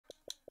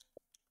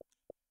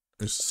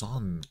It's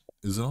on.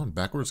 Is it on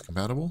backwards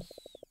compatible?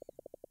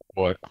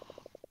 What?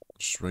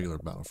 Just regular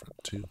Battlefront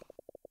 2.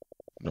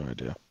 No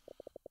idea.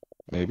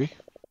 Maybe.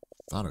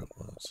 Thought it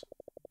was.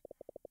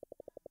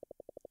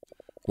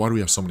 Why do we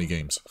have so many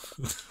games?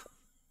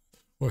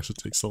 Why does it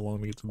take so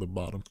long to get to the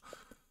bottom?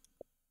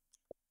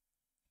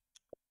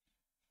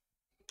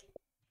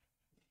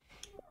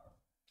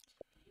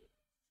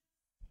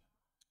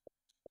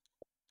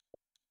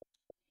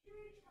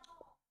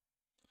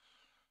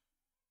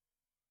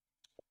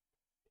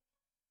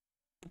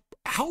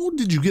 How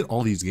did you get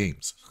all these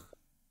games?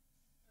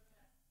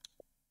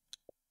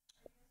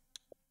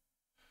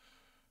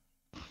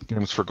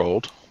 Games for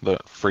gold. The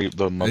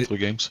It, monthly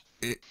games.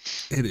 it,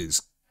 it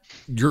is.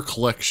 Your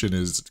collection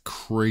is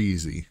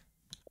crazy.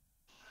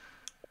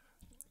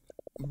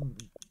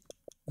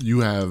 You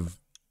have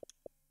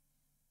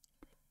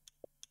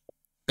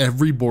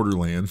every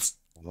Borderlands,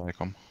 I like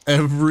them.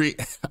 every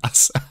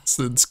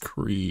Assassin's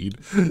Creed,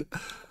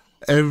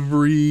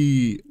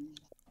 every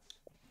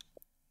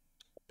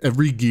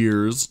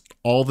Gears,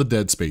 all the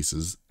Dead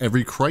Spaces,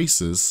 every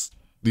Crisis.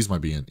 These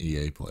might be an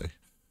EA play.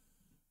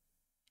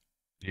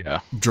 Yeah.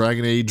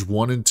 Dragon Age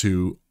 1 and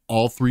 2,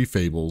 all three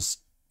Fables,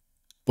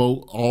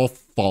 both all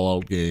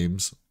Fallout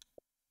games,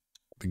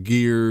 the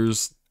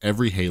Gears,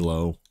 every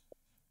Halo.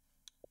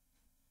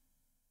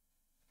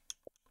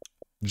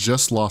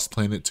 Just Lost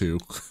Planet 2.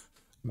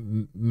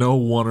 No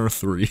 1 or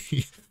 3.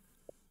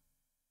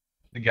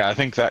 Yeah, I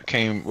think that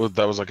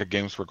was like a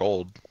games for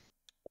gold.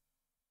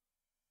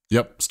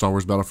 Yep, Star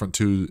Wars Battlefront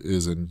 2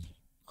 is in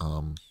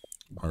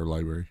our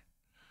library.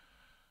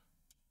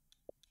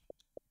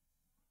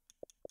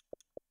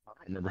 I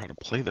don't remember how to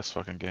play this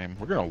fucking game.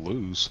 We're gonna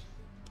lose.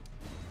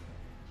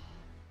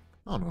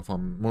 I don't know if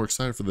I'm more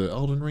excited for the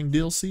Elden Ring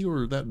DLC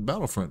or that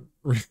Battlefront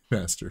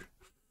remaster.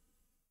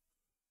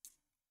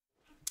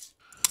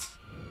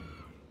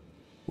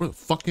 Where the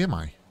fuck am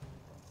I?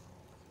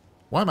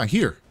 Why am I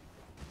here?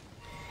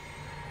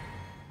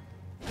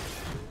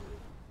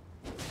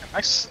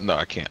 No,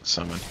 I can't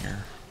summon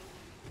here.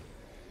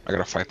 I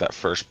gotta fight that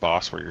first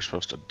boss where you're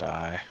supposed to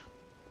die.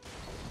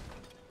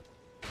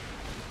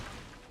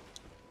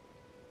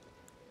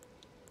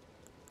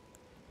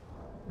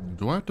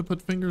 Do I have to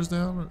put fingers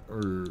down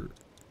or?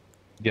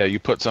 Yeah, you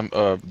put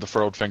the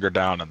furrowed finger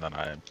down and then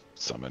I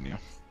summon you.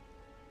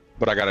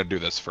 But I gotta do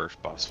this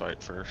first boss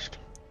fight first.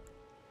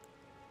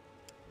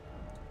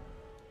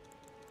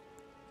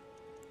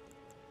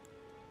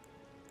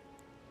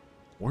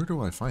 Where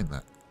do I find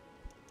that?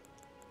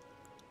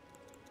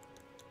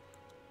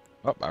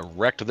 Oh, I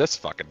wrecked this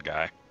fucking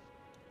guy.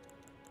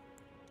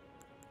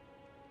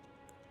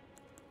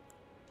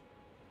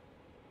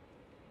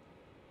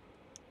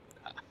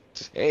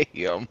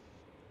 Damn.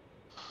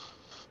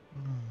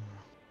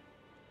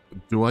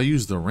 Do I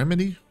use the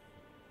remedy?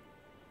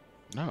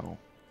 No.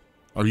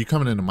 Are you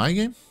coming into my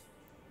game?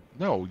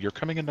 No, you're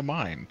coming into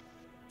mine.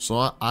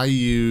 So I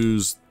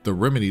use the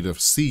remedy to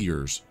see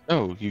yours.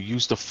 No, you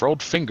use the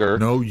furrowed finger.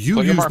 No, you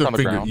put your use mark the on the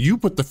finger. ground. You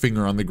put the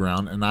finger on the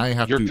ground, and I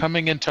have to. You're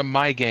coming into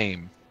my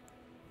game.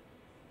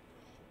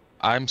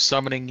 I'm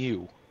summoning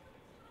you.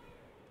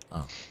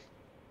 Oh.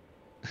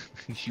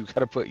 You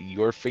gotta put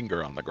your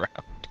finger on the ground.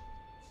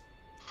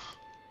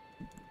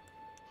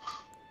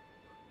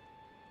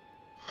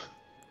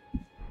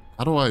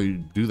 How do I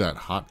do that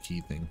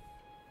hotkey thing?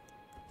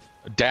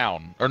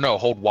 Down. Or no,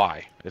 hold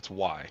Y. It's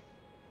Y.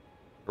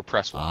 Or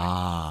press Y.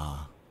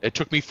 Ah. It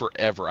took me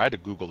forever. I had to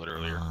Google it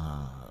earlier.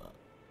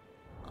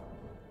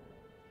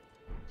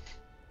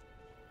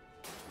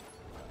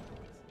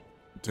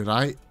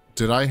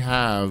 Did I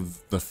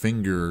have the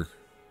finger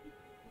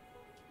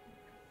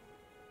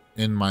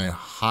in my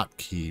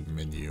hotkey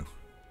menu?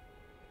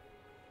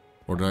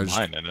 Or did I just...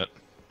 Mine in it.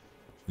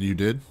 You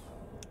did?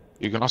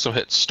 You can also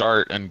hit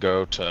start and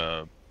go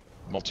to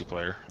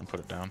multiplayer and put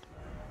it down.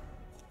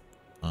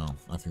 Oh,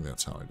 I think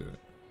that's how I did it.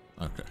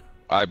 Okay.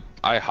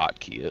 I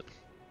hotkey it.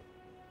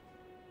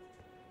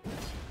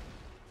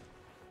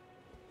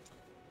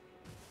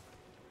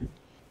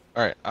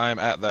 Alright, I'm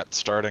at that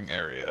starting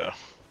area.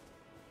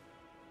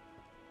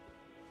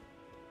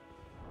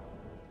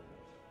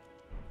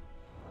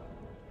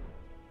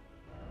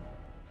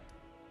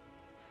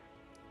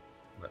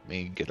 Let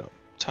me get up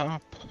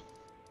top.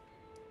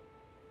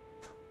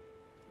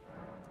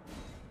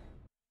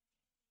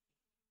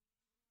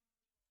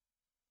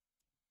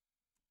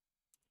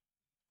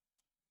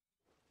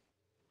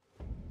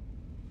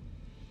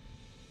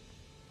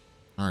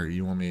 Alright,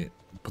 you want me to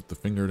put the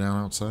finger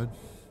down outside?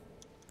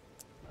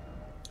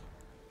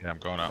 Yeah, I'm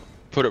going up.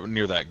 Put it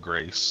near that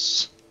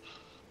Grace.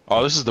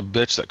 Oh, this is the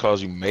bitch that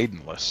calls you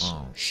maidenless.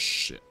 Oh,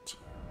 shit.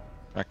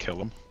 I kill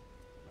him.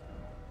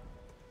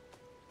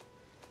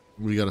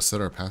 We gotta set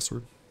our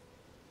password?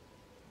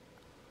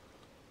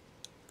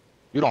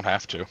 You don't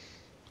have to.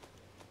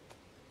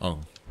 Oh,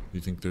 you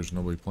think there's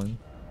nobody playing?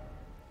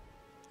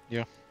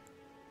 Yeah.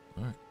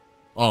 Alright.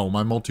 Oh,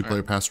 my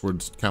multiplayer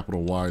password's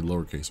capital Y,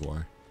 lowercase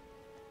y.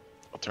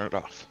 I'll turn it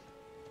off.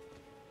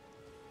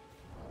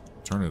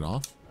 Turn it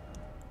off?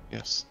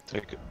 Yes,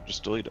 take it.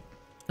 Just delete it.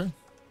 Okay.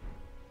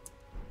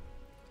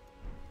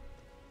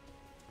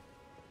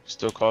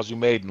 Still calls you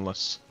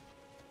maidenless.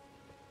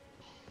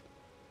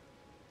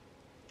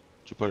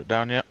 Did you put it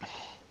down yet?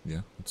 Yeah,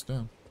 it's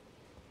down.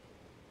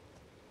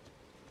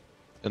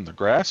 In the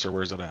grass, or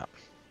where's it at?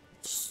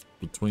 It's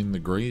between the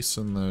Grace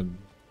and the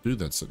dude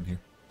that's sitting here.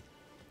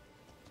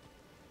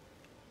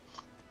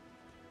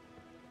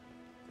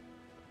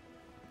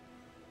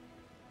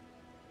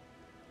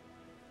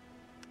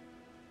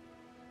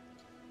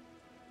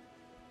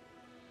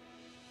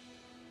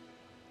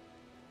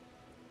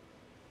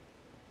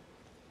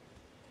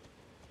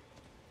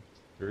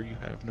 Sure, you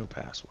have no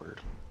password.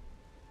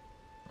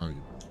 I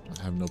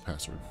have no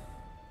password.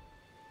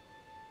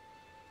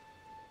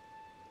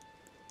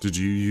 Did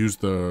you use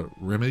the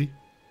remedy?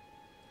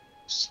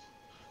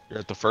 You're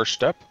at the first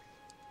step?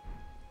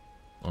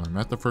 Oh, I'm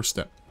at the first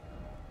step.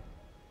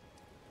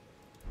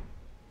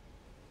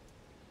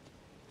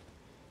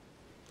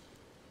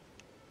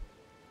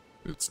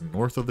 It's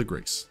north of the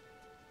Grace.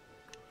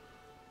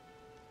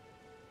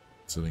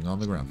 Sitting on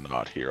the ground.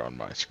 Not here on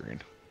my screen.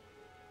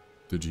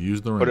 Did you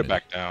use the Put remedy? it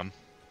back down.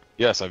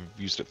 Yes, I've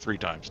used it 3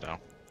 times now.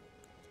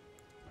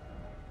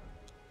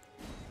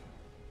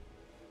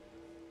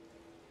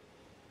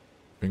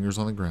 Fingers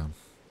on the ground.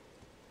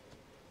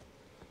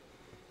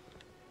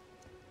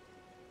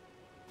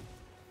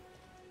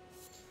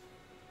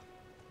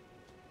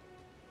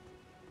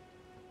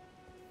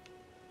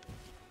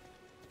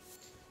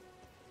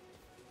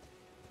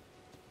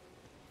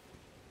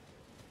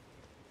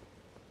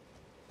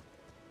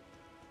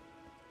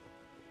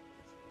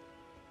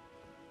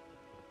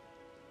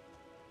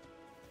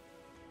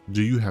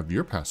 Do you have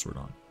your password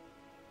on?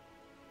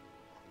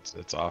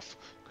 It's off.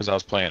 Because I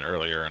was playing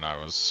earlier and I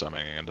was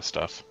summoning into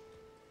stuff.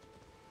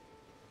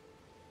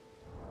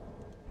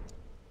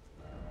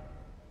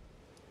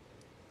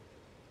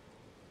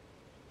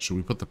 Should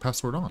we put the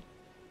password on?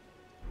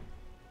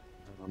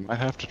 I might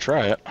have to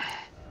try it.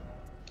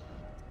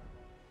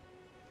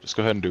 Just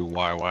go ahead and do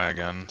YY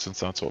again, since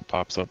that's what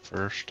pops up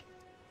first.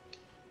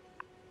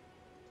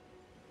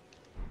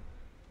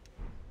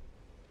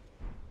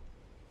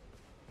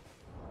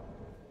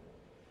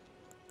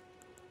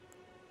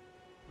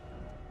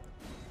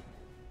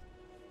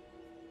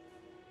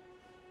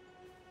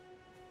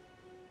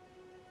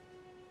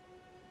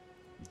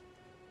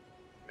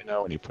 Let me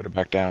know when you put it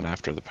back down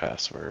after the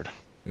password.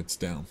 It's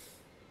down.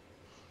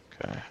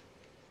 Okay.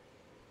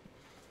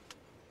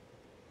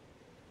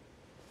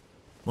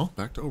 Well,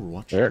 back to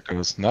Overwatch. There it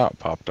goes. Now it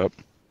popped up.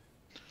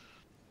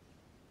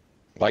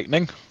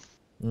 Lightning?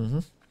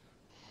 Mm-hmm.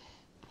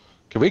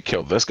 Can we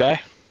kill this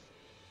guy?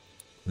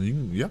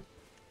 Yeah,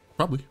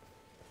 probably.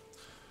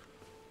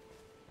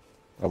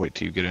 I'll wait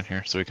till you get in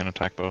here so we can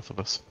attack both of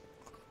us.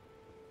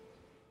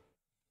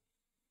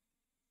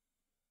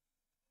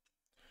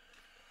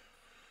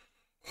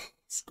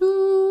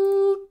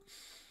 Skirt.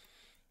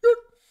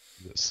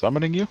 Is it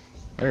summoning you?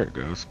 There it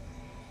goes.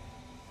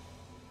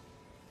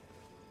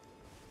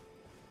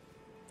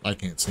 I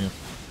can't see him.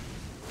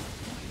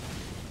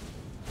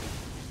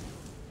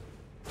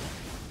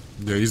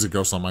 Yeah, he's a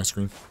ghost on my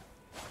screen.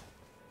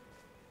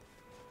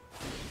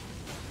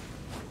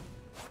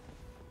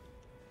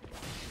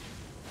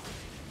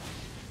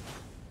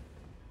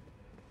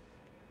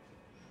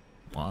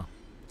 Wow.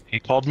 He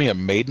called me a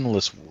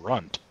maidenless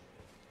runt.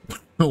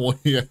 Well,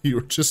 yeah, you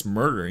were just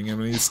murdering him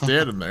and he's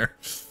standing there.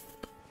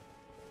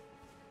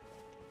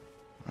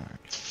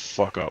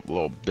 Fuck up,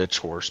 little bitch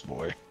horse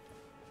boy.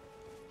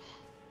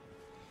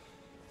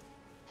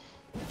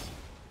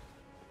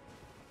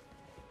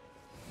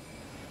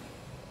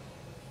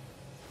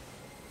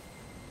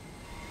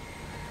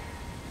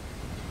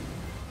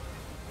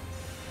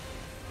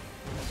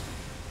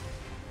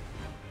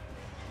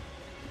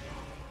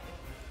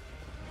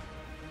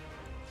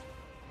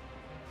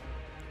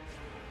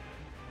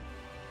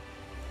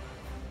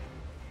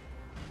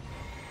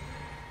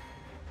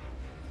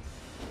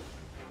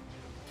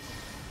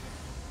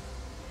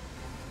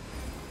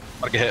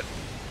 I get hit.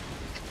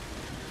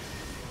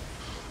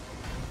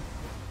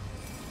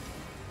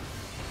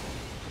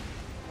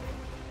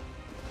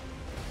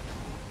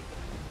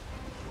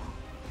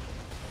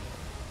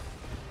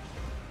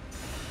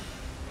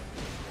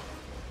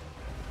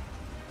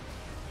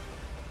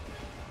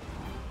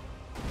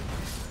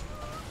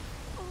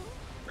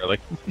 Really?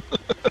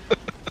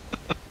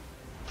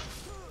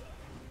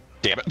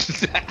 Damn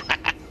it.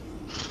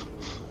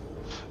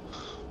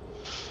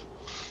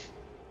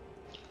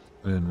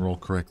 I didn't roll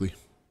correctly.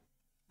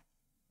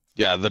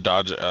 Yeah, the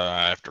dodge,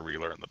 I have to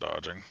relearn the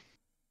dodging.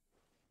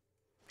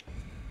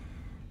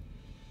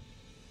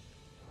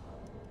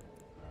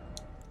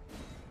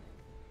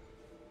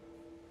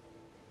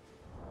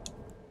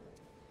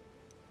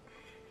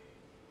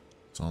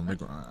 It's on the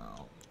ground.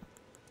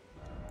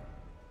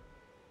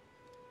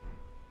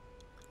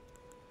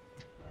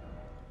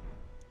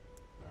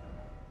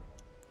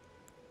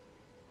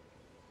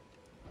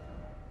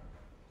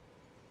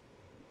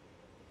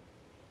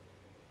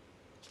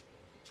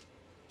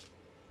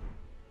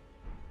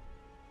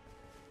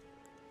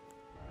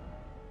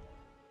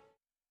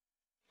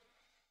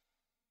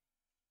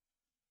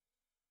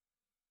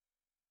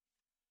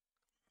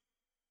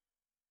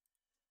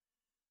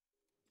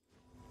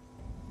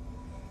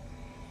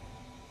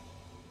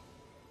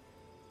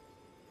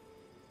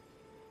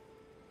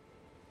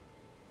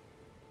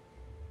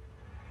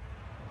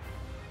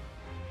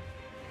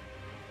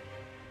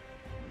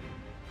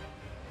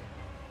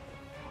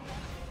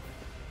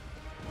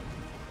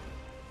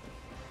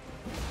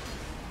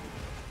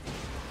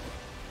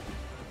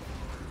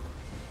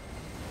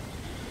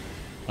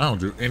 I don't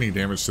do any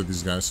damage to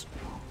these guys.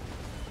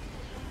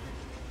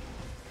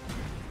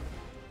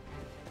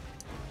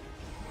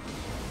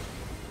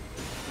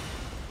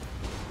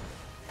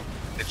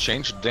 It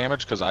changed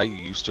damage because I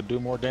used to do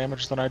more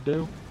damage than I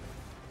do.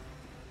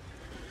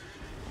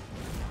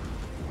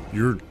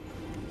 You're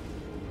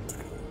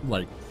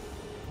like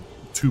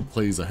 2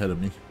 plays ahead of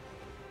me.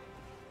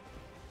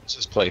 This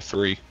is play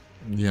 3.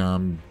 Yeah,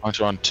 Aren't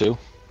you on 2?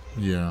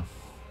 yeah.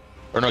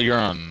 Or no, you're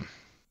on...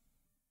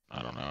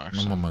 I don't know,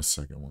 actually. I'm on my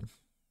second one.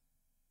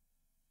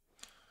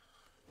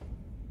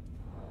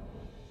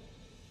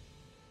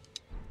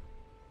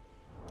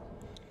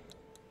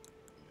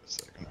 A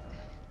second.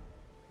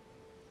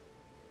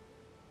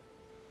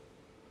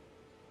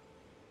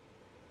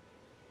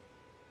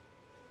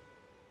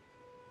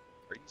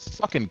 Are you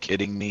fucking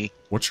kidding me?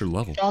 What's your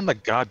level? Get on the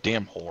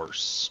goddamn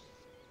horse.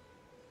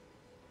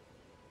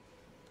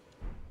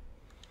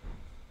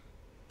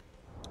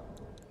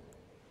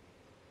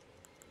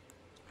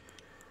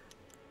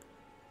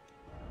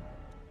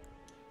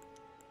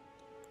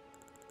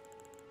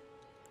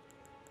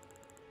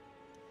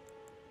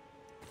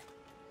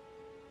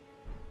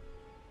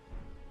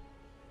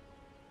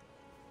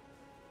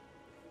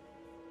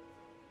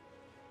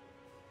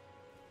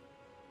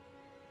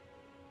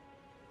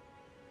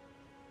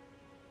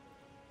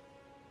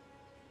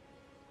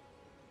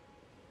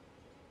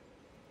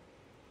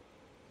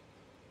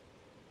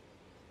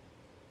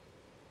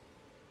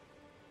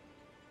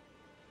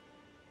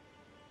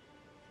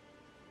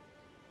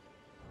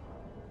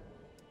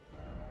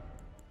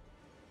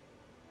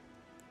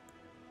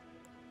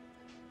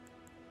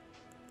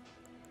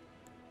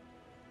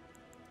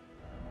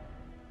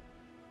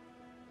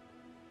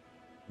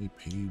 A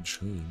page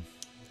hood.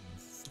 What the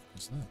fuck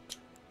is that?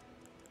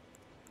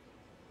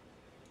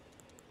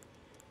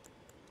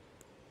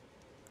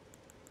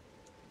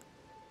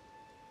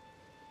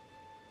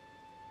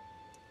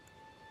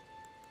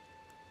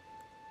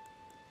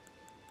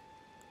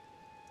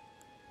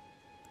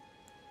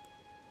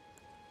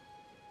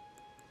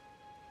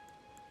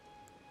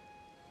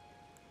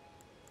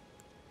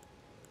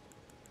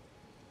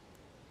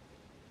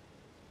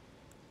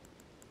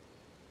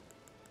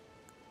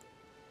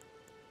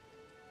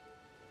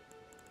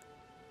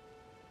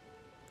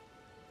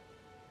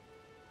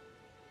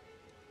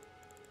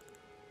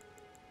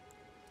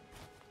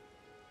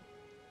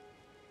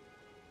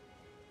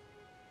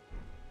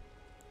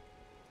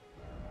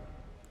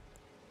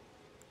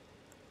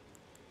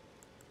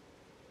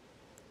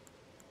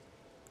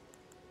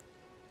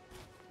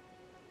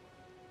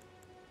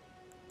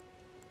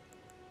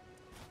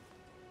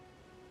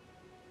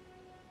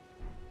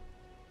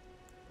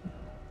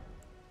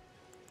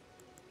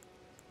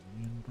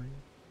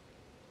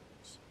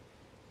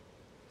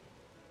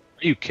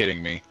 Are you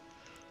kidding me?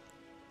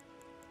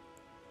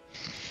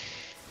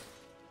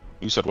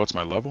 You said what's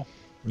my level?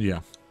 Yeah.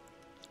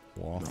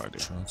 No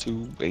idea.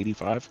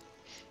 285?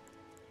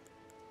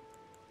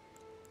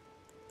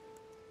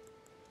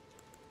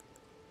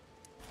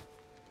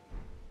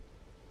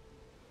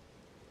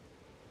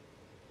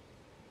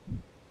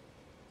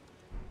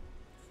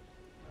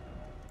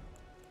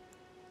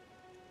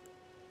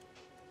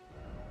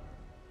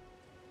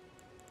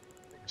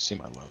 See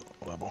my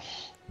level.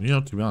 You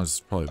know, to be honest,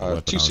 it's probably the weapon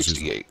I was using.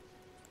 268.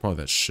 Probably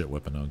that shit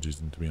weapon I was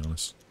using, to be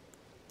honest.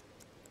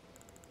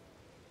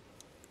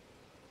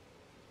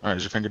 Alright,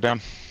 is your finger down?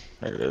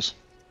 There it is.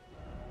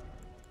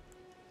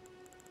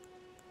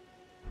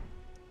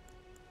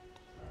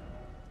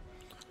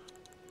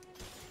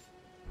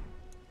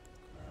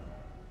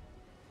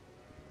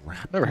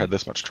 Raptor? Never had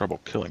this much trouble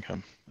killing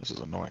him. This is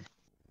annoying.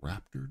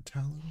 Raptor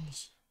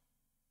talons?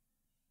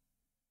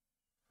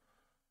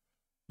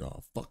 The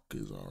fuck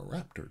is a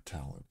raptor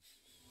talon?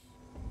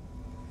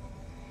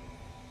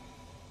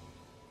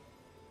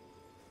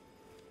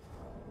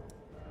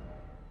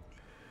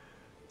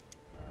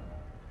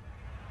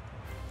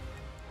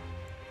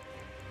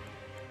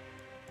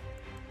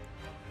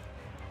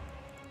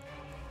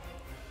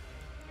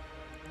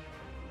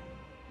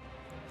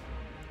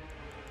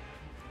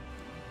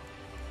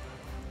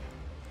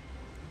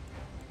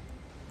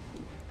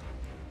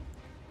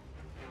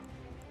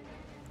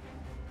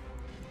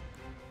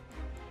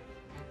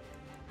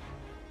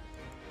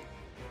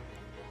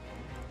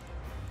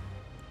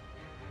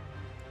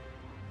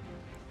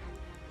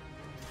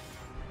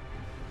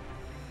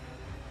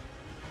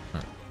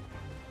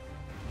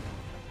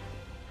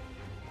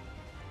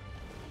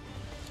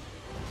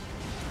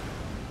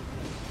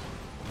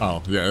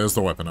 Oh, yeah, that's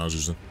the weapon I was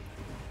using.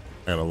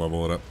 I gotta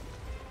level it up.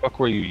 What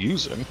were you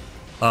using?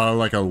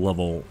 Like a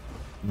level,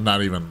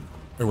 not even,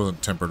 it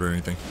wasn't tempered or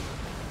anything.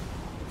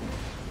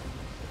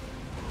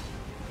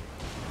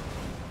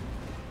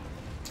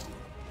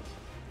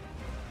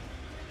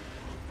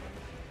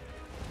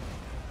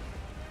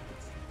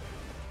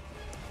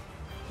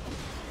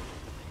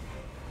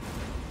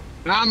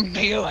 I'm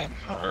healing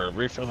or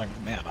refilling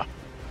mana.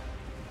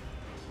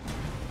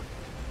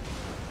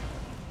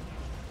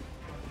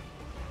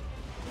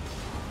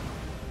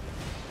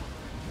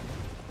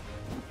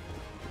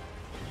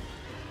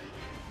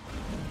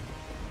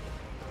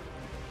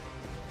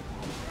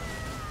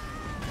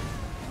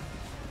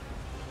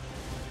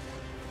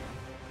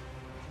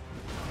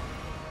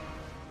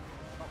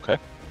 Okay.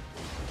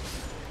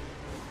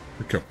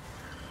 Okay.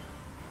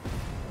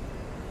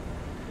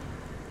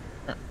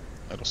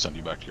 That'll send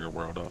you back to your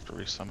world. I'll have to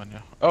resummon you.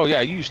 Oh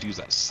yeah, you used to use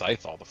that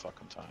scythe all the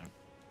fucking time.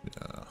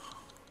 Yeah.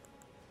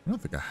 I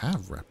don't think I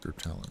have raptor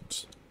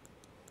talons.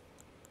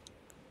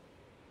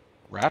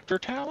 Raptor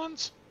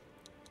talons?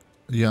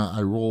 Yeah,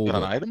 I rolled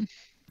Got an item?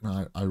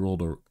 I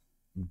rolled a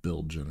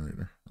build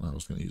generator, and I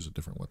was going to use a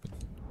different weapon.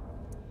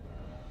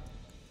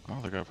 I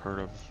don't think I've heard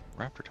of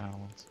raptor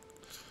talons.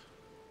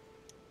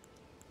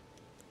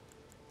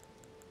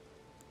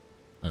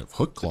 I have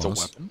hook claws.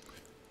 It's a weapon?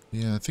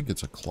 Yeah, I think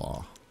it's a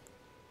claw.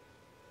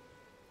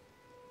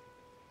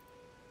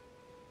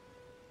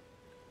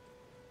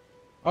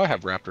 Oh, I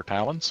have raptor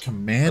talons.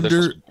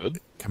 Commander's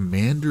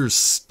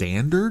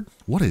standard?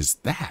 What is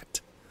that?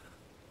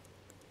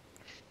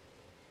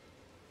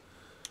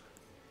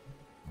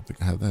 I don't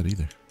think I have that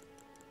either.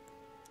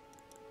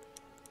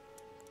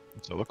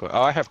 So look like,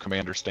 oh, I have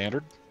commander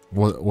standard.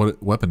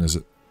 What weapon is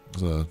it?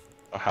 It's a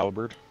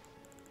halberd.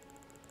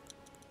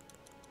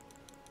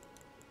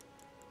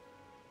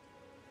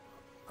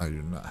 I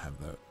do not have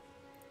that.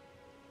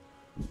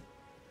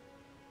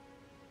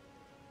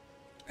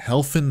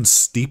 Helfin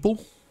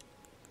steeple?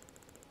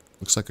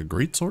 Looks like a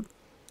greatsword.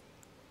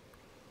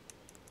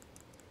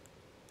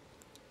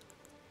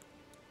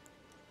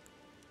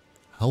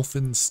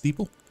 Helfin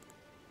steeple?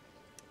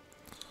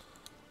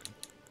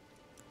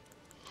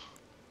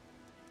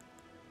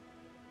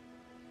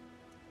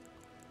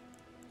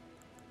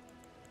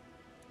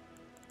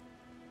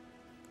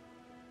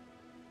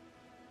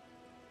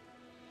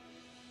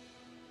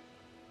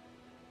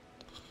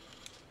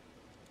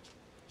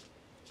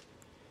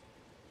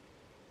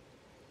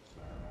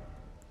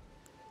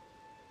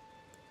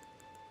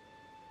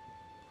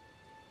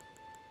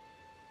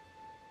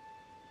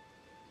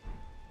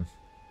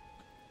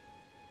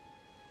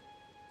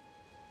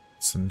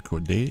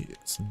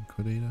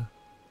 Syncodata?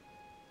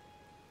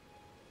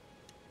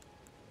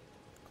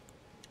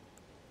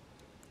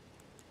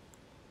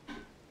 I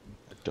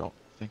don't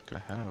think I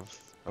have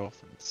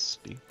elf and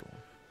steeple.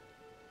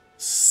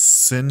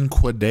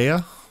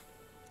 Synquadea?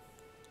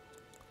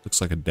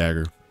 Looks like a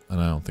dagger, and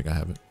I don't think I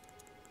have it.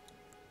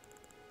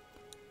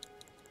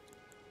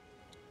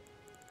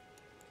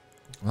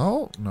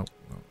 Oh, no.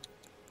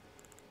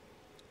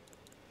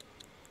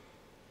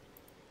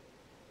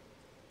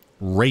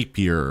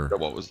 Rapier.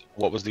 What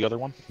was the other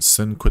one?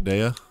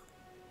 Synquadea.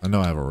 I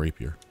know I have a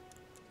rapier.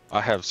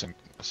 I have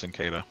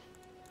Cincada.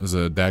 Is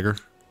it a dagger?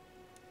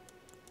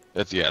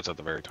 It's at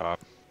the very top.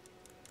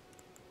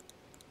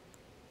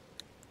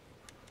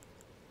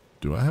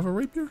 Do I have a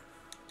rapier?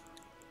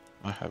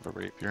 I have a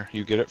rapier.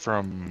 You get it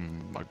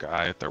from a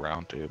guy at the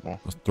round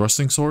table. A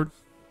thrusting sword?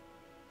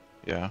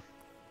 Yeah.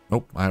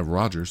 Nope, I have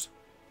Rogers.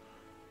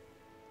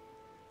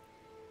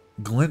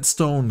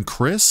 Glintstone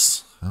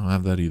Chris? I don't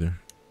have that either.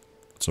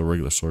 It's a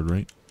regular sword,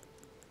 right?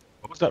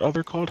 What was that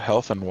other called?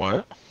 Health and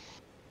what?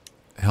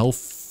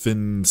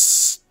 Helfin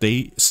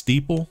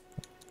Steeple?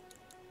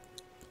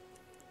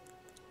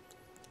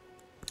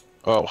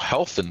 Oh,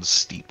 health and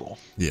steeple.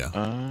 Yeah.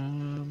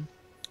 I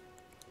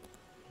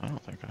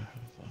don't think I have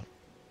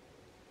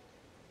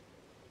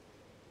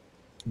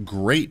that.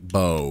 Great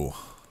bow.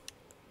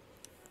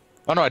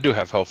 Oh no, I do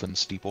have health and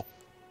steeple.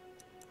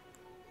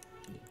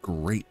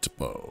 Great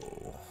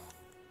bow.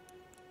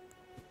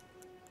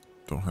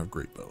 Don't have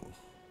great bow.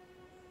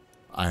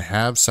 I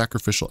have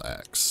sacrificial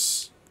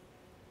axe.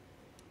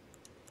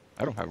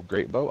 I don't have a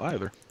great bow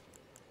either.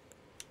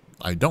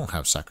 I don't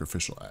have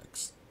sacrificial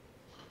axe.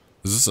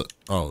 Is this a...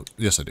 Oh,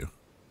 yes I do.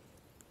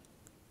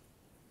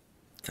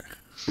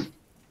 Okay.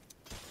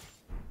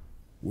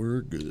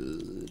 We're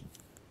good.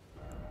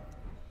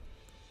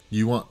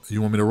 You want me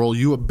to roll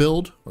you a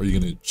build? Or are you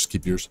going to just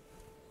keep yours?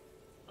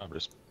 I'm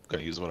just going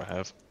to use what I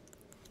have.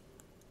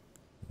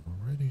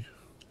 Alrighty.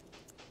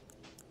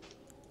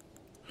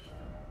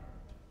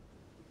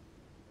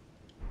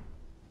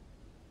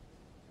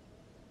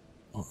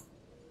 Oh.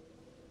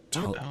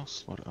 What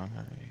else would I...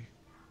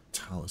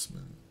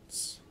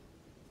 Talismans.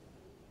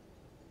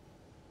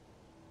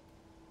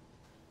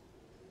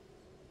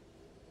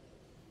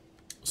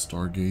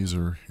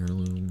 Stargazer,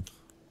 heirloom.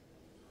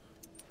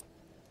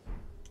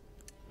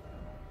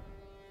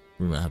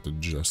 We might have to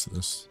adjust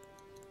this.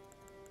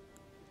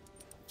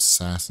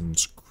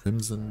 Assassin's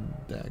Crimson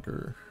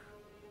Dagger.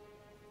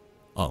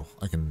 Oh,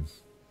 I can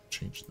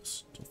change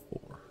this to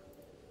 4.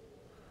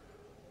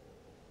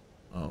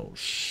 Oh,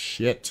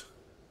 shit.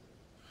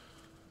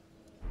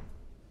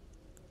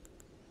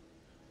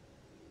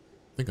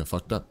 I think I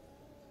fucked up.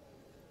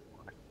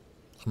 I'm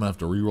gonna have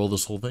to re-roll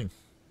this whole thing.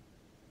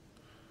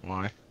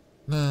 Why?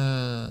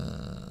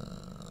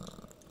 Nah.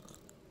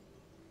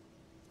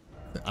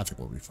 I think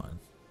we'll be fine.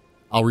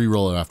 I'll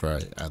re-roll it after I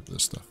add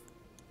this stuff.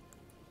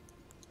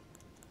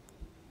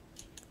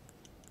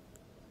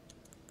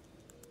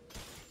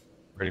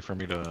 Ready for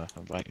me to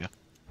invite you?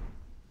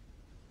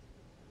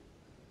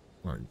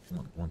 Alright,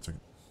 one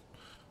second.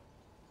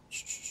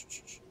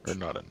 Or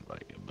not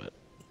invite you, but...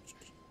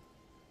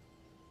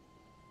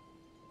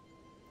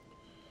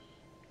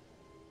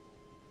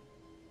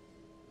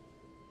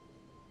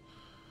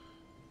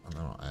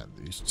 I'll add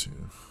these two.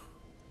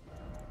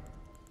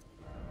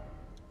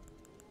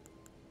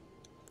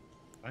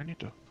 I need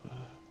to.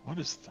 What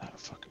is that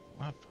fucking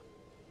weapon?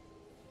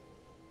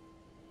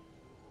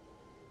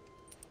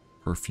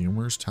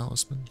 Perfumer's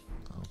talisman?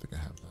 I don't think I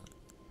have that.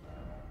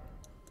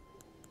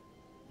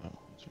 Oh,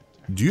 it's right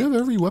there. Do you have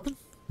every weapon?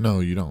 No,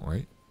 you don't,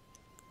 right?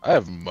 I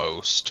have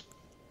most.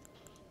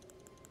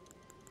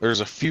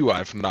 There's a few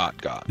I've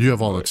not got. You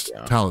have all the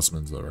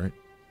talismans, though, right?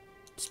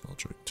 Spell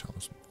check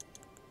talisman.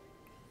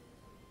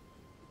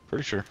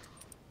 Pretty sure.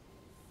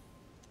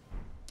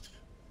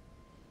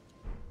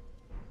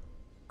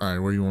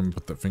 Alright, where you want me to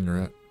put that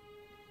finger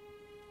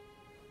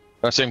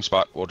at? Same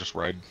spot. We'll just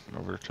ride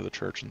over to the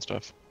church and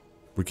stuff.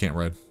 We can't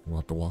ride. We'll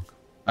have to walk.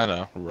 I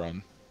know.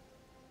 Run.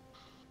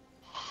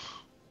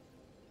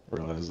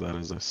 Realize that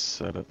as I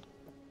said it.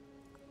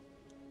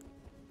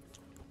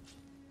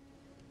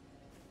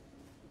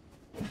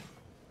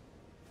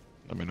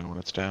 Let me know when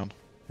it's down.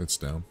 It's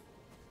down.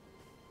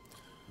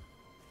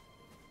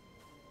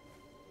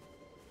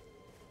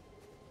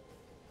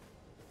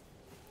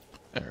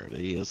 There it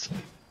is.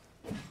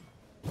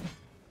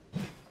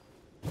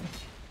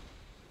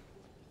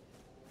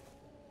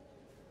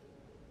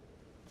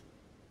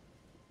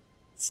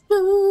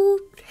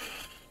 Skirt.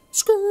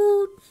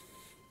 Skirt.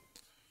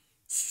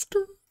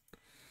 Skirt.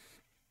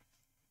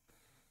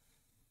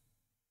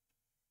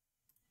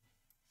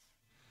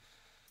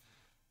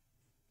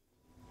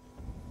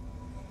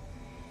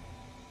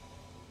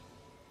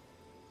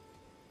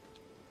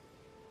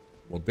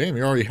 Well, damn,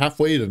 you're already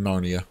halfway to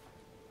Narnia.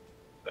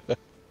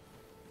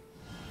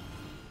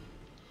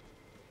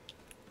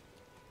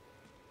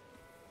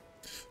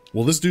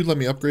 Will this dude let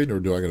me upgrade,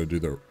 or do I gotta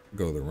go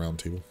to the round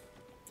table?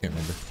 Can't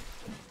remember.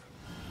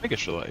 I think it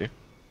should let you.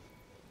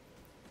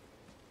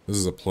 This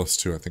is a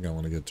 +2. I think I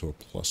want to get to a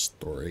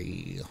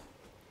 +3.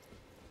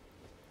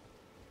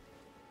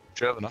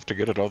 Do you have enough to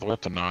get it all the way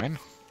up to 9?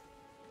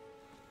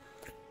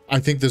 I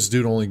think this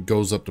dude only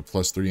goes up to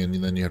 +3, and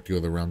then you have to go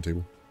to the round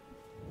table.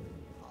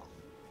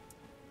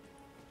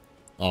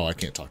 Oh, I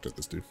can't talk to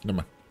this dude. Never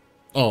mind.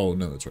 Oh,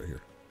 no, it's right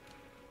here.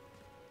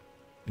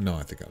 No,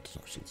 I think I have to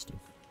talk to this dude.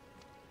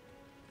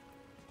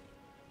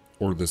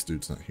 Or this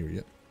dude's not here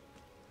yet.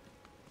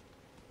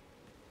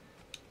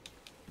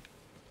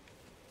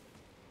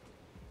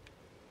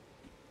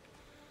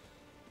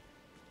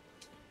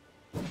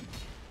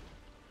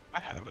 I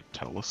have a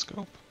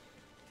telescope.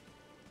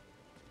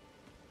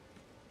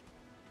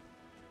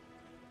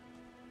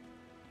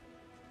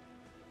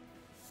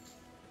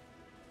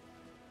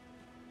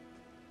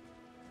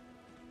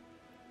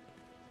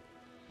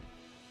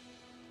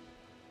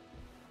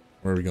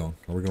 Where are we going?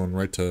 Are we going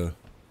right to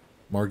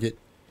Margate?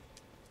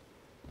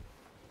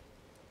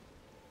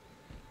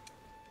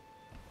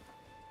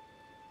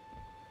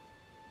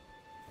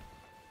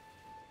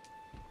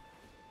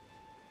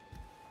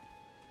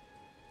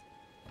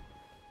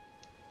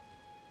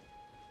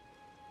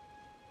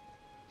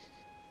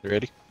 You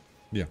ready?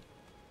 Yeah.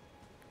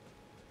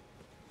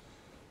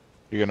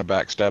 You're gonna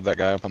backstab that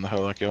guy up on the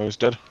hill like you always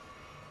did?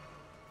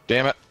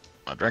 Damn it!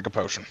 I drank a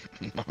potion.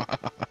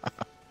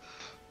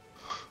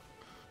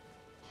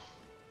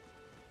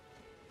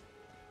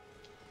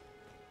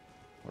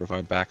 What if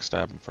I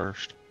backstab him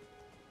first?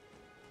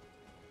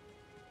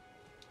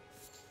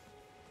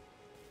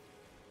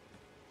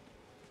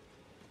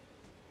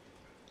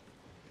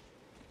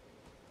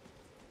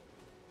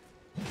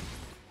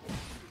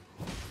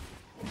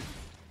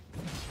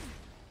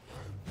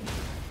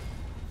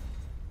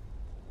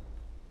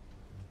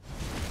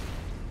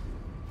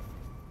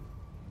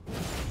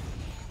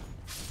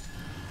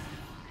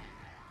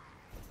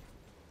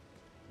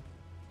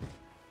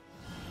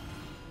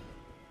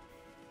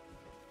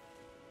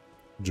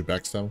 Did you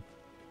backstab him?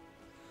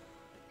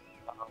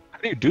 How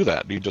do you do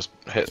that? Do you just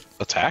hit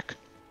attack?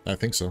 I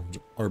think so.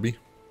 RB.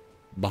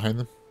 Behind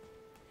them.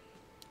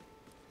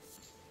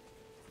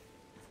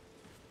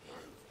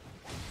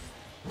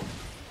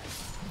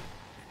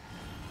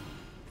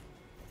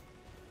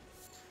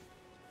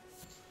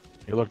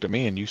 He looked at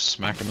me and you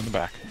smacked him in the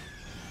back.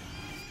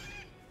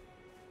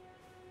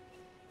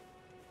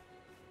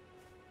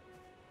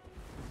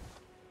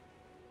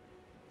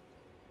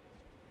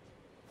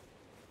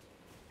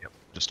 Yep,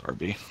 just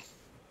RB.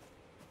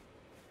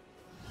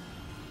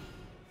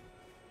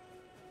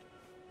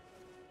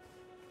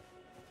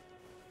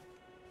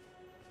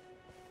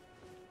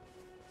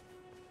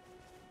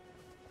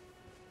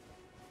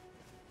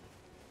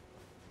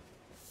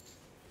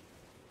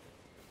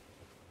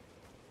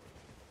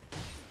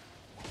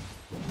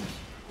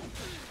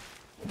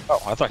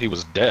 Oh, I thought he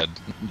was dead.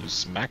 You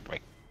smacked me.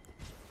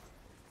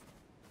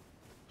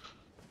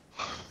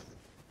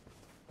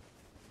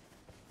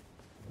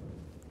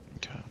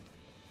 Okay.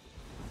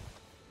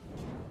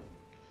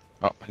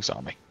 Oh, he saw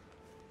me.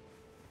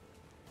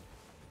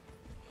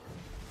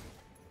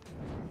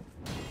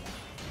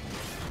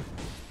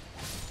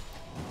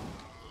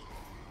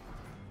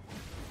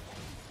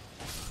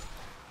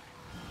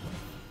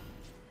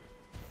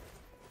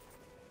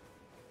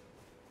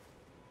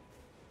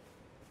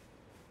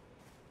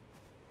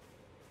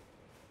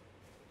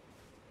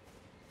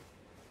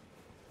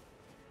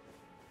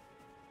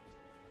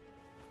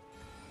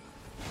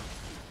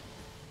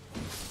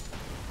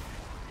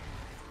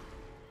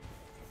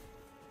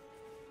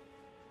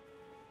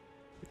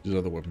 These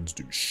other weapons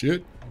do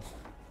shit.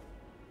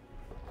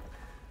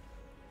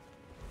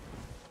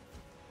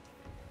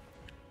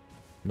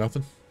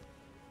 Nothing?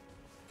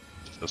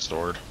 Just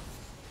stored.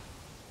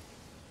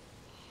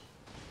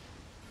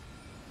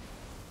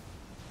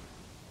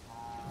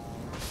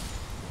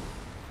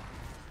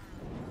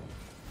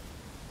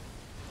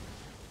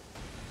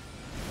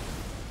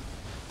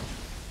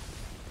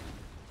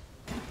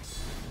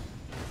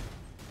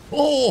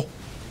 Oh!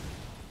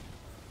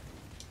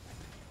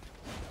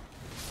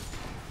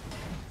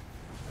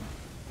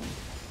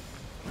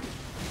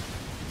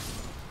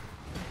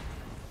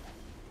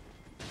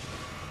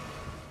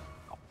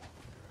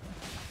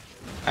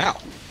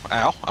 Ow.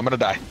 Ow. I'm gonna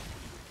die.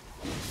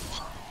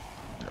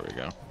 There we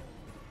go.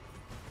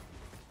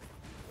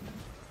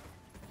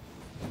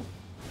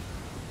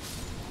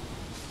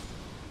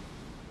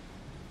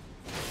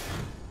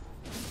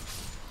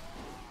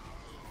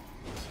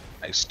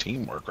 Nice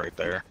teamwork right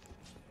there.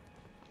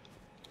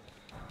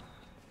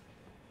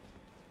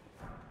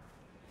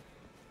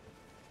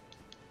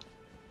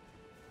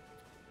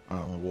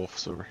 Oh, the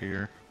wolf's over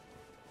here.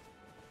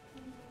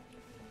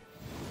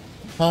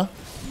 Huh?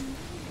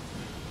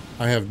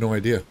 I have no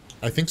idea.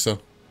 I think so.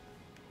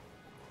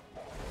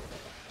 I'm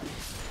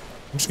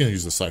just gonna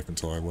use the scythe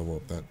until I level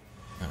up that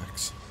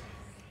axe.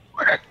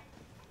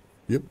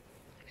 Yep.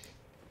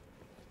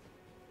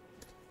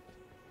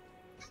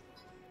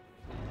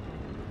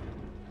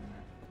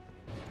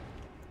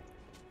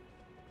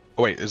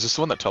 Oh, wait, is this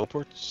the one that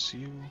teleports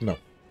you? No.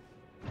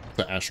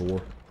 The Asher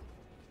War.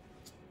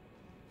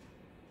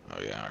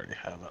 Oh yeah, I already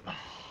have it.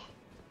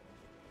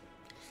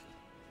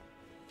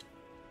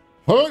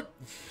 What?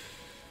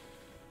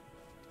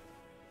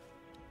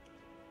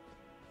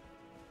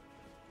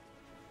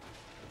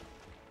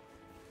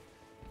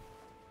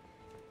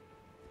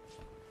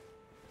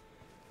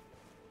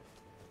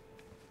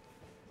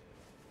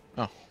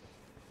 Oh.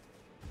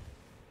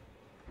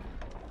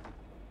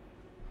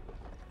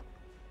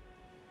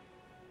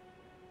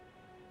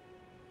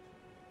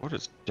 What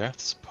is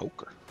Death's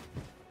Poker?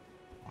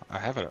 I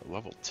have it at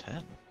level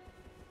 10.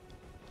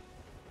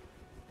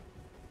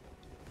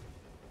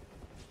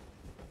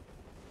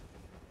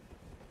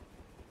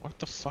 What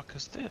the fuck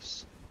is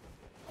this?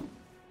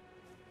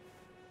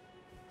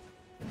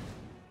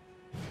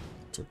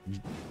 It's a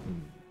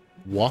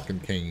walking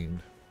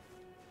cane.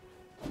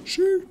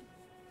 Shoot.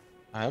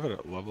 I have it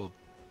at level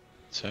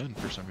 10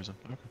 for some reason.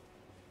 Okay.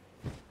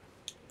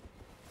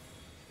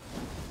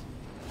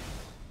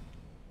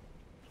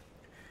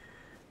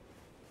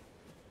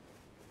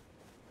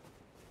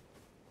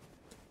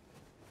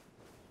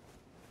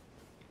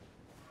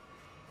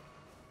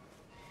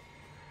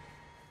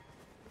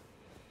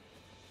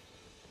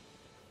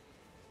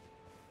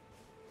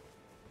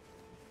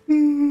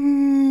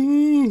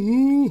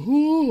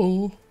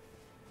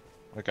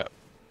 Wake up.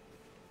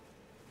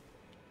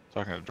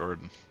 Talking to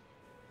Jordan.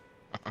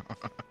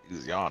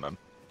 He's yawning.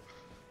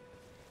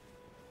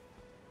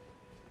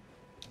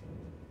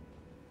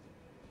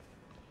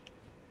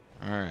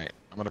 Alright,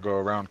 I'm gonna go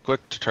around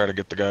quick to try to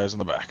get the guys in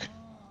the back.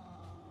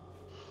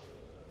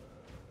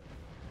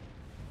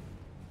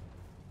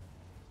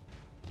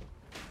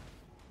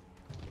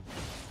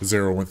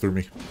 Zero went through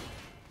me.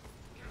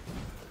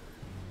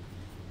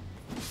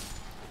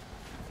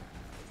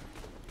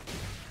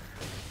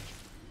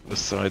 This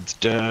side's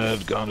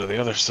dead, gone to the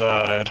other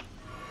side.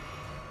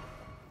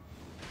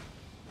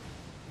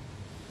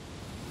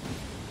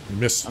 You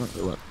missed. I don't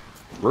know what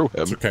threw him.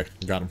 It's okay.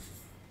 Got him.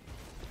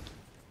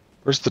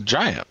 Where's the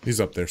giant? He's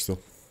up there still.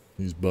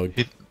 He's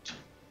bugged.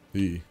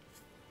 He's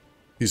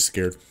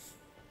scared.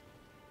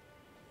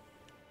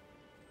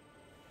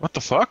 What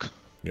the fuck?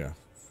 Yeah.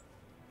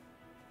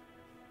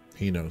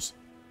 He knows.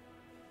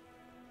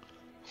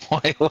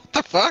 Wait, what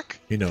the fuck?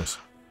 He knows.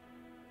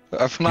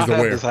 I've not He's had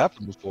aware. this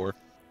happen before.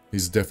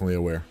 He's definitely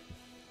aware.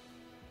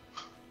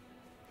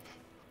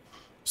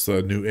 It's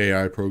the new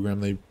AI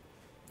program they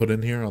put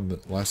in here on the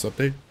last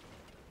update.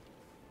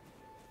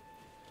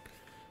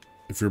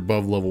 If you're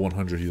above level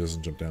 100, he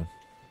doesn't jump down.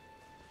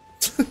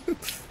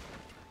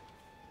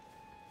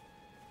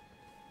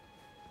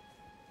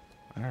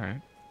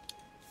 Alright.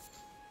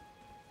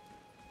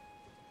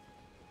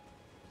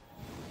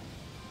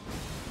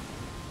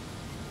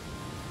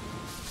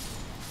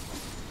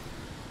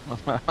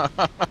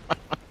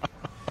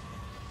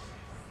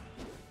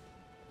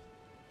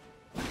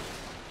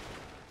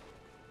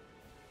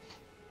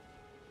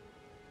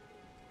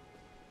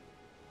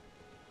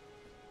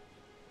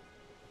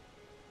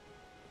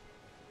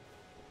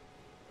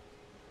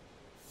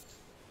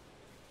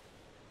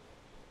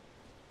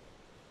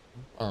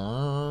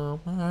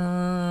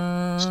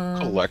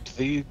 Collect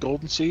the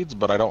golden seeds,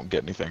 but I don't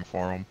get anything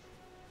for them.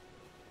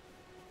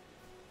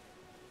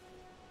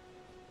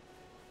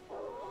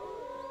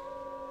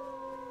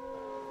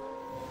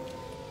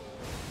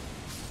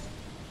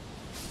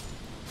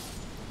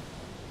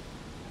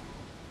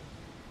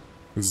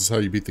 This is how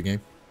you beat the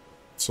game.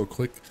 So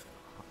click.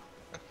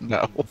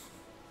 No.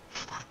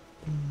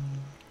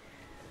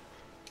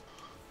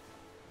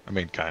 I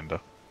mean,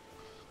 kinda.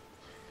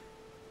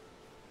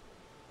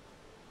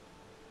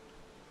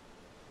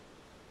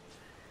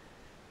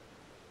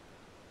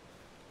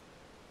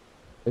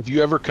 If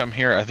you ever come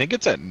here, I think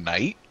it's at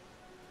night.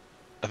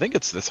 I think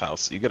it's this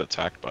house. You get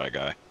attacked by a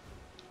guy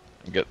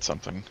and get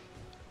something.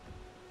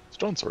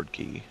 Stone sword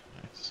key.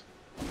 Nice.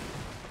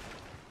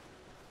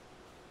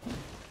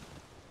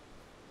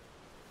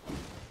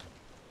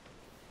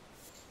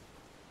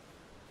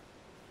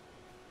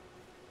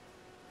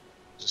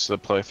 Just a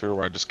playthrough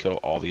where I just kill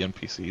all the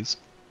NPCs.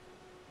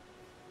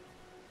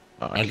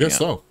 Oh, I guess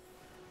so.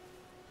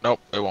 Nope,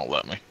 it won't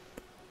let me.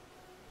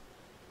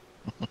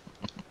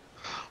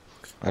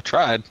 I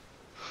tried.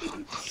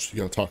 You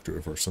gotta talk to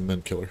her first and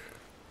then kill her.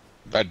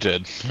 I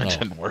did. It Oh.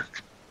 didn't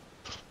work.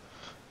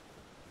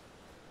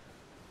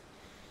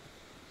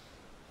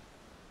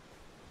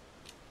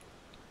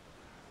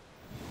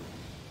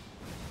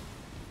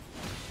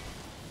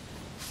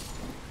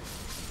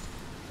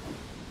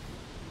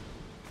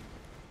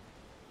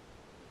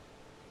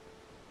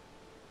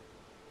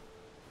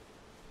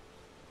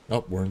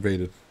 Oh, we're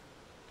invaded.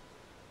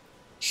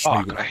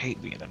 Fuck, Schmeagle. I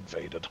hate being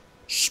invaded.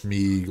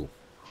 Schmeagle.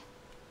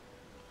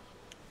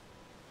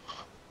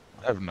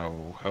 I have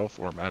no health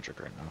or magic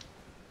right now.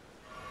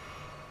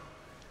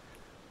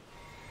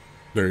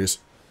 There he is.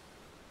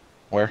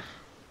 Where?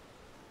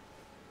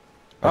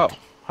 Oh,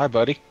 hi,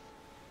 buddy.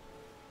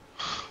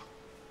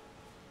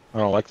 I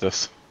don't like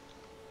this.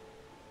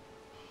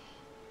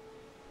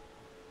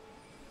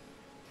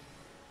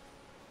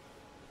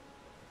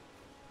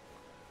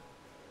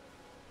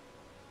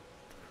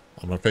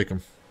 I'm gonna fake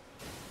him.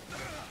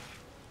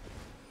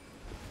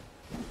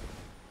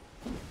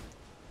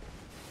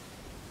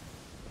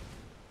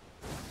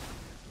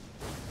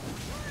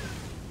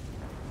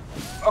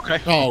 Okay.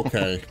 Oh,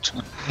 okay.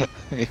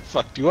 He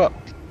fucked you up.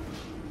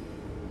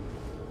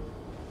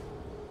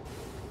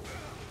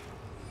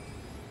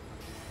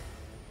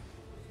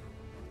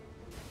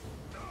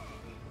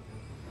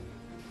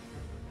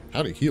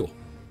 How'd he heal?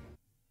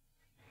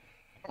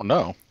 Oh no.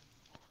 Alright,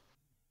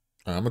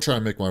 I'm gonna try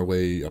and make my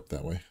way up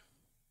that way.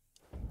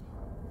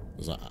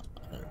 'Cause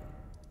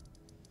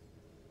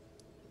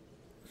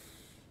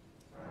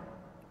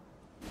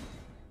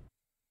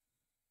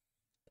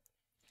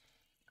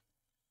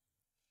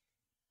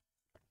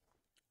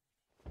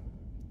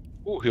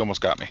Ooh, he almost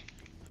got me.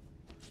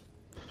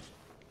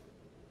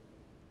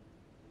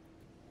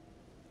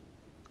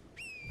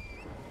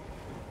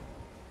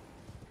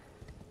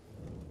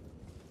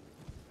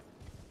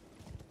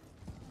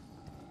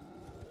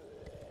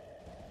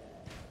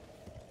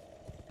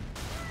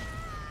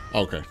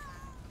 okay.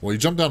 Well, he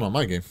jumped down on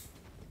my game.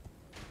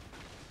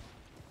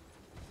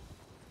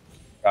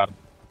 Got him.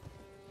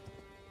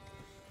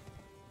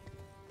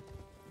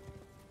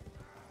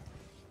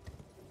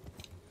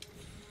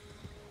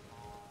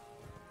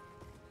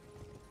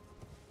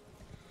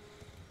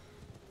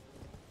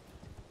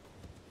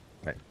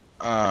 Right.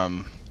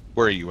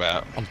 Where are you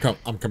at? I'm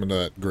coming to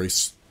that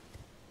Grace.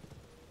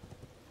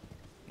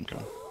 Okay.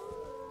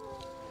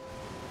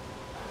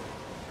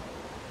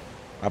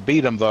 I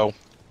beat him though.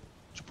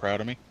 You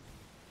proud of me?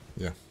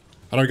 Yeah.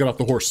 How do I get off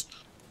the horse?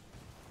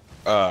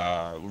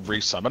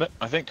 Resummon it,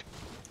 I think.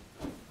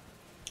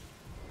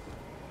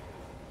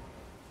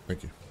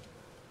 Thank you.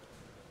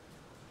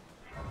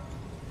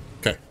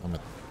 Okay, I'm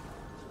at.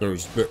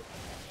 There's there.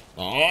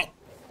 Ah.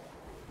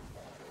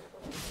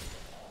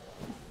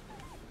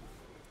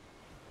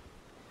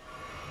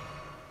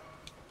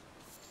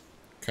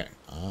 Okay.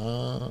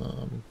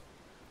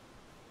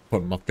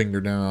 Putting my finger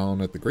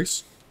down at the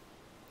Grace.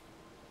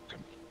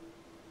 Okay.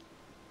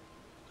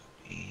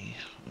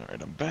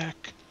 Alright, I'm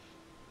back.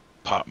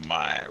 Pop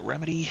my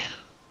remedy.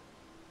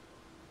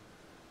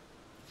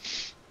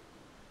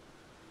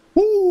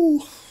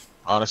 Woo!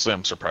 Honestly,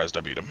 I'm surprised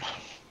I beat him.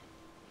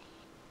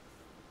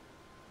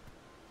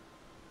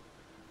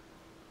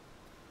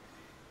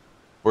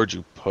 Where'd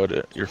you put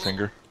it? Your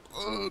finger?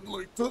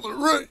 Like to the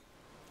right.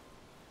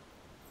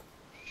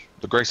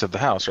 The grace of the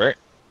house, right?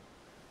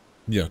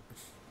 Yeah.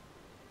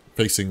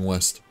 Facing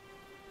west.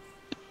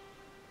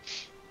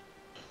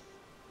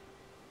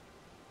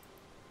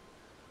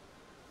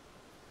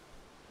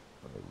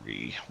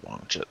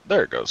 Relaunch it.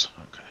 There it goes.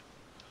 Okay.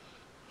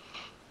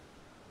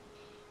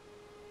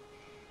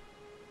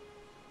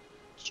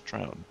 Let's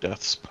try out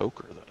Death's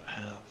Poker that I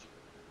have.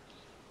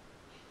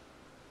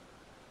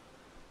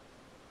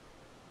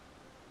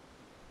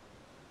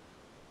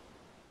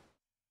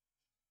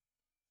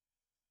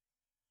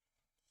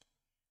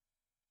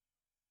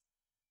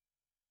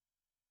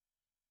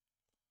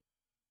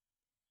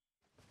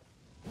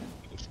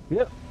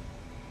 Yeah.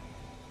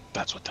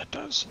 That's what that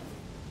does.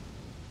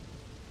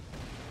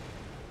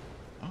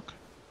 Okay.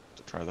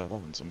 To try that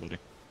on somebody.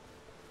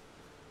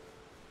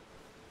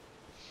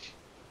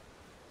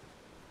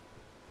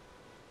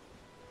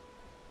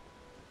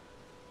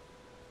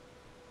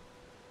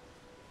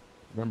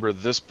 Remember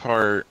this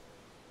part,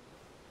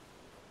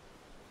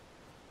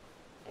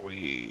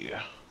 we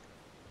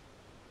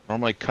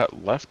normally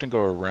cut left and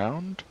go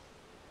around.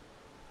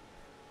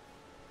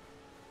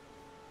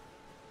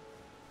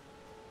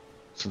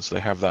 Since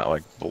they have that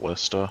like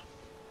ballista.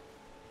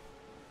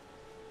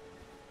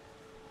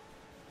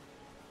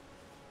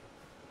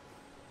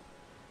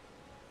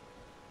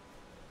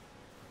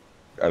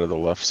 out of the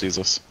left sees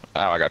us. Oh,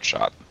 I got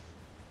shot.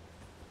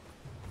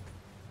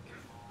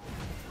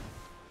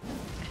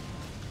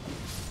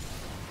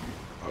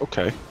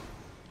 Okay.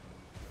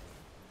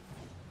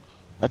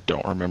 I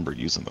don't remember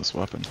using this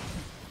weapon.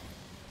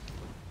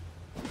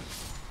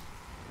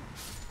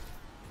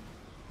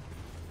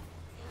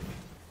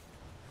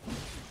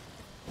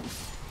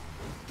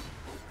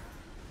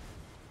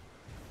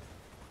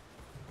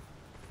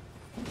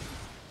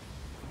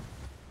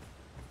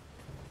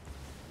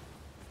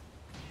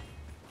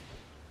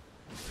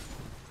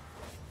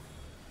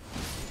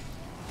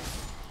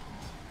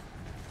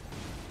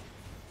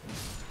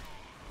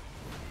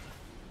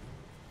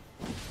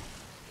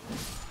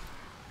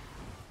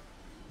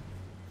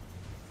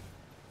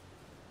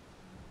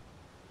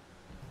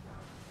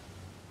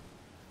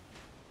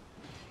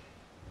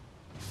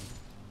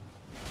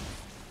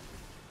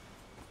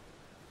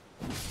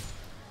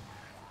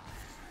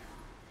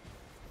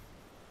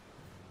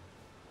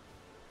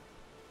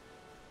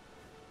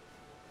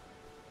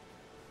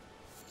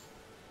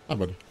 Hi,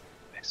 buddy.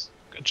 Nice.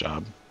 Good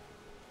job.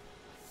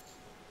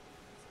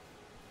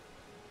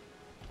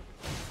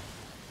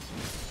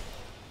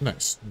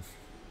 Nice.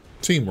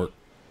 Teamwork.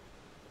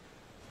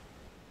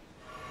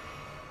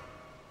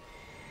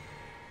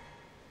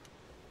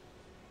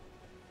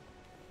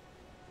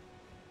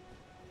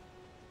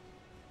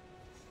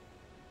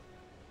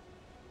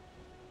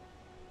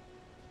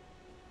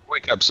 We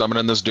kept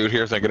summoning this dude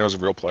here thinking it was a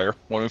real player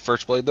when we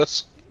first played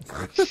this.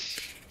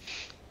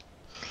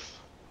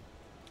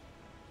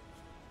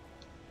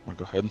 I'll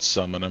go ahead and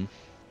summon him.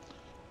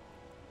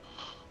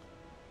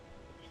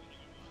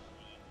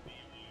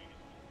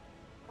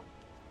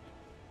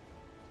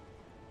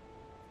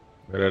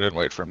 But I didn't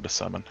wait for him to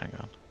summon. Hang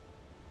on.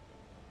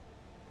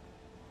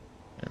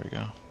 There we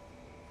go.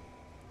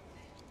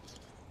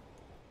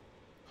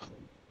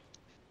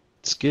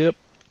 Skip.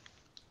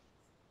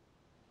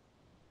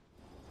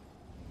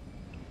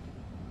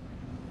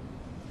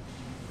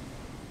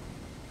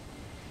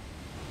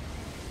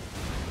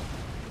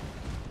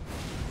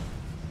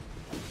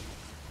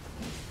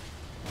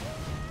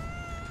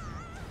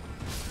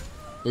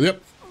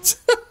 Yep.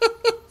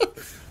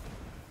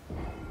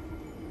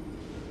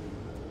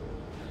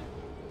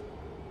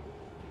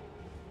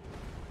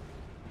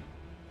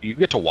 You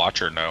get to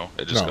watch or no?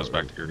 It just No, goes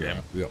back to your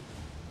game. Yep.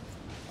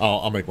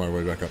 I'll make my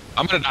way back up.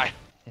 I'm gonna die.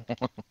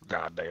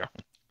 God damn.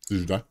 Did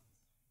you die?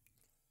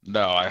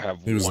 No, I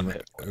have He was one in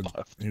hit the,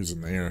 left. he was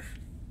in the air.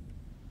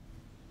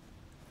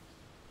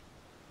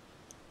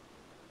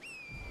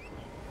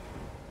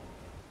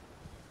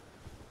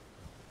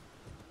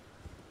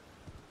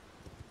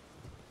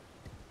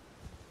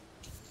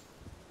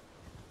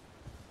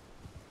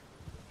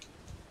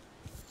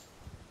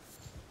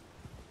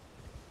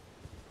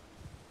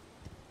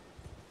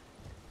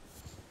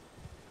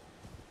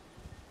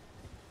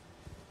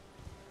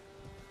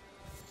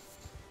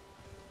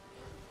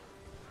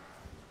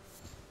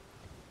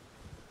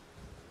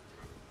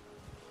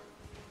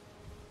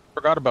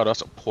 Forgot about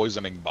us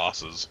poisoning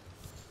bosses.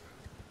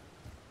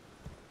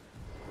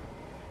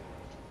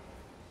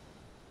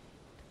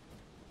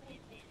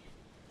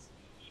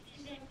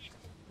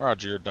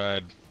 Roger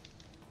died.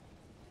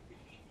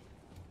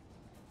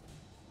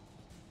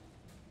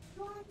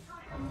 I'm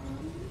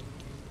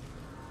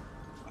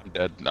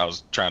dead. I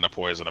was trying to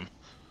poison him.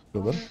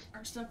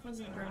 Our stuff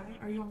wasn't dry.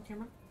 Are you on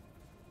camera?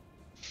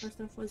 Our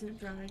stuff wasn't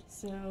dry,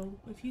 so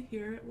if you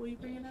hear it, will you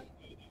bring it up?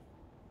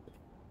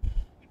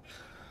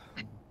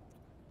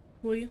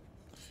 Will you?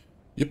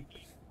 Yep.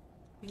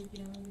 Thank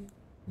you.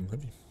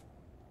 Maybe.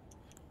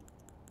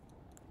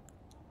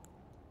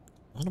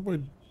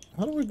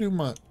 How do I do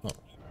my... Oh.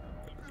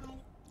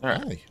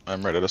 Alright. Hi.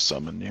 I'm ready to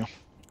summon you.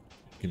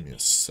 Give me a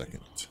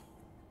second.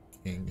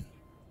 King.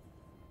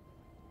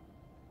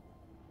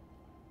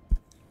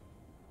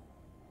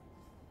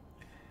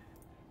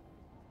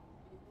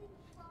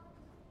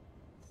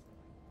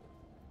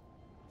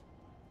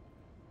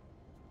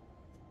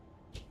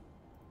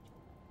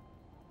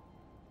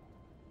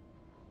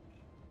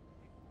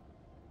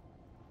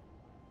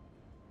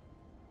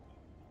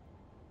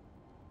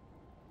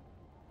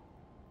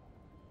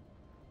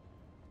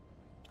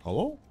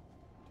 Hello?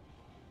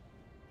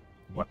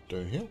 What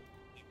the hell?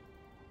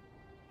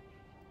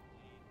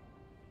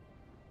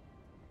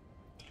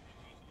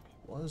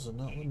 Why is it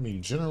not letting me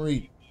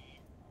generate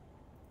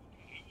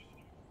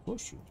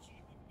potions?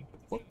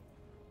 What?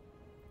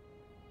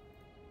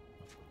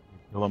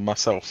 Killing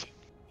myself.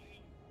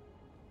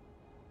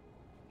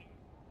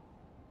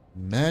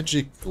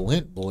 Magic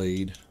glint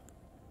blade.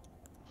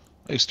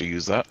 I used to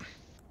use that.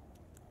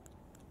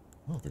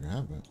 I don't think I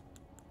have that.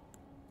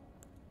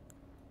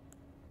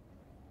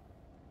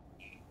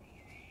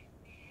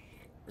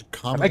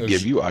 Can I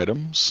give you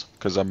items?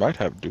 Because I might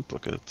have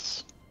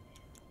duplicates.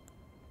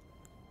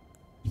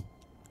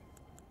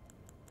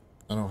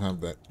 I don't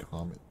have that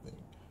comet thing.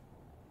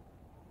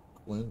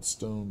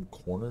 Glintstone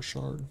corner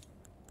shard?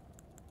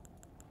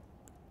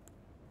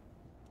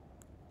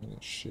 I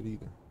got shit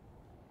either.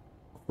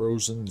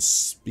 Frozen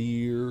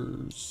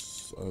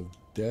spears of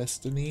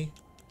destiny.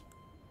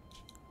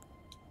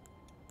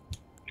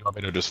 You want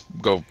me to just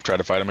go try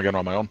to fight him again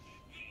on my own?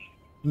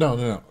 No,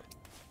 no, no.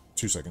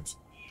 2 seconds.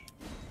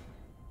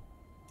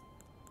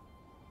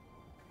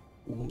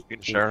 You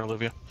can share,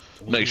 Olivia?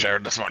 No, you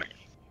shared this morning.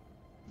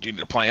 Do you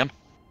need a plan?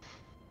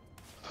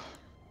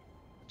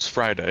 It's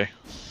Friday.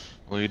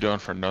 What are you doing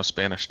for No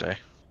Spanish Day?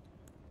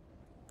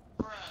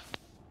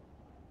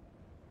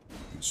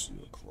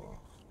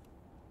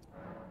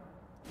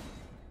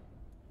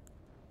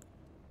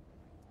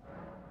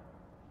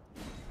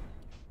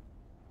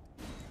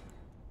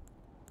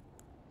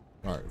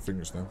 Alright,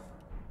 fingers now.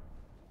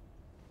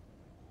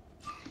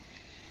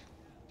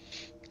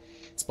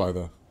 It's by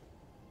the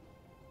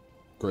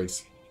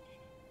Grace.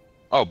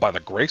 Oh, by the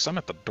Grace? I'm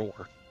at the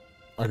door.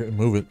 I can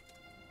move it.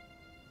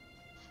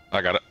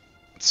 I got it.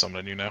 It's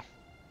summoning you now.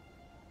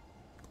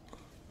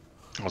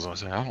 I was gonna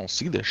say, I don't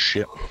see this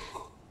shit.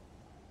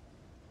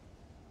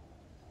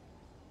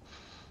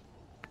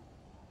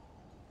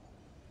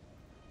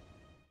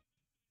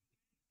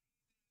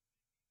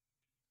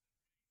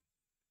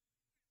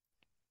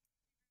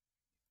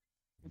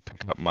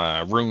 Pick up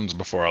my runes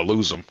before I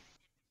lose them.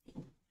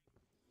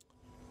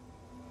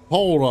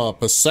 Hold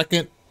up a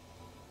second.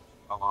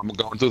 Oh, I'm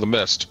going through the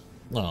mist.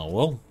 Oh,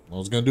 well, I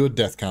was gonna do a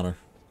death counter.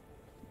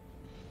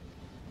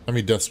 How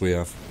many deaths we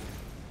have?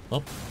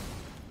 Oh,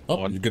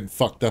 One. You're getting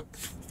fucked up.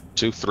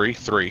 2, 3,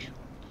 3.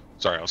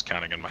 Sorry, I was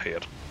counting in my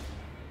head.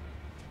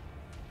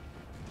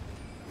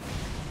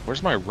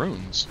 Where's my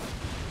runes?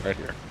 Right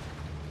here.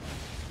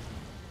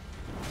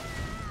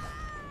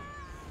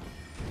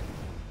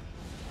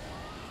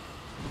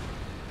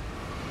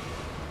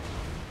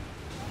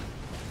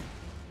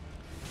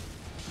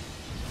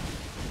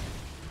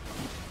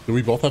 Do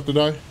we both have to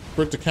die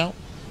for it to count?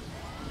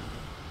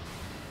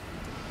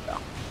 Yeah.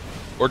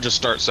 Or just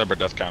start separate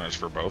death counters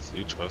for both,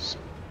 each of us.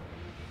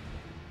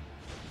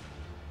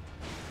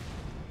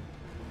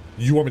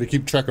 You want me to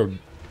keep track of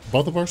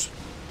both of ours?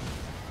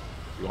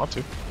 If you want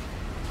to.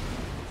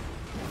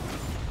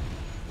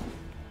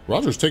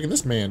 Roger's taking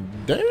this man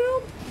down.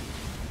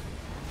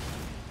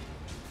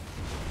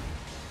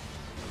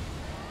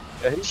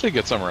 Yeah, he usually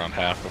gets him around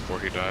half before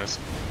he dies.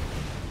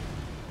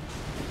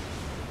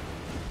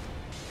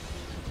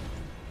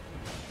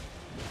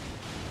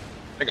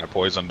 I think I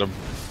poisoned him.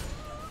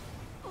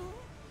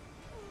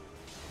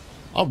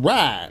 All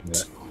right.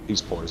 Yeah,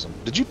 he's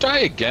poisoned. Did you die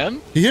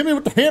again? He hit me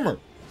with the hammer.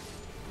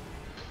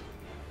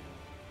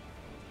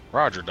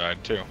 Roger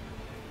died too.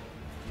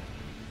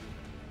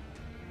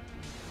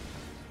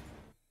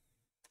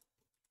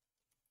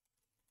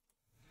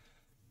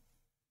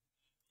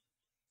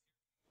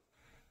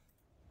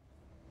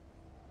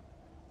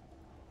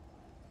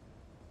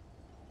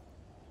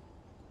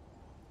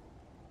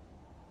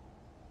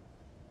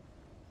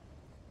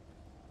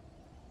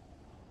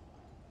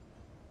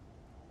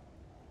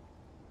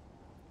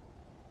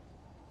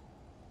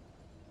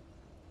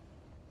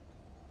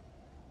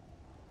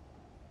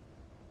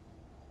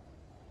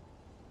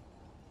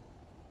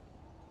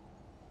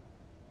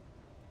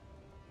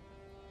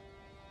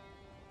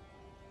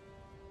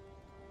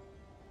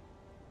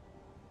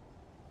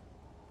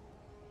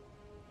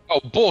 Oh,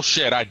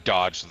 bullshit, I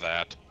dodged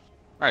that.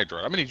 Alright,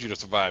 Droid, I'm gonna need you to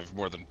survive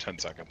more than 10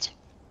 seconds.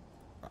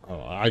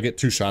 Oh, I get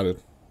two-shotted.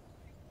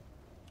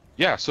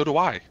 Yeah, so do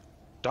I.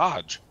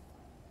 Dodge.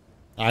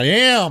 I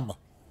am.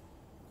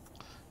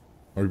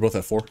 Are we both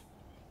at 4?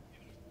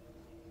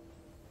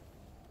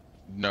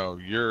 No,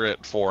 you're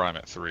at 4, I'm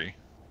at 3.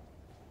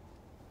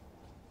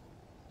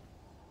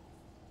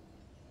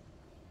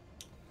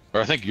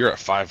 Or I think you're at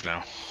 5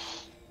 now.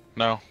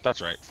 No, that's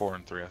right, 4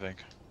 and 3, I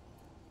think.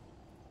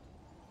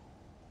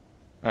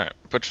 Alright,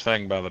 put your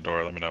thing by the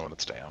door, let me know when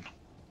it's down.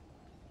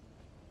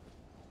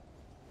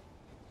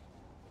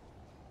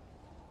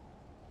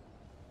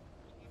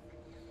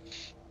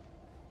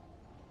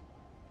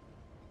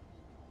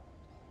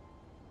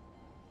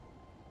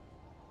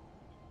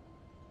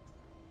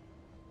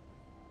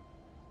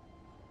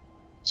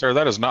 Sir,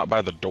 that is not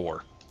by the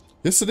door.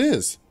 Yes, it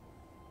is.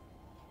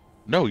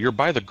 No, you're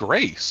by the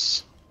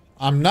Grace.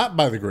 I'm not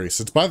by the Grace.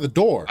 It's by the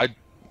door.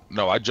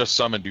 No, I just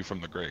summoned you from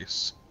the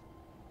Grace.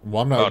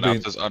 Well, I'm Oh, not now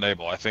being... it says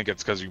unable. I think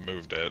it's because you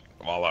moved it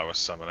while I was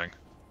summoning.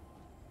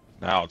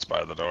 Now it's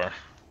by the door.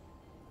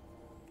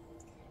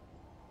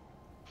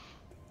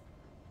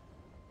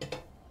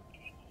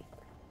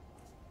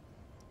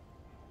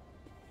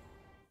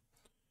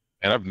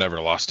 And I've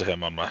never lost to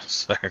him on my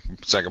second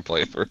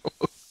playthrough.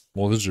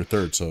 Well, this is your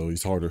third, so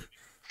he's harder.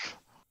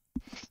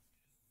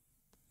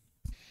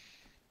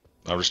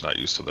 I'm just not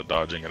used to the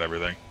dodging and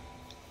everything.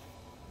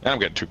 And I'm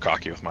getting too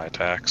cocky with my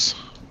attacks.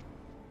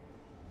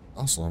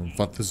 Also, I haven't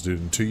fought this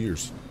dude in 2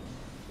 years.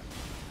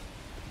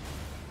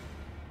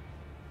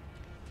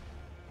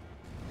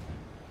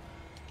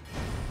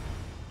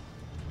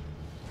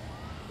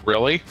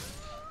 Really?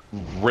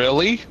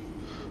 Really?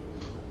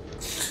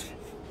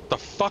 The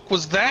fuck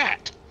was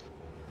that?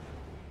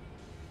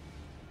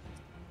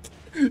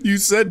 You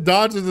said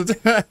dodge his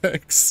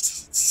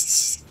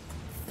attacks.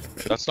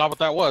 That's not what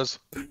that was.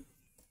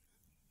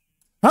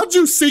 How'd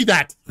you see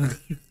that?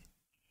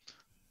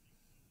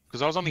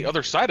 Because I was on the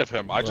other side of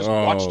him. I just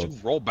watched you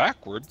roll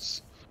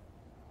backwards.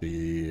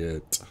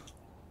 Shit.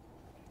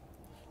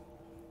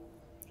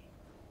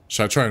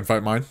 Should I try and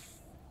fight mine?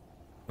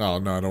 Oh,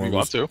 no, I don't You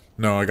want to?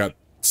 No, I got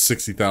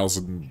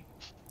 60,000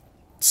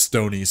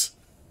 stonies.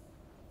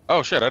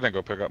 Oh shit, I didn't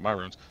go pick up my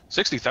runes.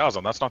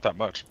 60,000, that's not that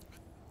much.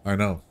 I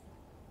know.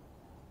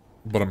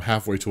 But I'm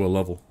halfway to a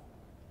level.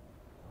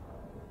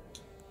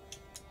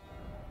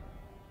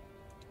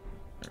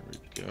 There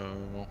we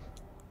go.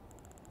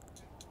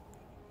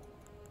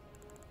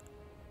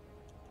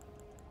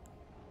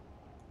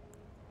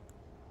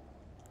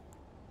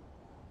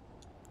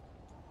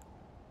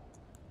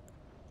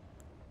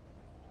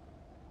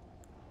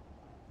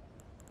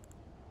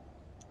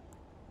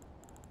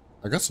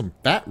 I got some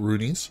bat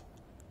roonies.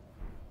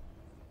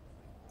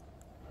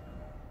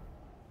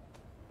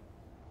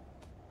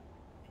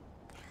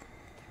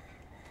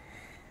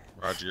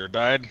 Roger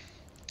died.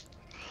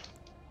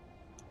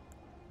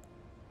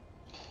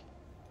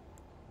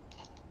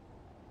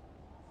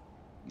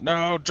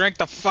 No, drink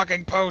the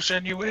fucking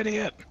potion, you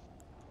idiot!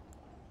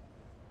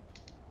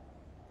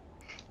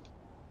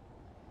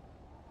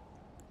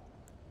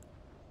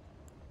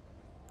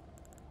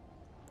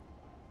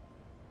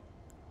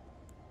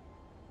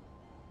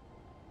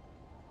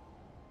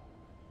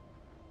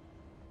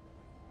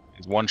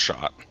 He's one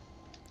shot.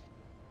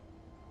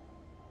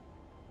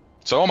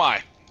 So am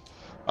I.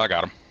 I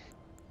got him.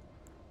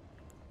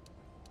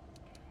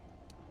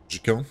 Did you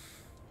kill him?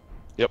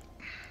 Yep.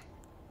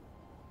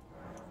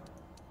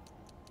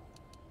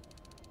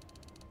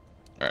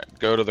 Alright,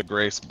 go to the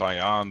Grace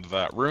beyond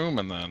that room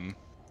and then...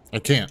 I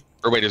can't.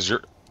 Or wait, is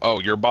your...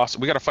 Oh, your boss...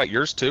 We gotta fight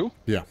yours too?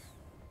 Yeah.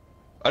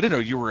 I didn't know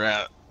you were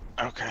at...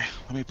 Okay,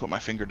 let me put my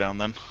finger down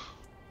then.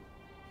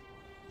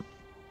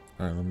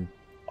 Alright, let me...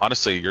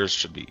 Honestly, yours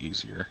should be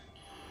easier.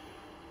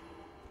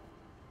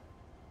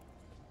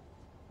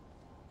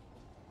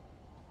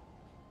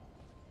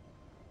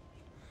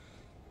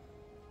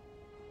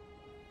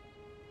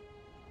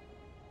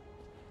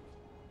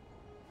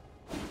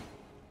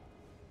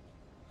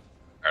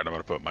 Alright, I'm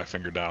gonna put my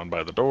finger down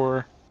by the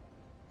door.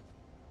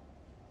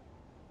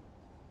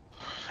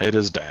 It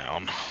is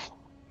down.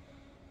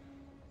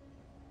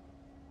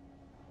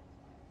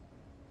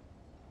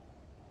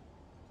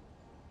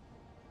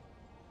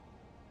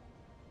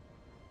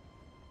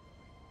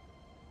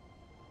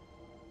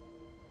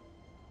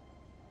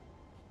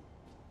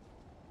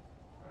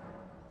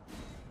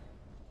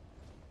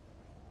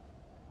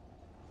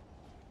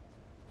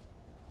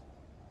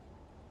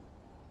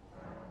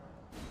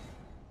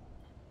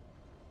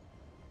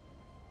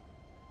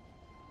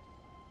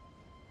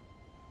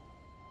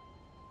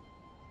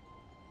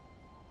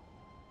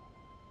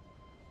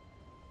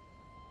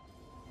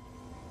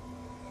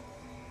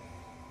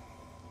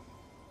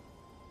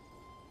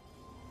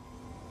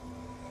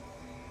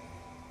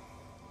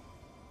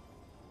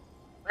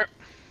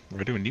 What are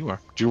we doing? You are.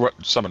 Do you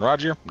summon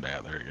Roger? Yeah,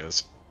 there he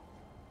is.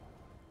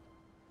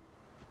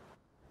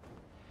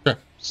 Okay.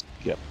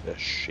 Skip this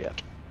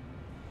shit.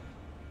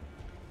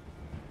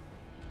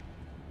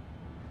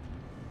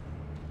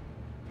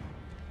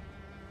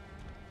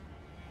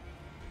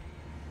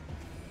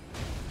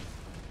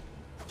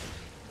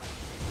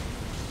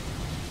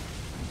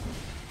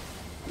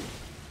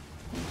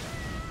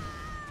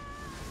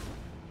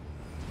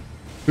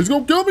 He's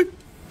gonna kill me!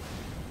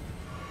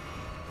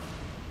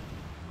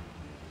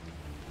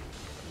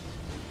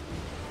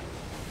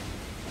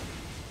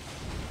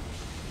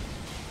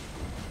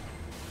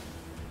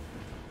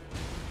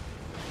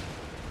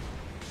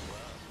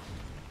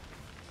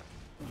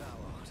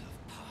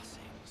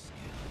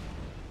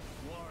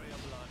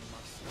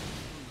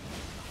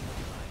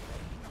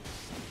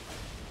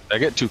 I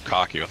get too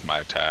cocky with my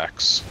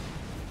attacks.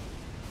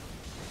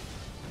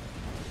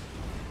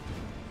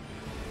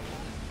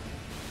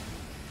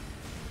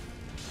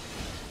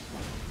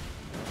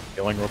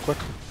 Healing real quick.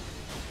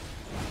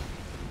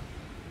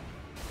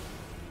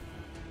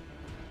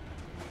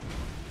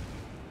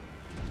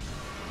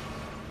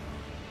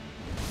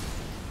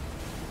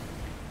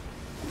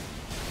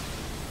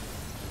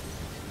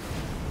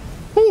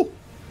 Woo!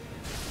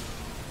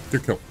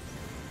 Good kill.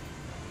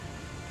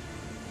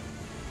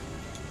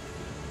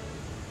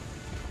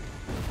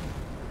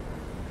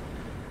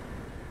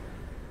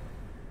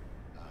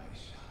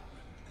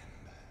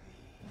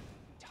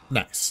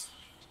 Nice.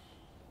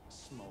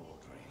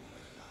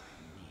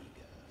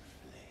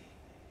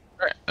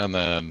 Alright, and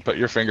then put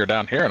your finger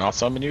down here and I'll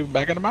summon you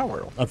back into my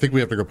world. I think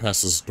we have to go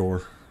past this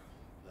door.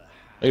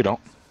 No, you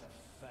don't.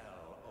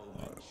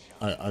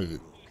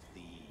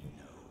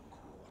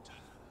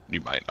 You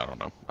might, I don't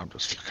know. I'm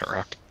just fucking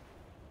around.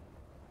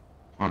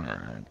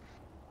 Alright.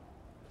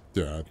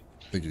 Yeah, I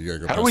think you gotta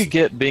go How do we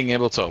get being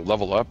able to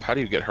level up? How do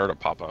you get her to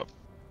pop up?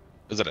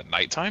 Is it at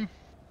nighttime?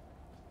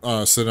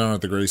 Sit down at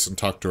the Grace and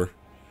talk to her.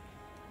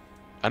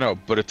 I know,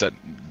 but it's at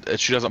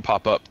she doesn't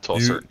pop up till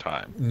a certain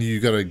time. You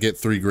gotta get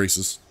 3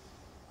 Graces.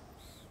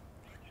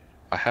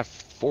 I have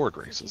 4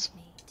 Graces.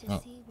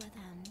 Oh.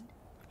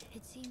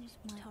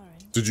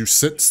 Did you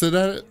sit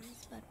at it?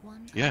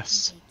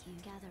 Yes.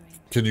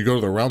 Can you go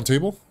to the round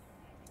table?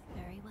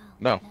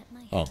 No.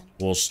 Oh,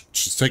 well,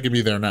 she's taking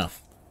me there now.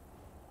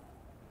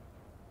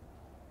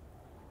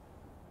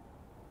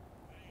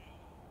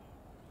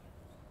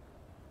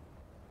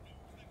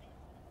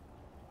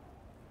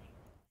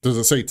 Does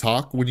it say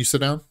talk when you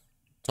sit down?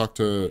 Talk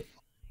to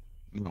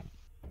No.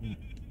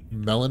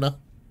 Melina?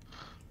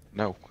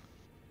 No.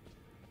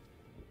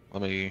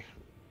 Let me...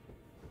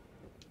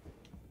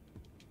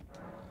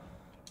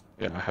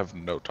 Yeah, I have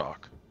no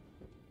talk.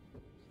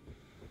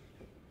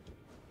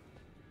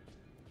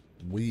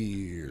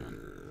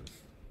 Weird.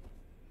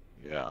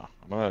 Yeah,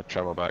 I'm gonna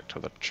travel back to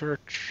the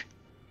church.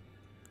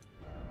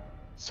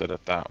 Sit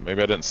at that.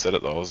 Maybe I didn't sit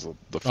at those,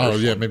 the first Oh,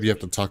 yeah, one. maybe you have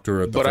to talk to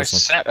her at the But I first one.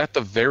 sat at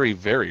the very,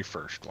 very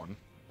first one.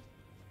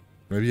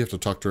 Maybe you have to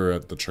talk to her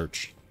at the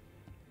church.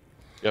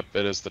 Yep,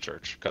 it is the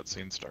church.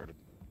 Cutscene started.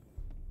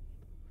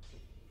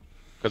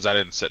 Because I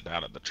didn't sit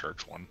down at the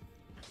church one.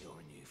 You're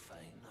a new fame,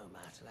 no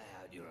matter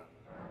how you're a...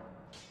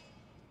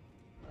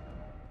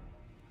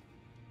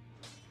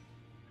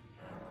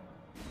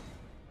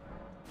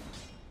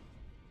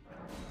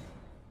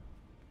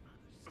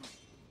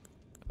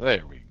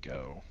 There we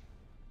go.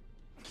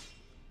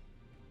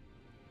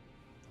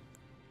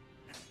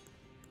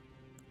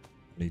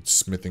 Need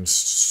smithing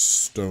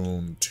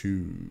stone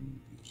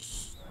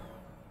tools.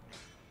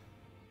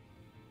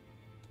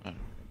 Let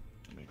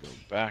me go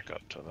back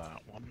up to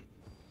that one.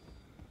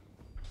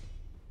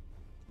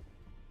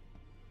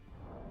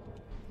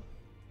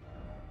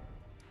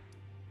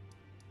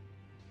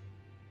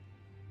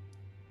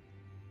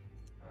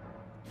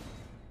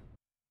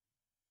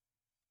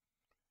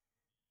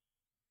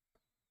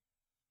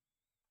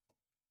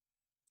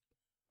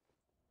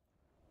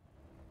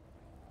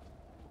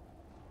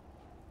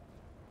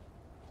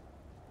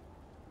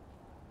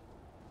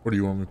 Where do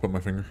you want me to put my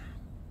finger?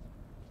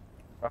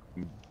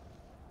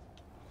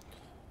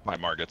 My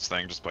Margot's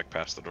thing, just like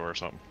past the door or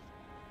something.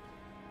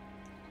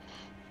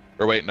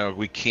 Or wait, no,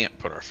 we can't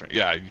put our finger.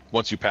 Yeah,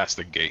 once you pass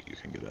the gate, you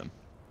can get in.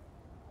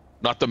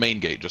 Not the main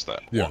gate, just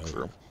that Yeah.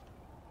 walk-through.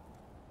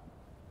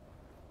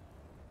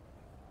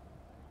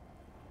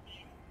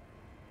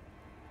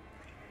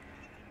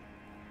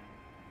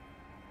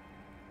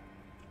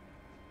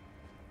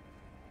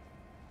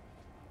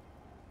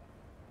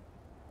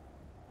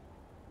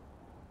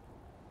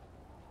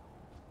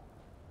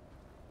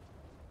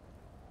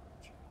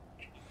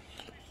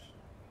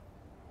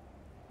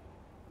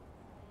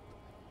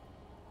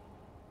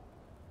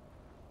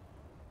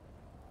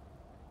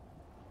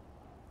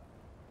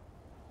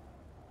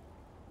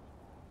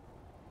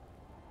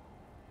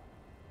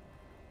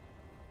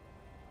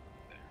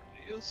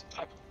 There he is.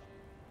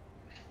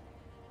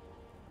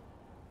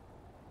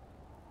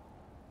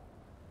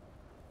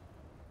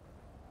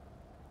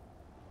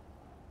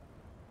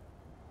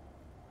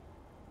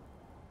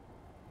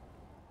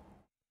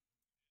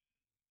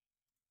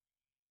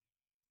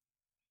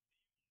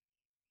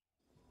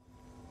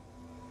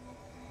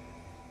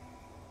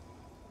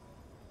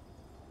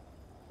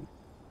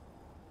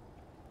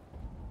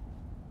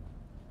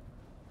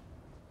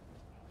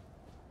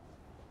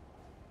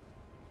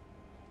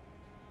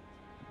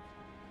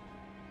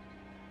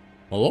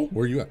 Hello?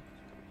 Where are you at?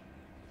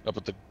 Up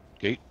at the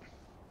gate.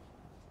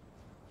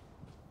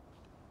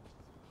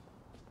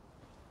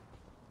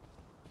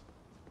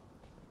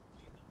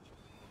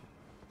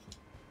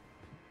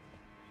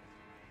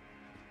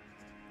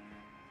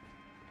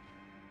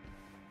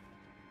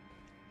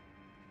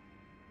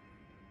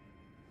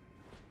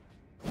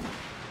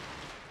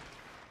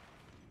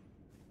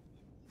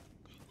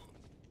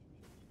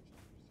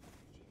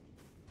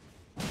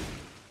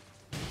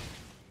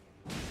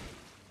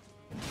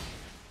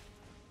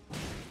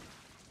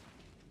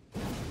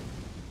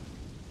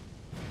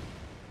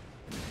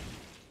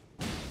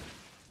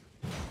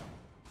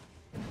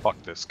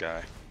 Fuck this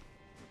guy.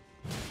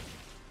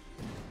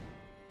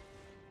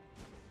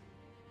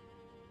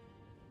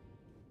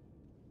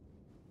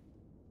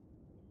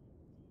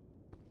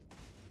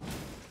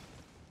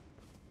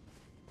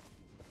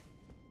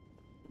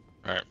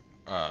 Alright,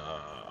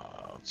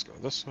 let's go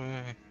this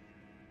way.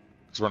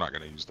 Because we're not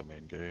going to use the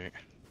main gate.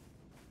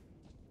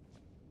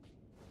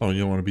 Oh, you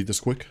don't want to be this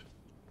quick?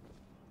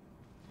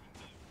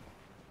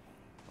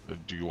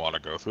 Do you want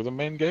to go through the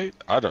main gate?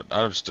 I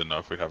just didn't know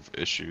if we'd have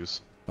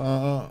issues.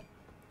 Fuck.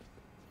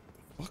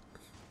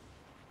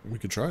 We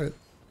could try it.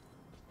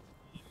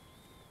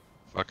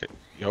 Fuck it.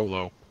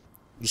 YOLO.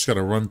 Just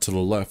gotta run to the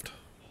left.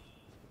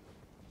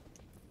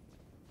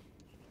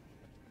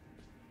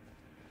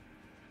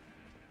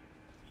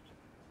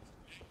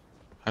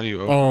 How do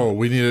you open? Oh,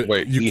 we need it.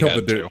 Wait, you he killed the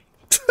had dude.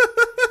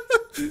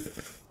 to.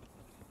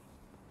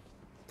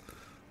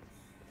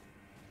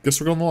 Guess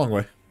we're going the long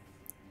way.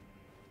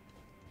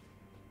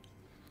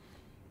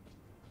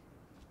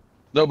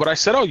 No, but I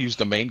said I'll use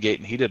the main gate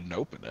and he didn't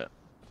open it.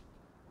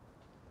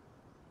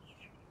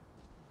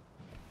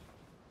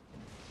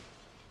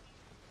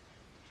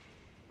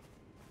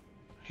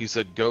 He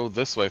said, go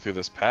this way through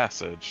this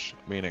passage,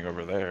 meaning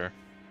over there.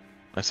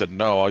 I said,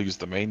 no, I'll use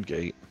the main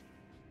gate.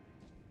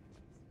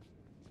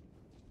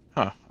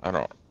 Huh, I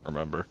don't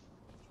remember.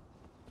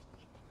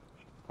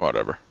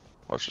 Whatever.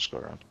 Let's just go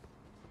around.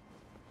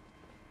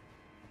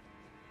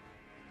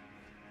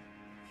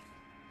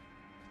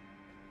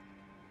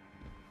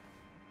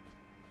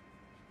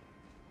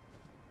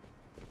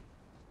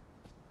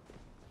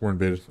 We're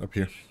invaded up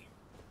here.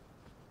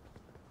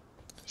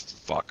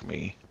 Fuck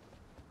me.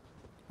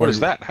 What is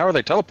that? How are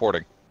they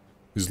teleporting?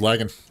 He's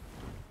lagging.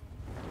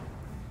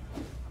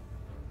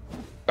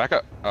 Back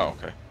up. Oh,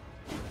 okay.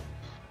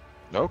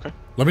 Okay.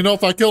 Let me know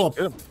if I kill him.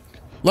 Get him.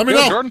 Let me Get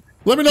know. him, Jordan.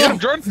 Let me know. Get him,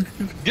 Jordan.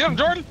 Get him,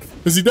 Jordan.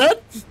 Is he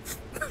dead?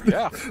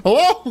 Yeah.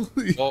 Hello?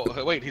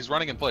 Oh, wait. He's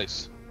running in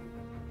place.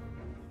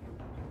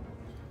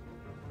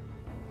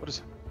 What is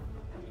it?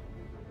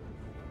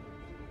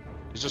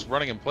 He's just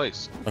running in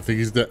place. I think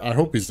he's dead. I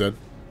hope he's dead.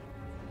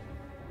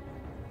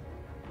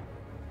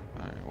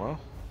 Alright,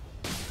 well.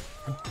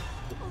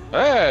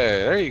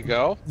 Hey, there you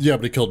go. Yeah,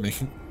 but he killed me.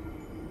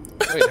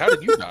 Wait, how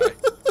did you die?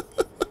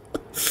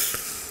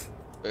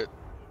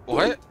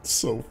 What?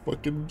 So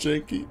fucking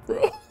janky,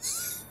 bro.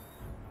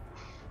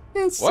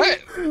 That's What?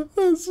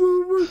 That's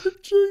so fucking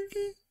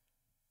janky.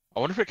 I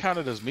wonder if it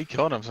counted as me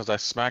killing him since I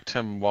smacked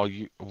him while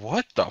you...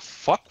 What the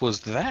fuck was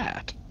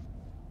that?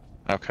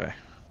 Okay.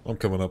 I'm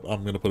coming up.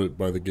 I'm gonna put it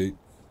by the gate.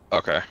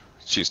 Okay.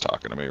 She's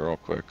talking to me real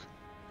quick.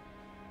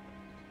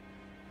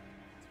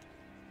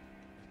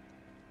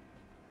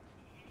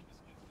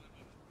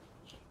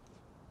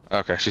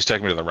 Okay, she's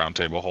taking me to the round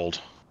table.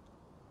 Hold.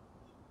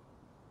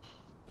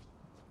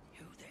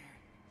 You there?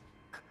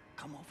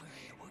 Come over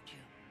here, would you?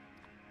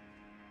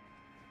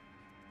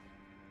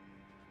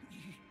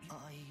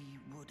 I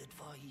would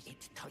advise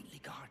it's tightly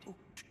guarded. Oh,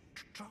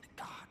 the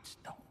guards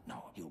don't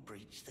know you'll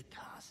breach the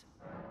castle.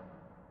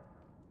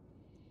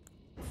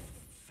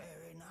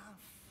 Fair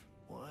enough.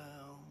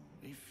 Well,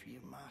 if you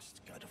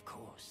must, God, of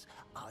course,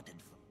 I'd advise.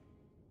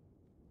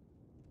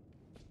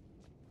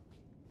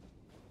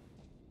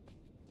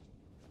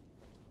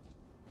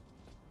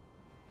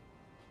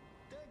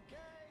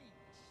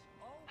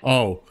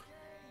 Oh,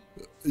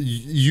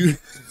 you.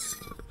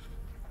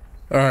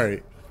 All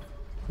right.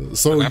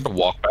 So I have to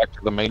walk back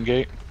to the main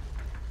gate.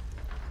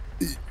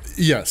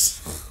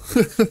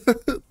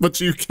 yes, but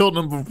you killed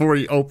him before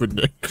he opened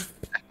it.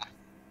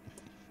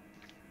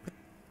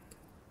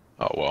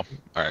 Oh well.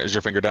 All right. Is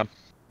your finger down?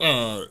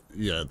 Yeah,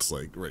 it's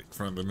like right in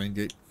front of the main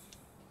gate.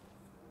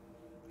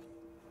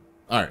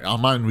 All right,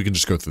 on mine we can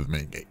just go through the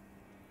main gate.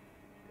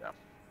 Yeah.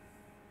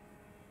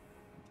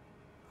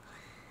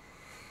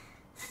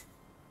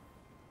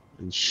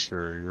 You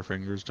sure your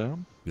finger's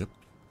down? Yep.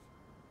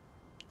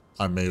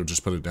 I may have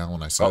just put it down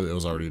when I said it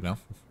was already down.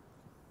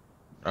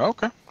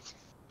 Okay.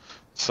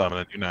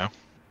 Summoning you now.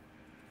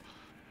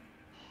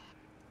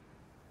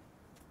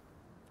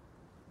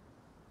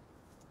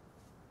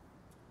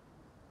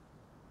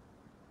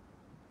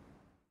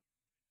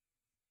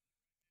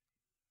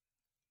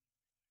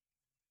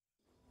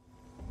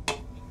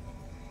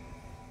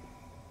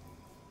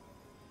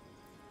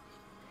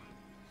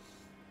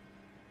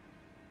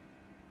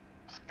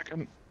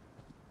 Second.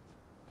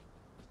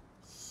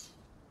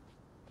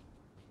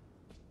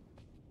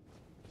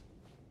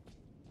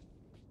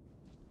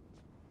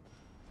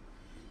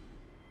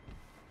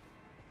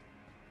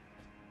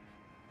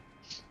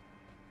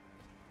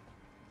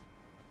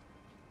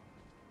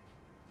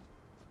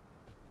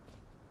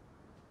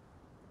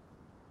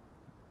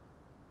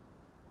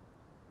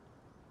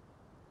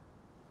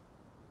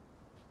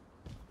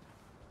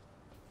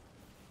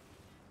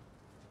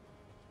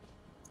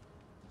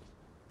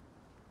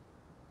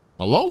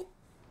 Hello?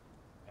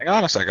 Hang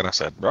on a second, I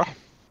said, bro.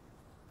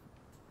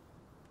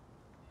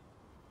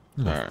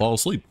 Alright. Fall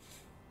asleep.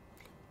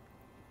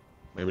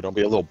 Maybe don't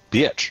be a little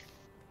bitch.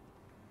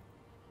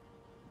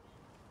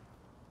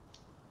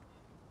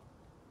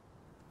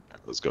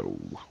 Let's go.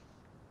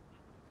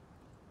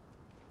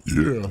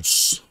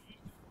 Yes.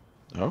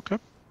 Okay.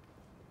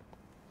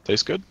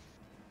 Tastes good.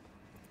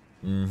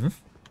 Mm-hmm.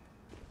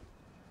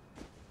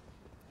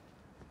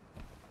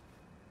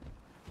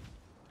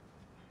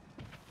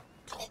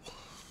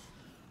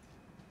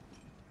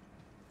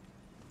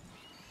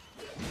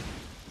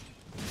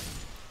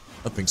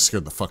 That thing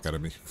scared the fuck out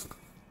of me.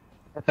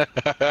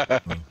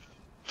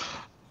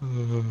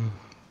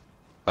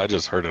 I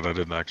just heard it. I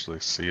didn't actually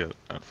see it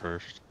at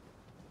first.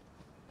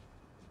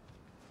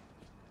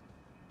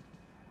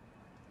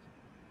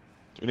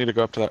 Do we need to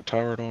go up to that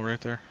tower at all right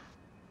there?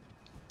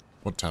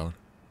 What tower?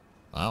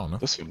 I don't know.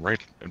 This one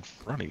right in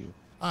front of you.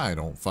 I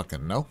don't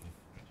fucking know.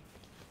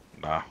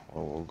 Nah,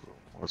 well, we'll go.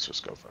 Let's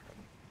just go fucking.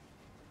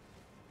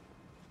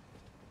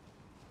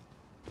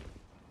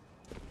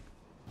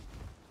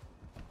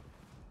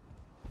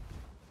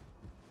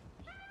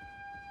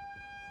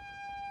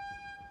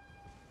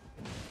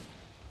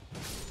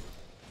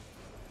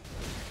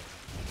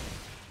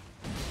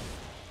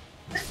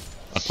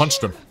 I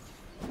punched him.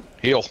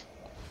 Heal.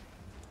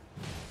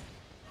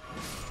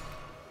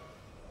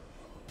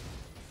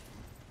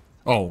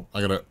 Oh,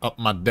 I gotta up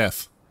my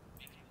death.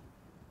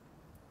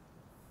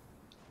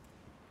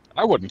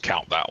 I wouldn't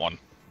count that one.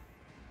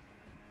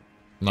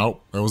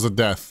 Nope, it was a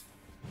death.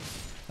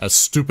 As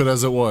stupid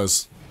as it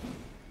was.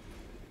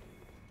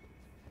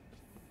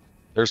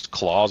 There's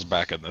claws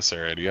back in this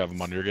area. Do you have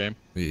them on your game?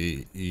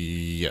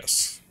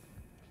 Yes.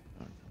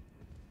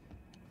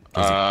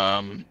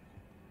 Hang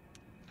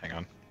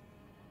on.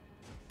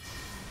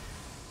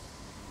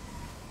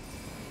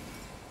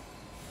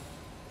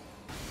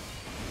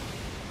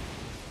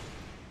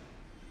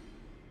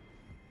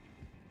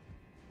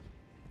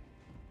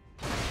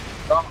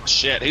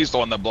 Shit, he's the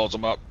one that blows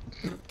him up.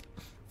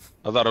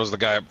 I thought it was the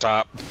guy up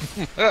top.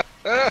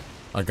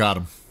 I got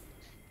him.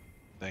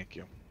 Thank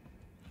you.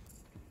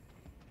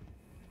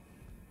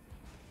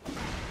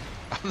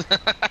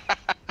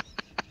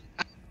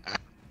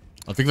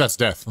 I think that's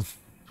death.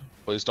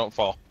 Please don't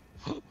fall.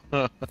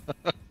 Fuck.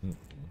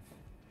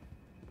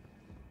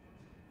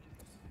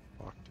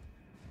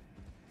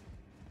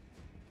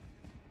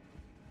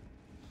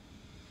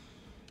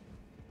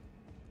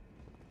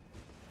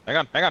 Hang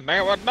on, hang on,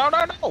 hang on. No,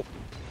 no, no!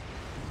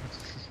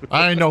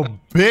 I ain't no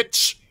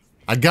bitch.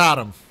 I got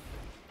him.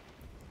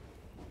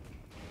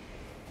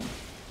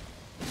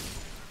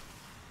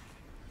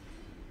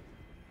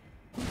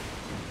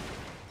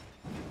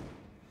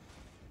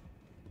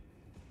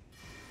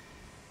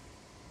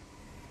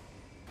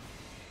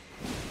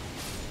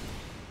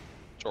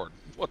 Jordan,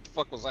 what the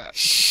fuck was that?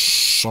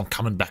 Shh, I'm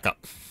coming back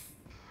up.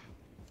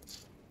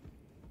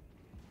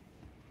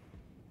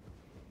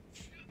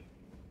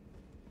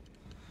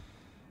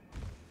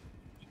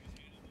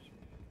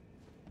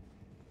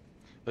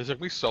 It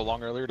took me so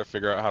long earlier to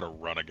figure out how to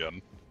run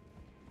again.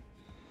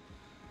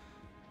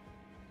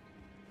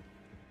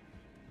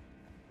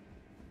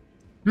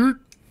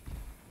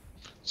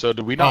 So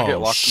did we not get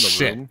locked in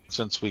the room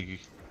since we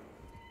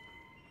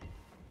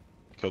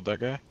killed that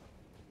guy?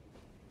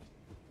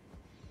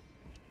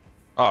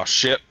 Oh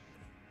shit.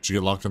 Did you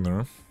get locked in the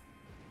room?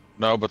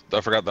 No, but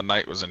I forgot the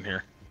knight was in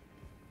here.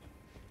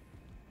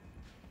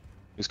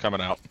 He's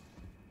coming out.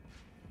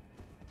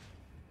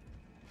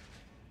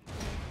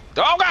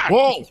 Oh god!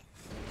 Whoa!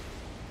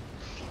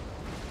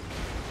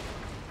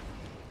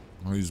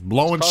 Oh, he's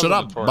blowing shit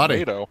up,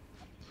 buddy.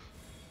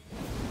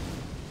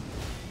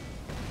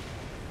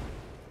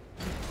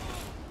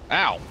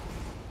 Ow!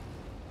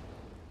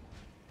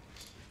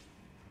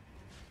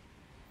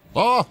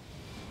 Oh!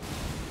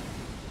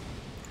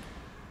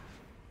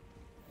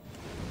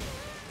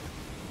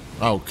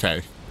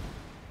 Okay.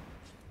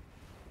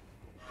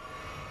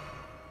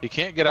 He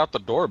can't get out the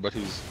door, but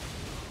he's...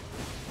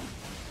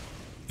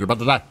 You're about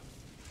to die.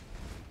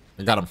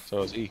 I got him.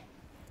 So is E.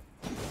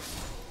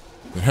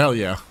 Hell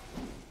yeah.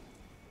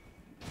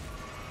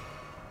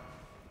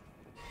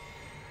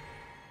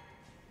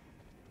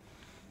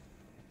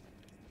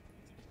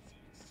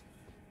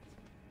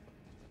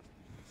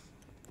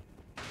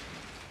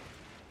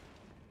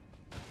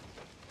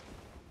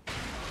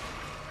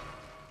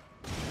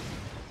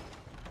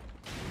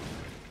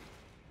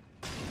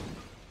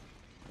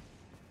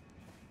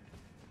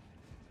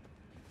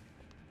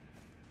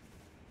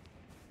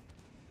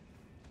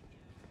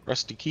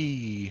 Rusty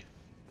key.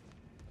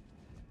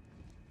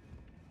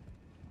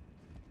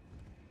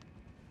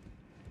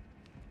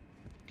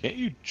 Can't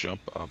you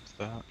jump up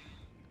that?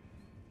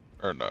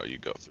 Or no, you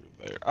go through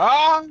there.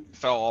 Ah!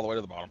 Fell all the way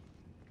to the bottom.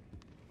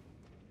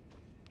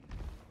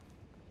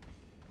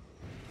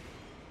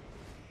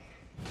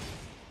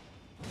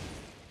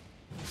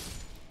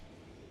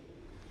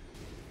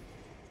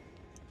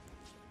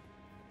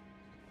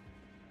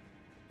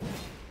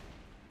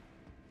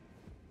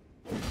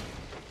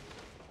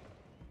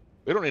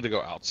 We don't need to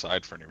go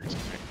outside for any reason,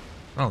 right?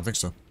 I don't think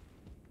so.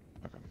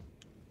 Okay.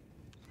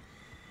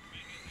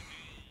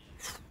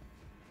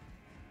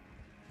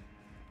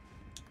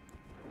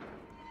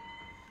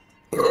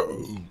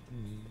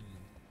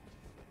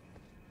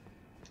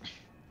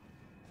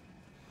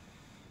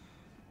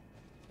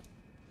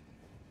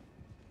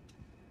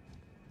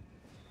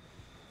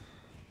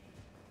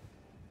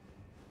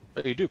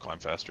 But you do climb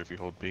faster if you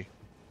hold B.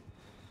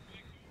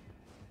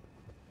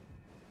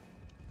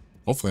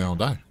 Hopefully I don't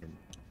die.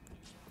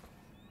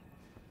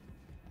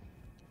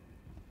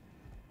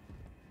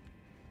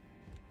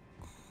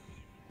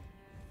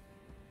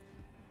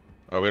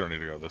 Oh, we don't need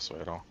to go this way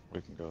at all.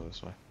 We can go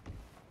this way.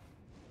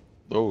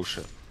 Oh,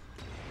 shit.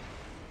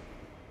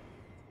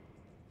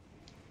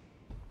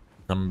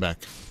 Coming back.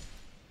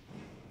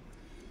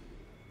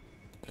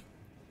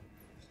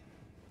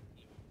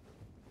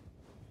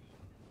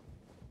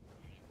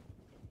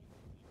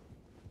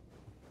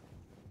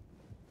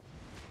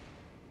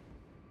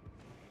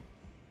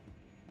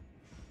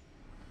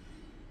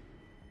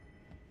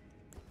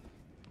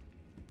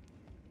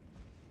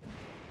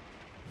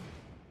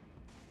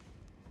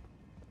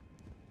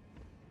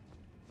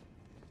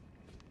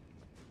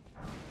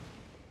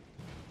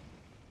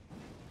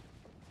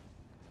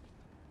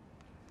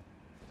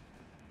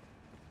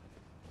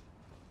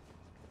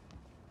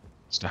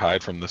 It's to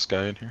hide from this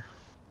guy in here.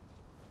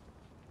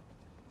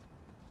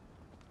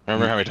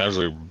 Remember how many times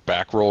we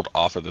back rolled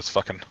off of this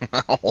fucking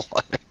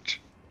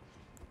ledge?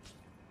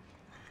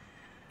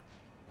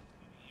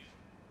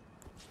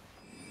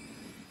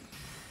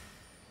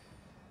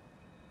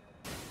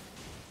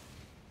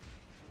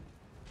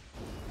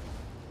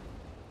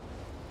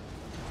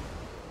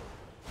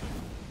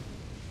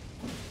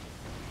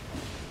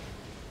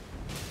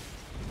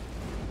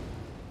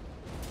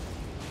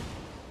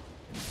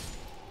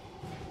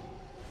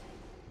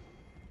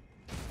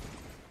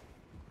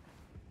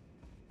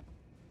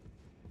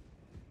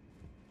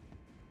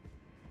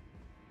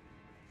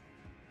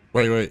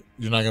 Wait,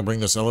 you're not gonna bring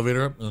this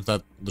elevator up? Is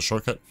that the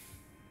shortcut?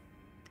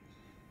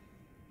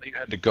 You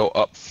had to go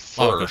up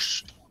Oh, okay.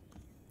 first.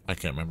 I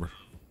can't remember.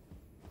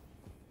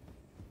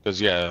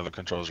 Because, yeah, the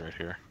control's right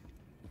here.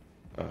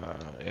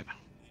 Yeah.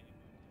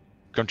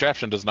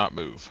 Contraption does not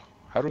move.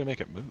 How do we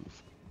make it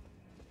move?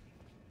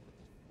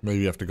 Maybe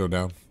you have to go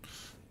down.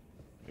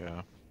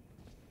 Yeah.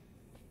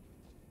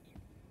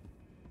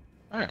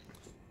 Alright.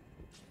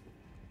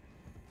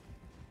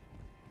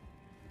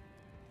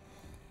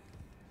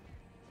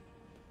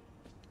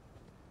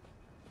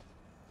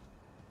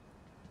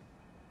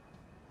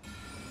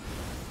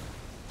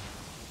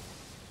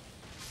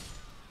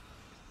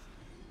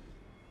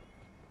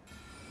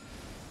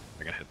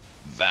 I'm gonna hit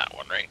that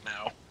one right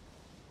now.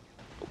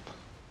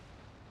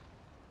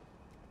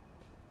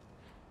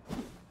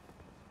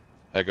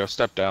 Hey, go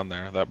step down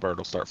there. That bird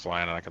will start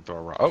flying and I can throw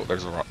a rock. Oh,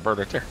 there's a bird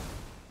right there.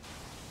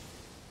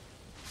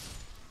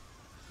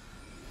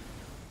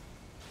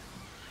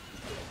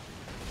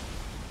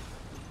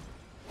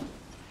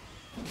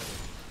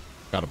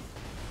 Got him.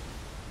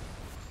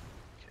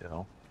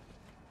 Kill.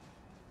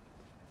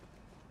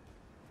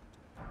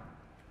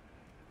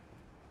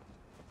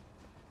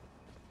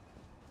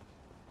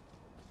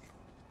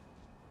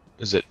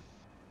 Is it?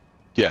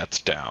 Yeah,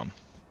 it's down.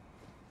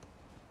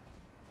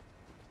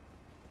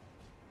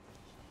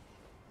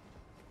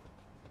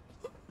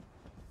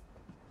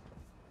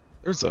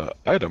 There's a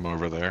item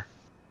over there.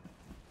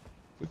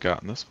 We've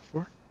gotten this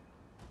before.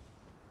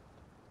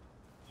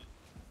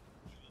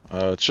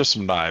 It's just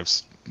some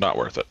knives. Not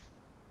worth it.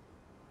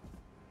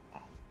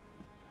 Are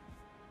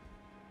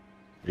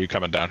you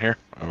coming down here?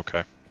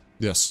 Okay.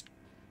 Yes.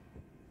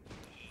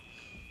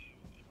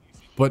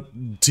 But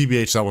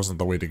TBH, that wasn't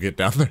the way to get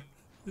down there.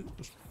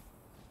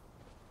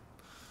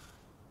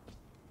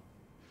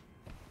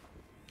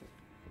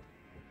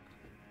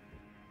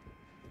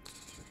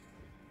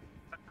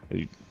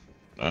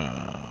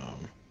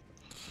 Um,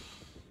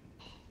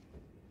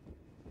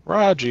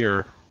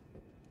 Roger.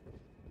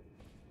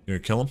 You gonna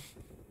kill him?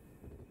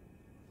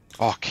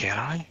 Oh, can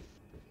I?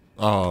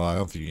 Oh, I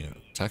don't think you can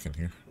attack in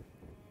here.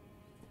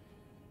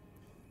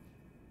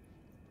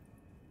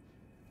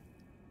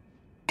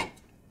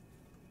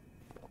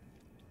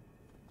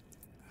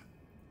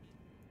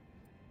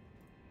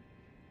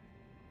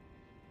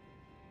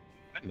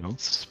 No,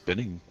 it's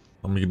spinning.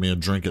 I'm gonna give me a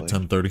drink at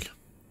 10:30.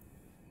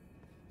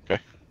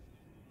 Okay.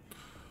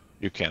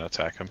 You can't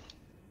attack him.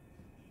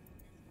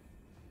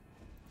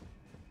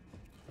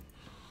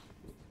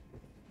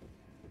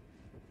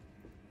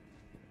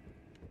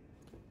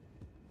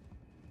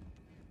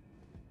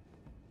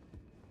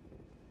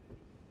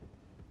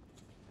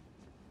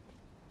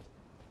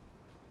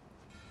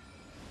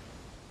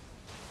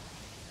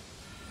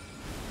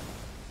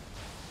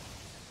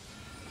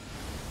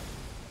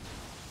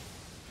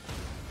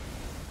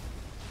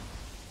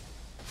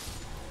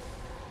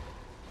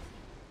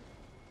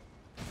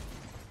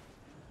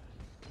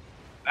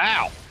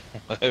 Ow!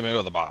 Hit me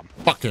with a bomb.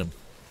 Fuck him.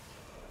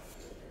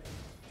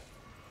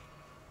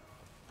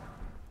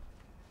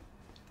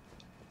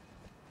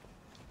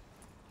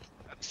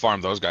 I'd farm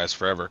those guys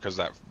forever because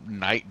that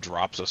knight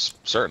drops a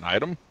certain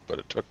item, but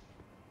it took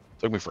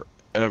me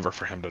forever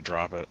for him to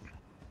drop it.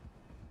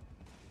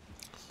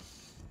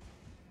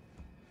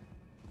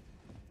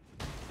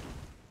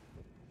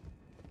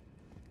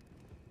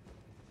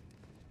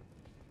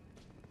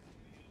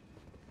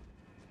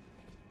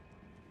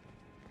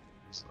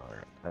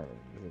 Sorry.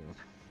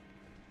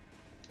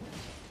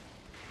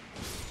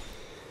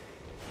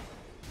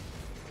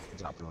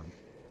 Drop one.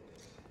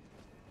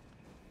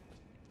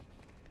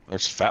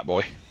 There's Fat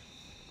Boy.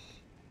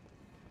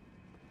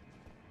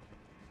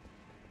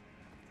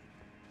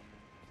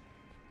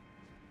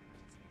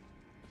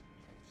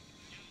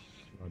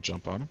 I'll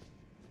jump on him.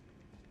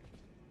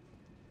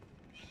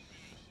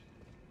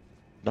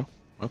 No?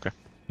 Okay.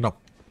 No.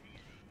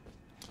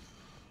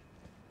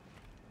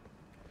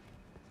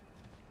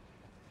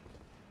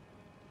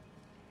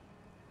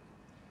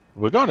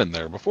 We've gone in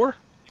there before?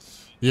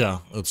 Yeah,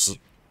 it's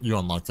you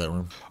unlock that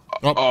room.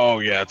 Oh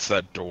yeah, it's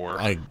that door.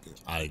 I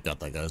got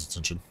that guy's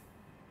attention.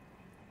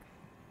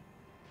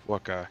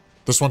 What guy?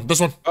 This one. This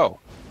one. Oh.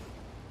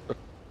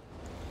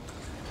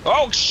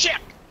 Oh shit!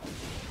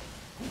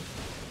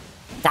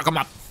 Fuck him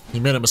up.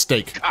 You made a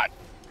mistake, God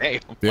damn.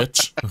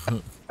 bitch.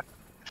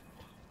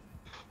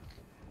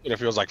 It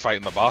feels like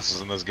fighting the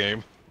bosses in this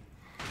game.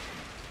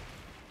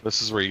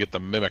 This is where you get the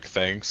mimic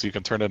thing, so you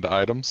can turn into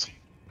items.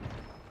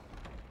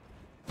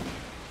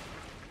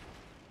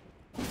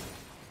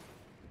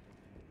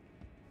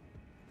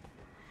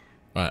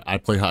 Alright, I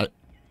play hide.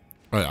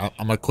 Alright,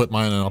 I'm gonna quit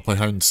mine and I'll play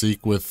hide and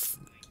seek with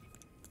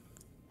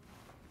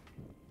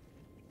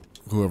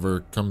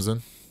whoever comes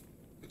in.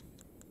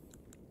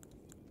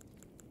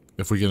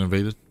 If we get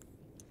invaded.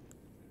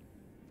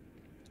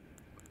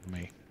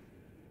 Me.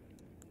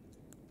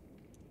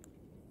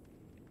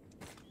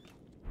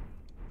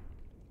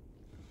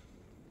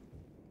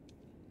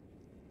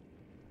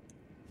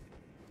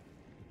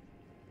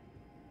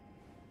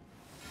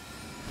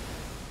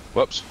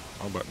 Whoops,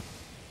 wrong button.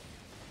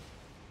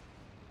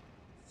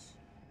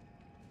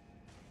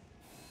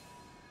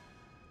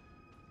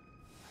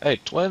 Hey,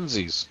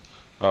 twinsies.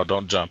 Oh,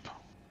 don't jump.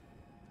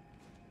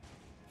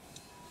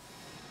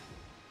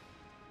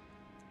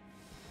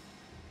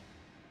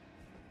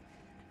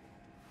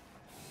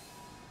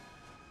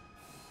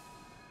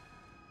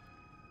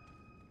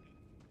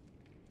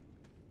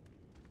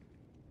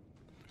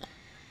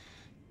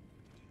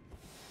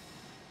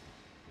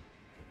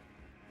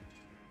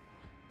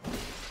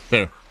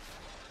 There.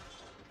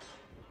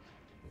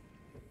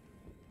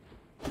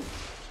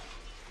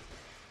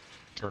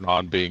 Turn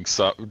on being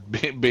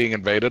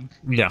invaded.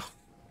 Yeah.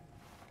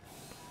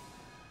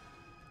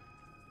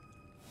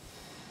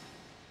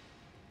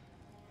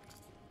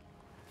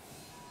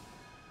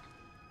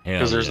 Hell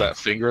Because there's yeah. that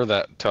finger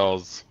that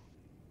tells.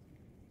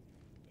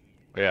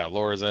 Yeah,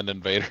 Laura's End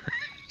invaders.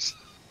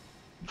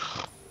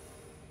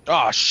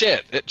 Oh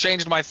shit! It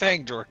changed my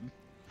thing, Jordan.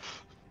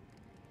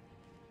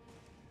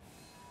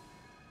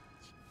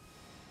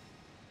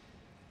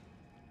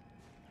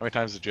 How many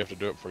times did you have to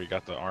do it before you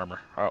got the armor?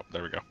 Oh,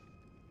 there we go.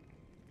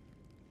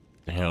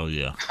 Hell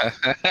yeah.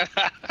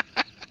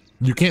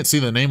 You can't see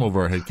the name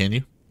over our head, can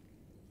you?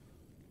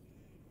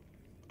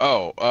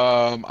 Oh,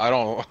 I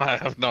don't. I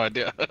have no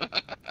idea.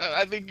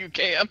 I think you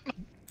can.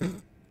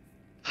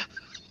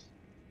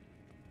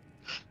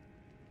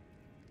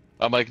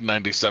 I'm like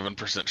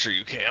 97% sure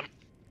you can.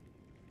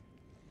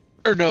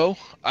 Or no,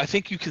 I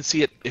think you can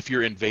see it if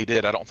you're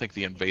invaded. I don't think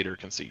the invader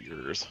can see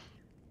yours.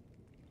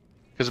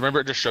 Because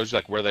remember, it just shows you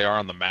like where they are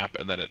on the map,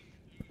 and then it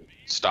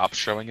stops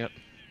showing it.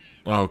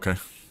 Oh, okay. Let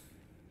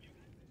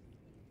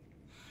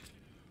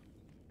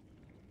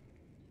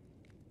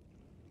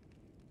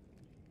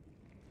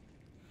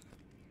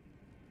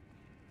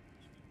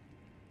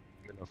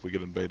me know if we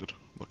get invaded.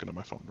 Looking at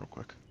my phone real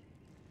quick.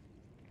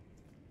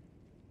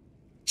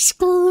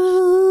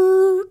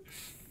 Skirt.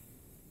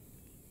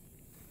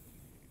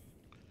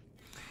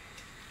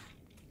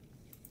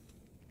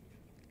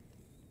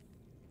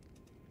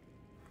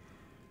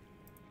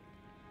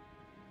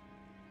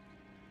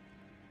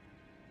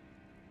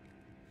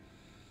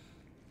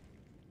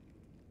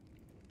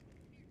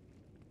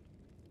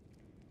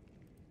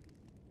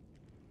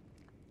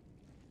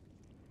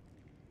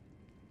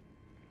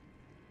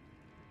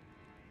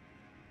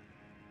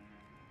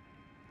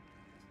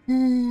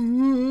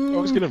 We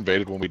always get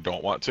invaded when we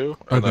don't want to,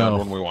 I and then know.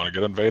 when we want to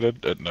get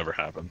invaded, it never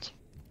happens.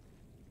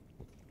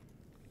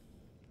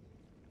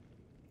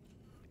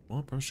 Well,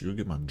 I probably should go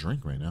get my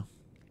drink right now.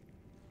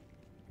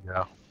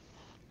 Yeah.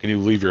 Can you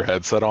leave your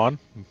headset on?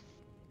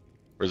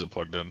 Or is it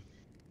plugged in?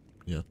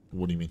 Yeah.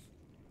 What do you mean?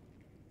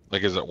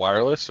 Like, is it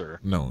wireless or?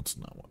 No, it's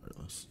not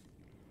wireless.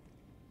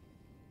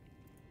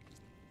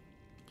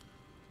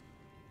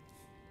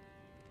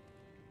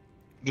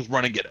 Just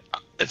run and get it.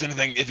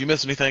 If you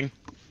miss anything,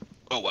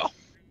 oh well.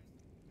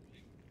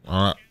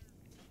 All right.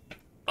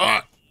 All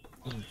right.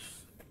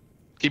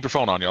 Keep your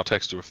phone on you. I'll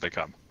text you if they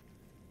come.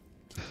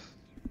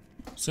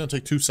 It's gonna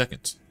take 2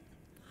 seconds.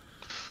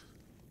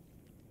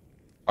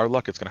 Our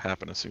luck, it's gonna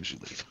happen as soon as you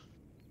leave.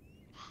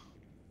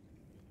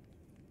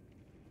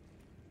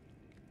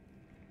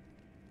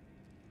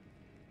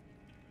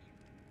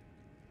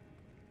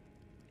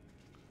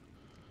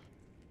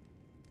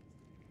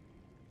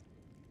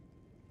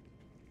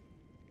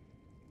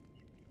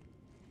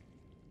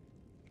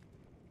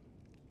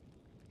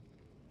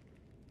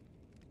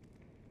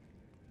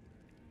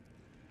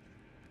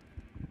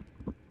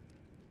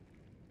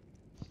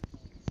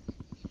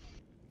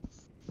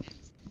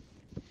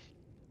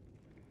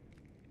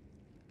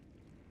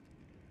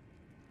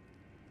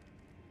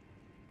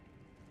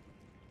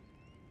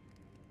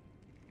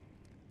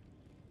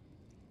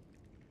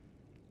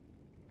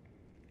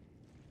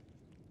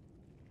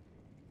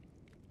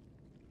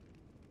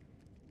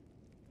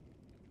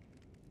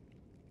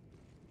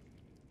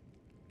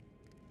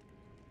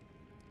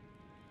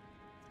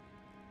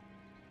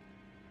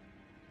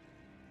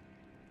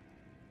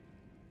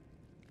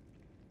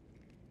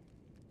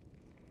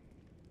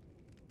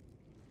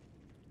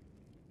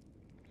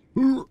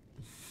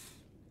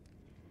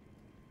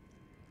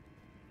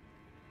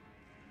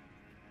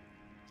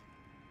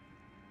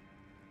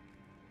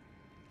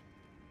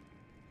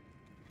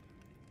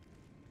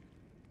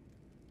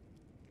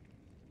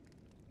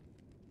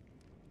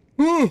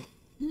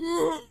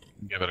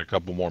 Give it a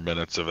couple more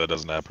minutes. If it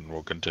doesn't happen,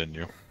 we'll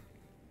continue.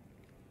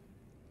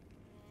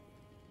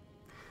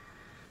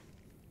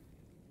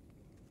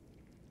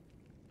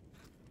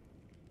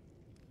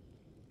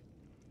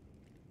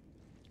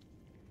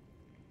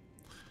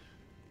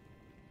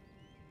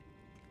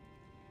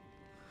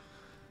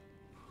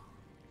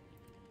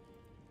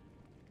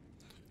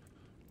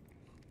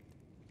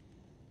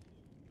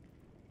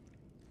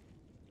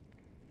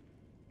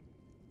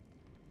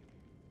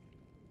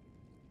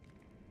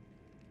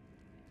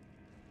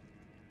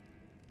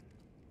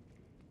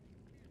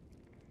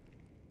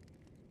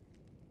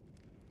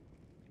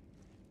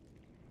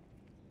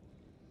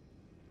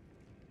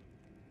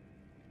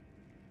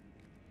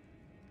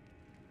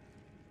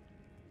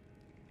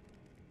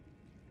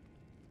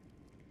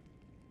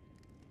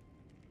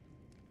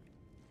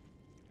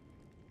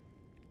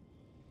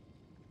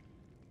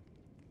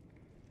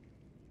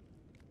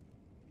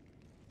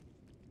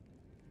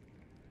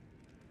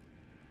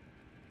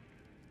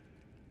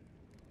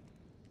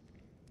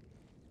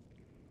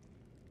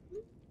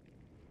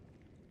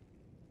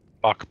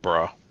 Fuck,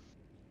 bruh.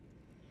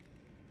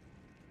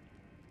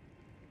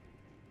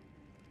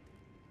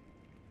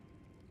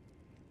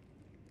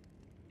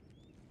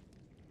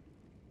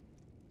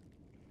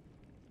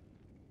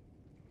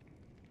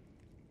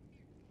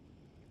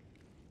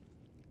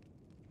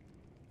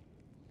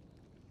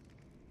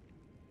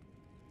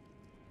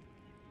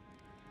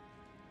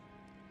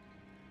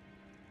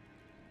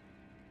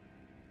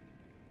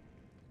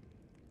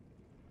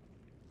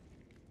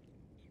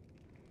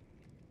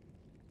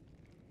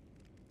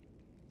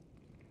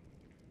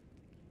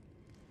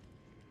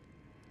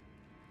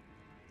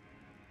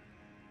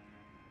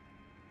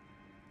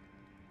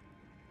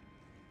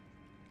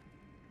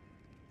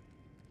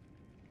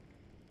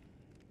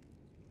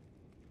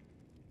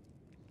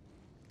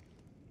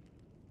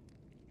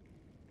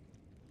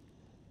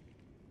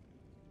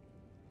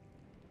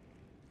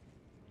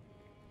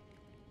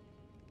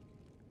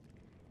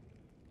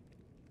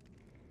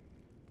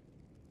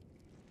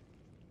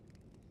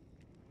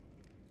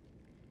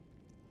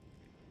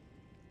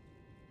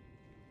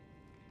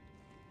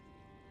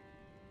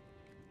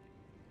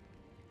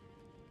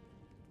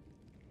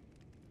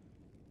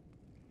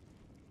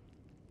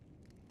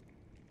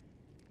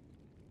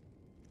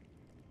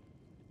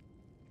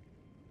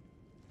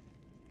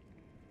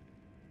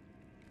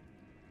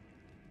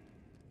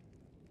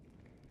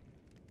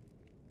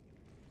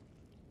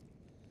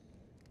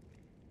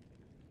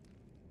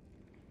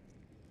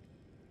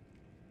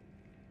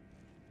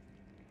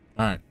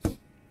 All right.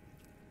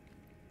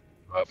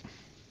 Up.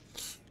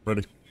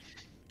 Ready.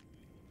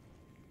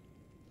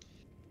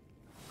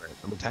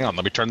 Hang on,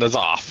 let me turn this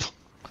off.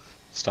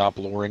 Stop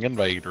luring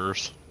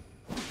invaders.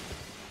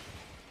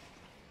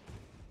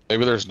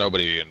 Maybe there's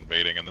nobody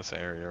invading in this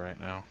area right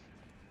now.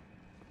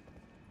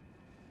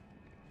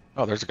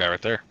 Oh, there's a guy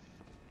right there.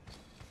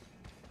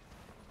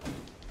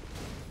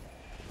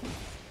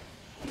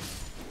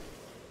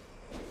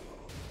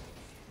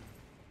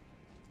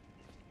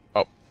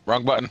 Oh,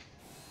 wrong button.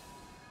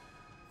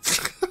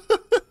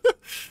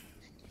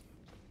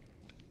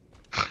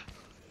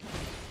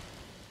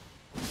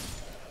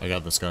 I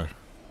got this guy.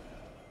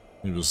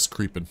 He was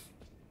creeping.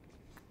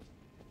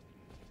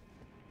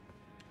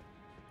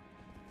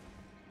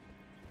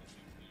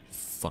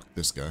 Fuck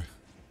this guy.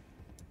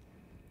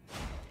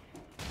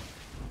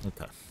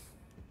 Okay.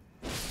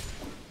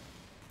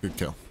 Good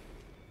kill.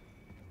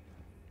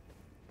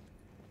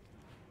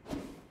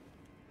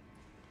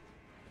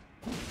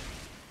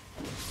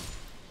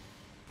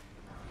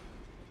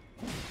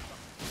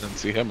 Didn't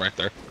see him right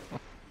there.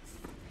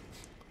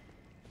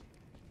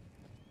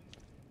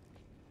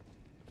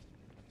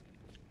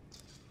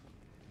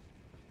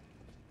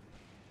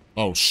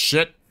 Oh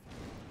shit.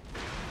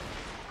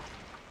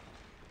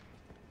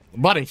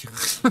 Buddy.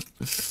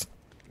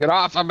 Get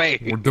off of me!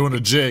 We're doing a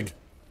jig.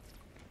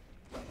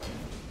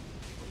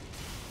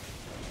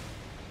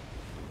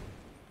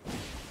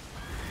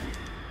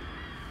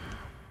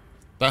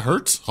 That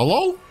hurts?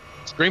 Hello?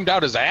 Screamed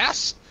out his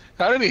ass?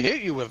 How did he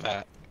hit you with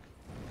that?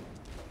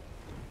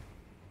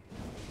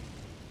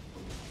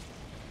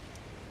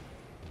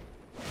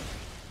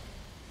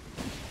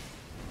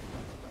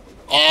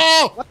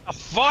 Oh! What the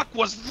fuck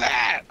was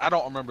that? I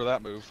don't remember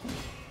that move.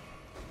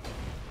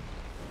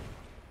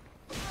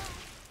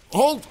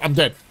 Oh, I'm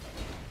dead.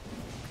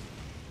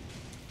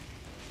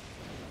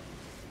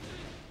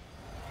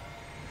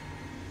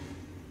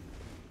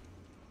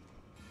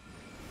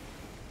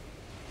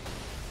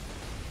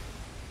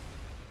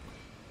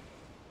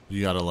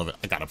 You gotta love it.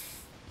 I got him.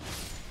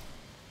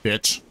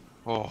 Bitch.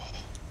 Oh.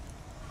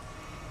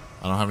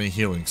 I don't have any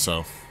healing,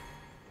 so.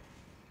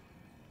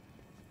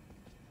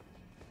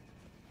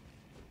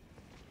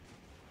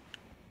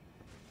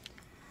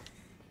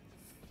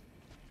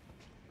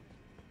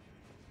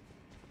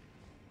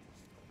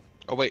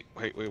 Oh, wait.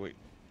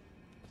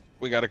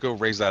 We gotta go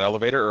raise that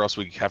elevator, or else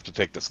we have to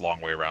take this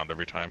long way around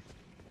every time.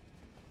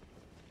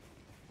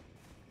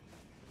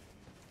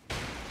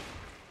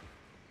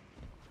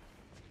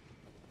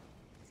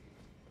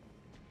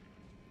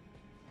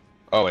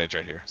 Oh, wait, it's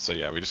right here. So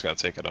yeah, we just gotta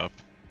take it up.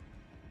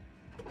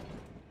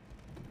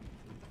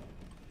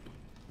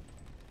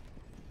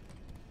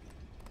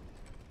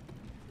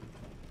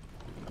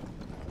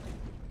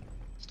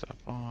 Step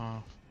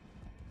off.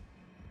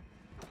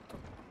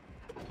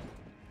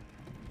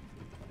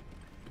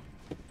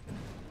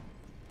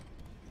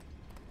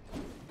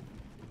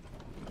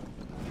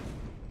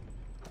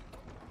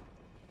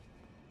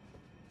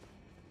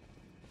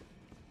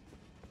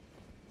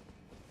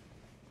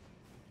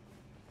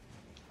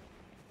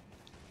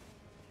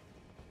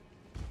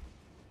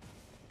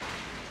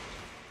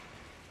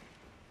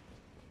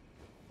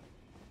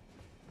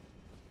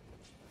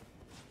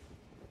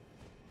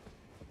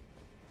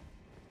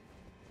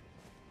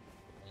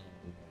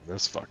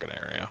 This fucking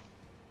area.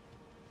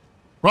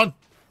 Run!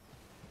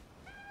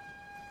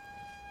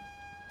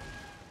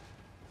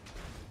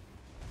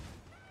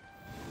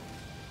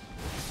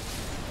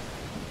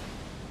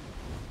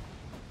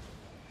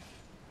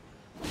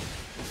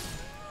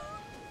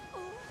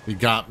 He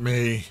got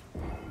me.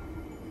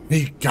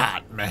 He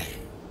got me.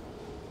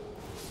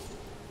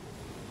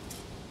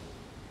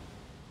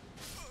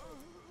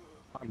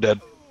 I'm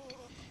dead.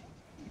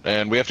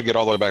 And we have to get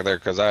all the way back there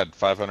because I had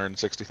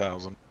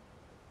 560,000.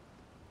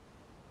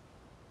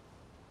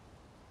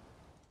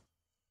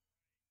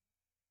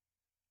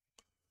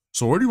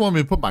 So where do you want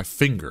me to put my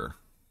finger?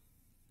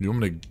 You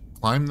want me to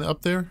climb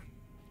up there?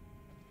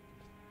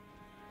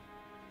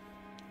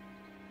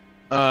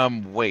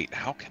 Wait,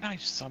 how can I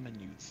summon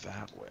you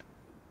that way?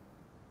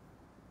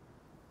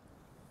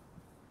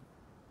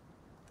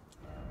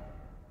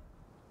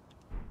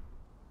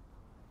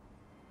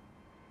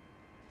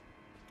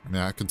 I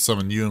mean, I can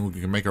summon you and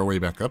we can make our way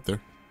back up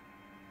there.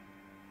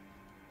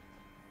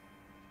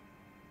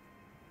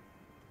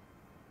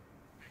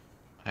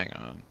 Hang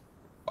on.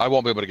 I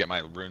won't be able to get my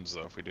runes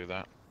though if we do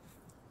that.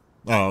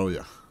 Oh,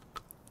 yeah.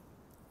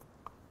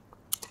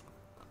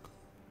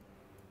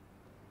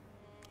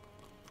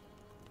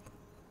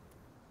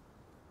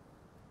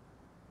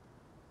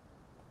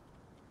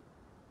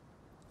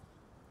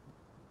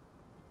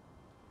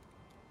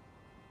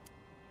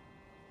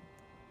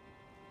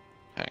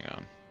 Hang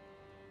on.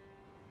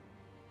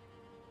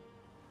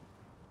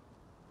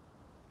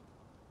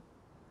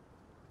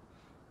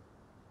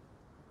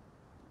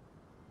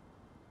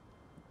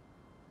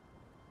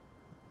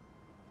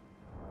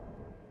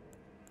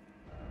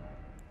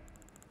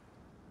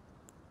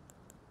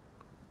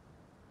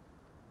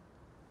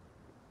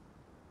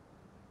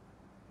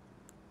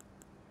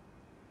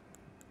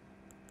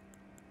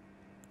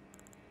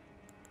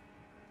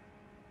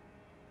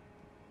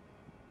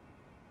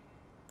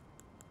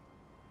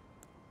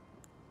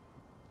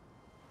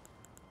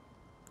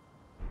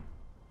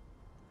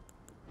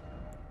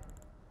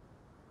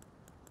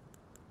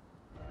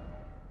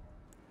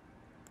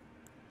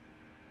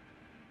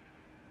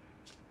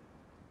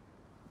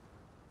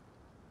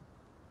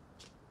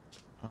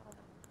 Oh,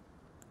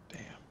 damn.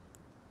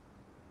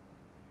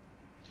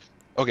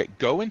 Okay,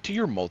 go into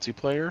your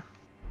multiplayer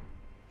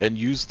and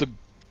use the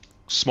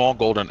small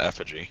golden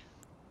effigy.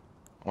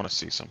 I want to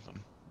see something.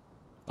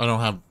 I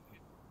don't have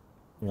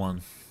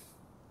one.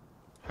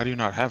 How do you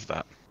not have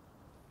that?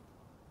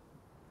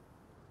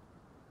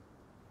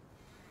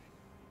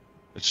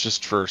 It's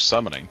just for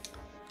summoning.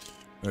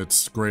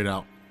 It's grayed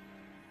out.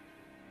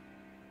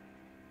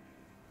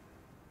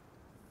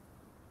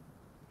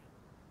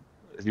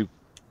 If you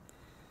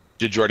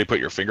did you already put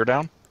your finger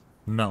down?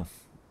 No.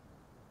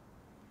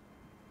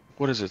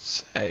 What does it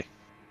say?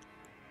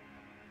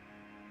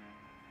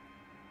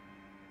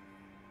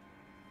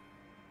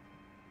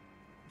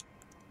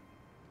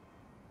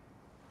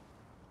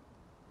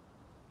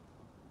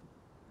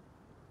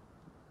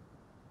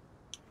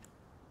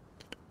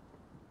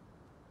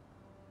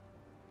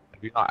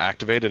 Have you not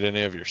activated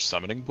any of your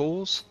summoning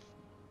pools?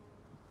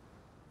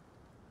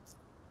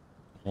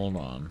 Hold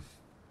on.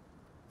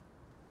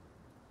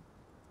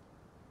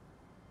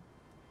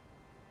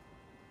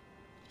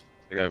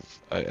 I think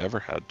I ever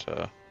had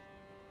to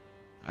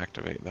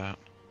activate that.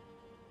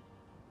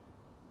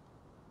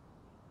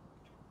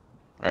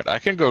 Alright, I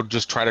can go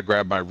just try to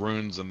grab my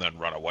runes and then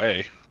run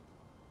away.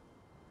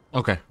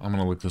 Okay, I'm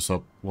gonna look this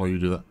up while you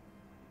do that.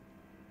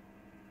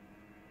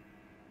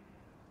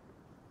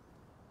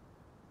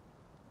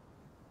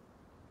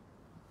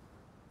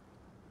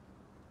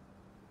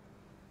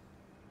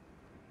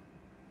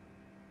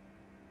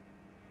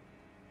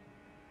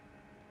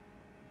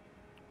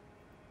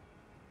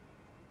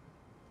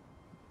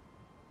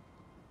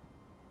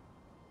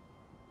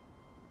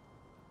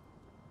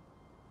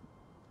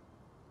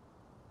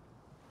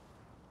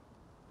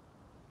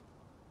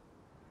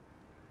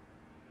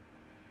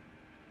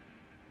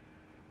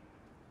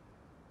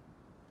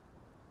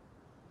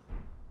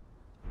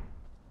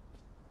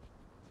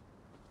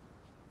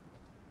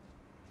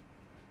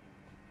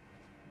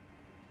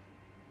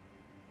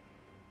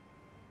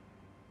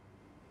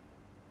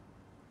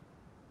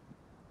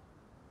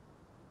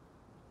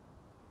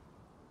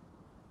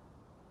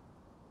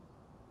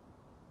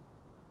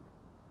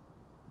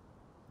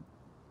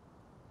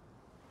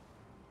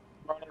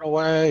 Running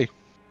away!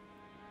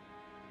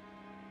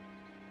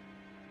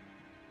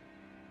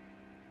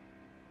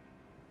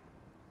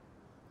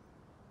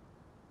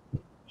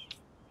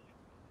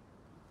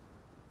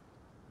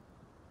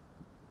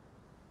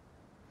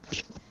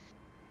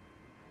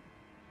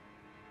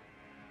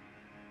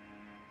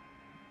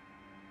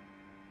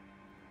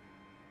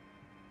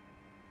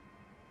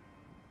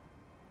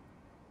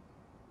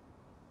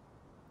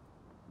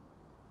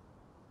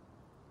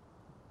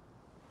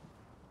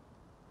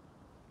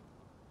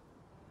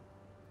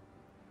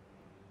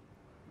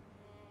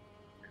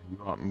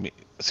 You want me...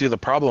 See, the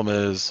problem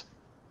is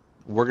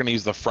we're going to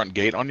use the front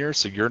gate on yours,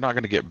 so you're not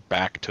going to get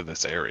back to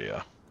this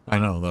area. I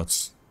know,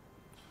 that's...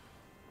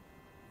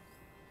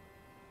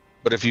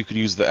 But if you could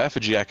use the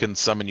effigy, I can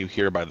summon you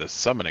here by the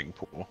summoning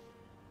pool.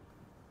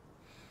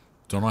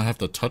 Don't I have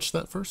to touch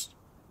that first?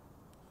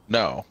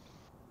 No.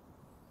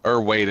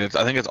 Or wait,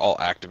 I think it's all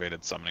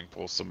activated summoning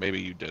pools, so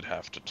maybe you did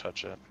have to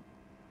touch it.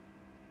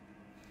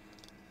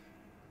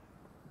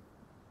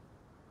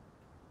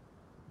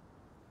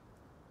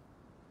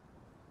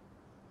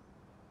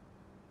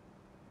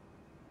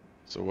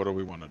 So what do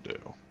we want to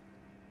do?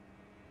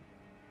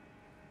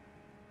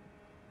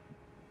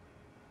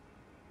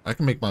 I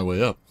can make my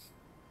way up.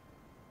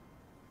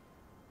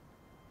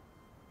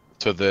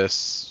 To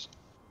this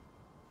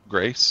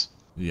Grace.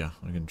 Yeah,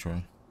 I can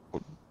try.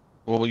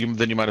 Well,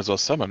 then you might as well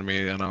summon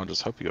me, and I'll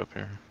just help you up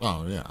here.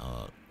 Oh, yeah.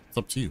 It's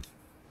up to you.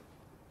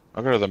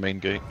 I'll go to the main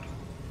gate.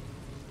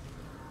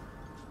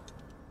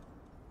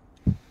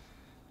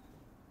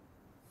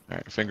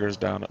 Alright, fingers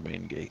down at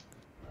main gate.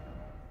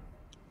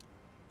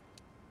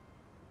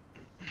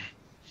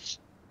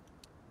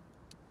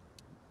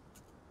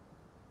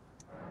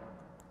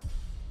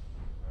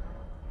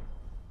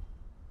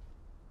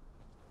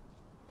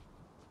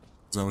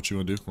 Is that what you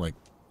want to do? Like,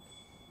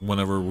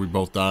 whenever we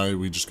both die,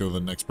 we just go to the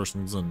next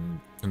person's and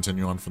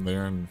continue on from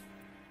there and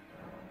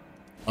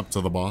up to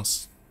the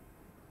boss?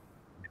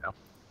 Yeah.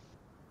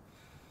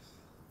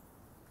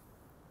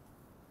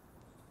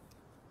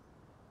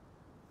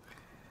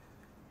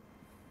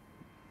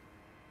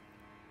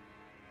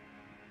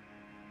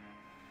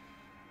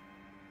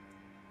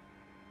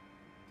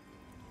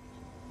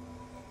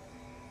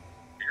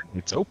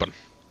 It's open.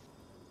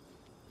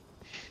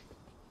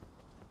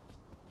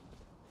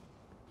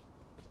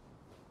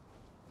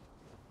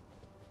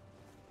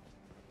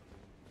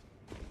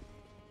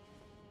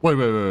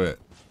 Wait.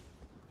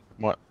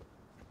 What?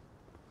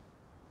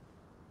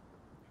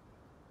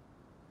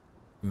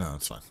 No,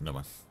 it's fine. Never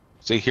mind.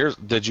 See, here's.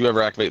 Did you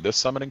ever activate this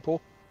summoning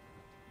pool?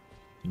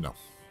 No.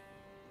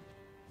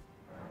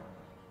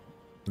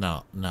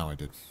 Now I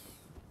did.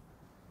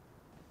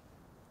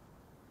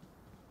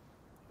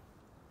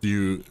 Do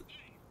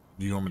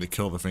you want me to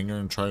kill the finger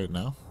and try it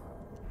now?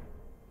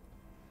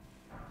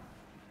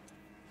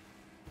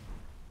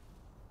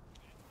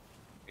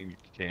 You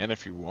can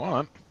if you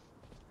want.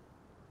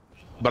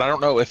 But I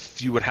don't know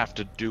if you would have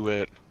to do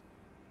it.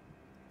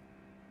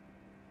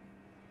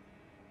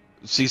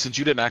 See, since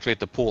you didn't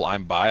activate the pool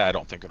I'm by, I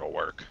don't think it'll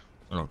work.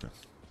 Okay.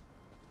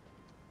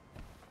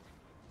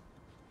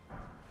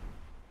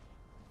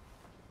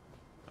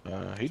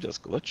 He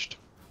just glitched.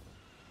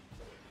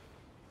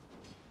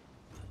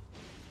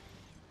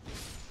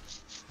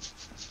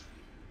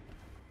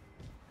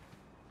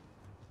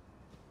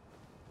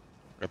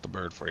 Got the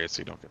bird for you so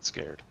you don't get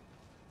scared.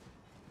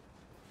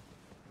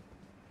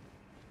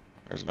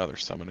 There's another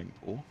summoning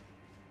pool.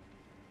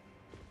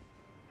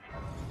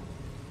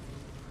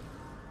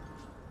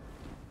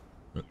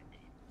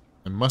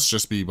 It must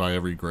just be by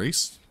every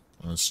grace?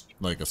 It's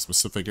like a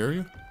specific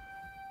area?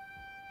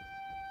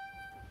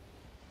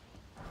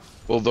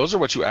 Well, those are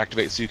what you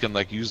activate so you can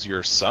like use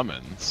your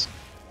summons.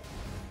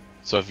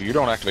 So if you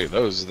don't activate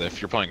those,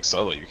 if you're playing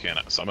solo, you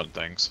can't summon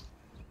things.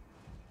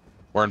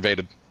 We're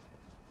invaded.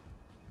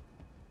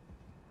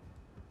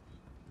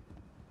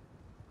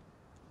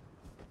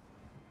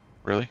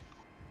 Really?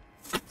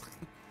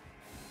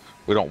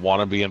 We don't want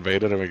to be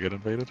invaded and we get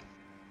invaded?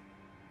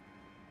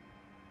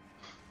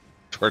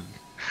 Jordan,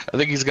 I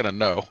think he's gonna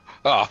know.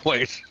 Oh,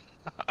 wait.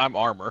 I'm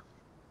armor.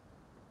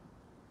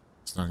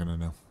 It's not gonna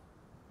know.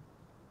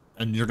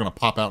 And you're gonna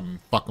pop out and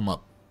fuck him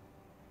up.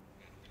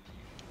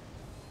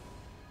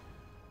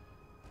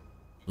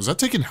 Was that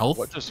taking health?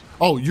 What just...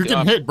 Oh, you're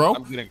getting hit, bro.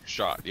 I'm getting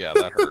shot. Yeah,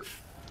 that hurt.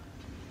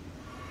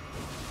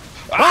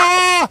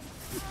 Ah!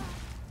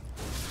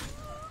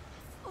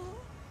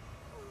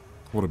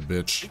 What a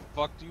bitch. He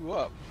fucked you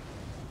up.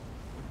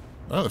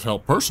 That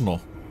felt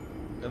personal.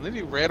 And then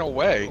he ran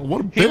away. What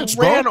a bitch, he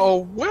bro. ran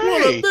away.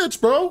 What a bitch,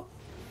 bro.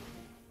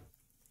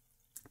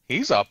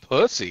 He's a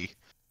pussy.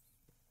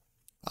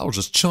 I was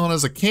just chilling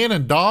as a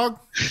cannon, dog.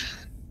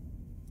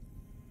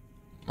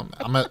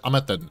 I'm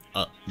at the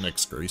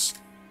next grace.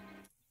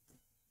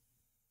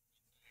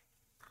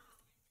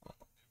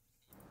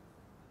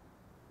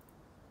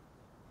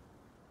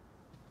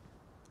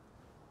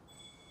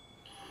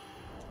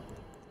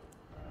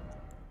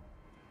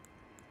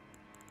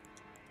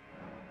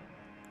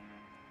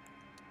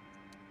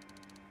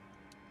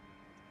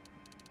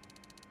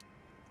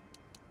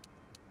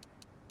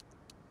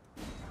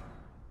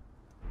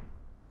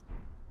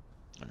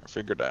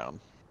 Figure down.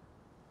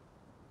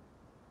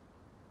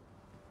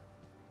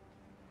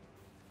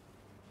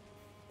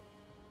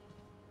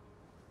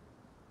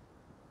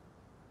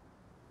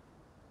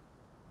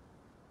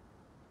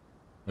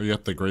 Are you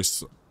at the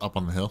grace up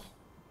on the hill?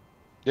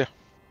 Yeah.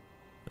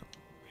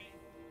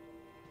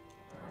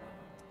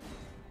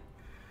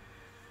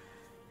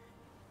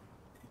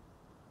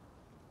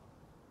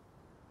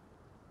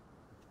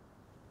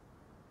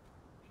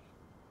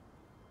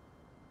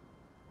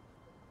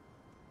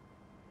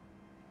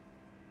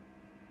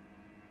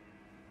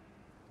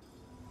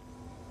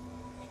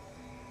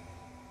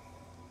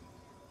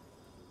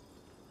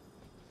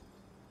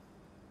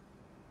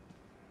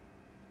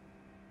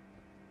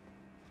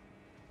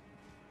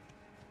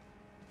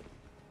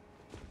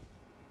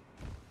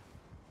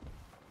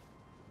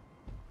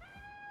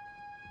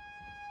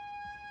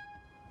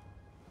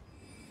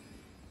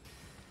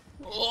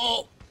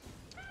 Oh.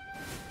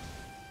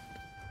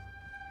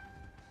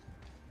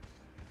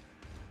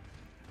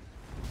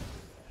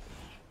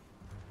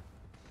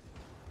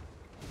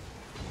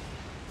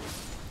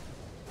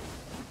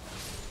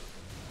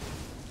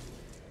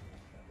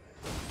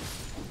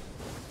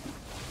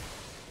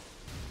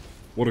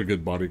 What a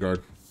good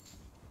bodyguard.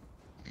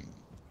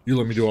 You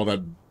let me do all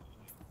that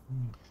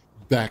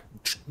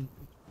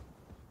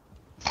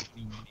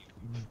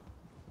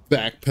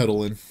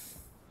backpedaling.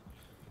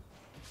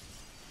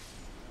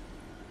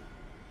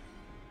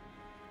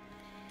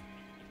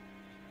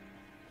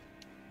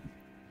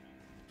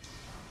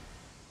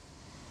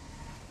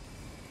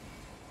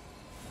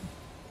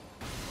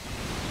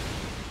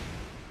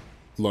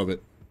 Love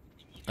it.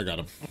 I got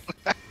him.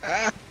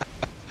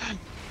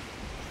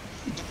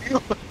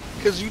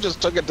 Because you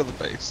just took it to the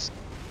face.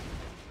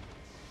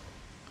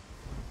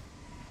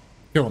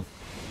 Kill him.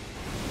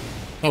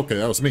 Okay,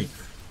 that was me.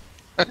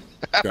 I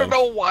don't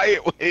know why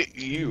it hit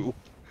you.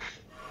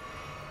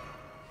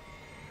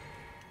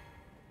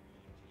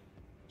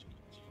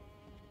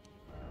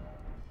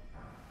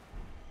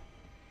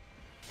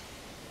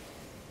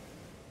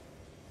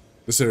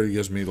 This area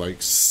gives me,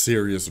 like,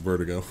 serious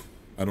vertigo.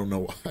 I don't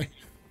know why.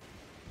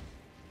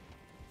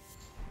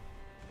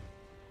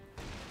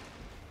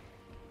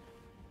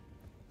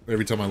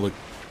 Every time I look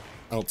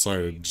outside,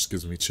 it just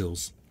gives me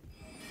chills.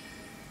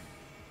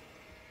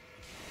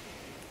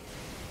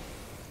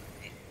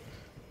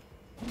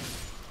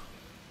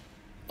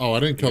 Oh, I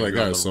didn't kill that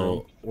guy,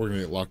 so we're gonna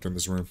get locked in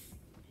this room.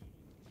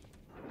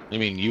 You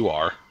mean you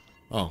are?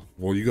 Oh,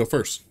 well, you go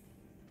first.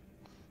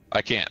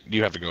 I can't.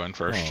 You have to go in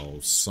first. Oh,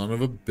 son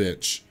of a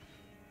bitch.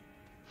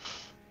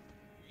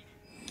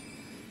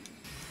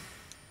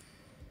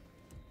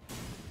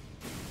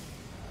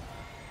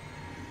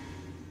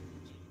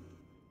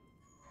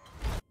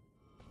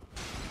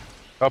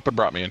 Oh, it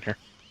brought me in here.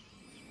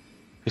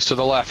 He's to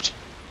the left.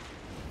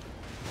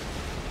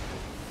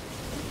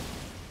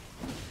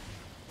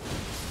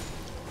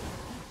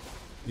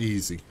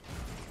 Easy.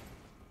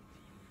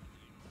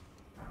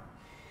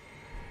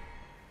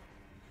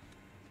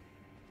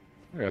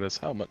 I got his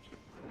helmet.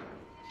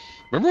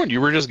 Remember when you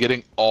were just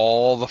getting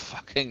all the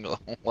fucking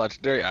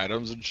legendary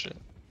items and shit?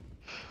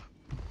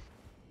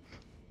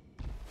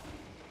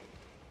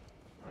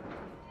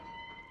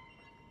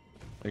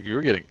 Like, you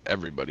were getting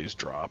everybody's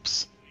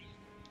drops.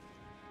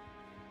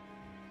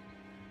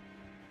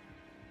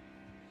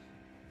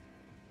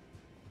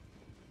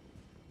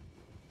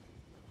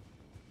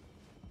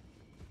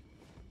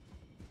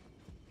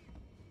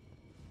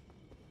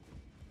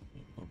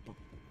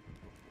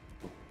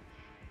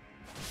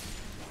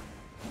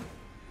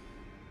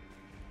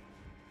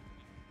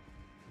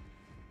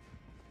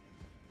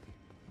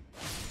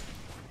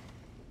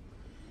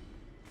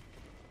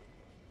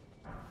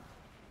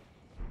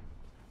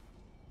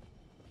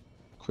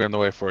 Clearing the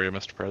way for you,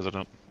 Mr.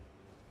 President.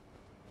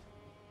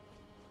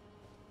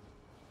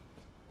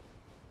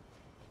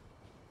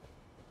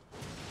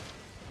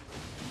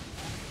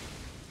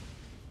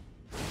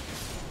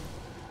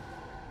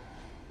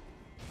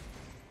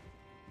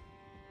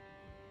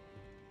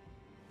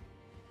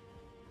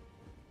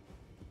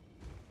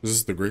 Is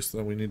this the grace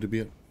that we need to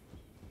be at?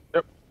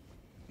 Yep.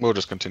 We'll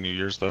just continue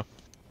yours, though.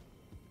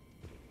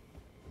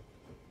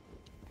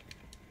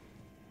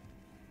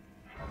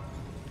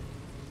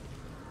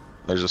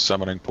 There's a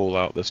summoning pool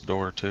out this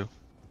door, too.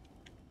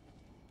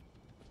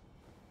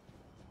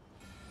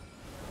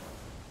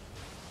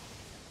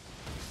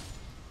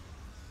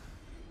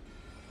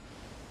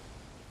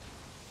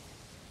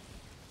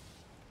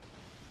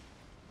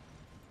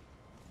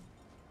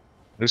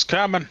 He's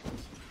coming.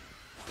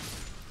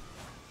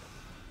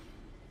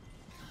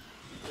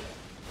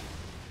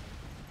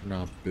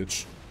 Nah,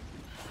 bitch.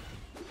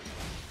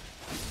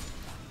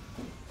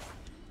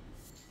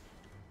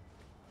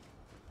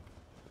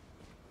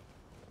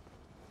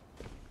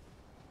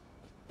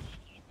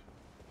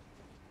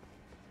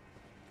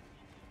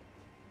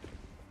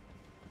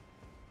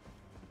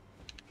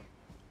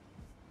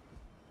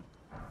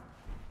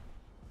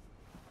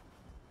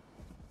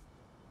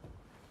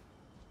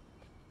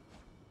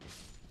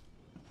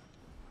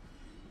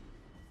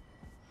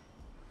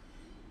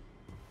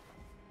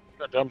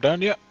 Got jump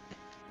down yet?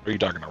 Or are you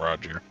talking to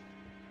Roger?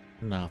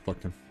 Nah,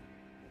 fuck him.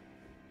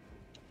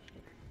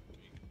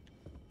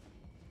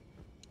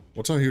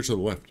 What's out here to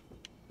the left?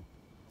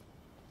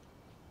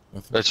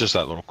 Nothing. That's just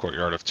that little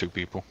courtyard of 2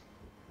 people.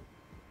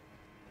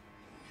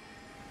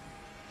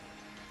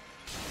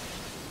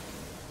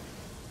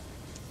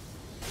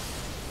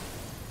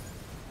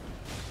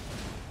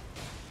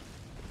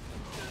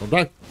 Don't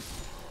die.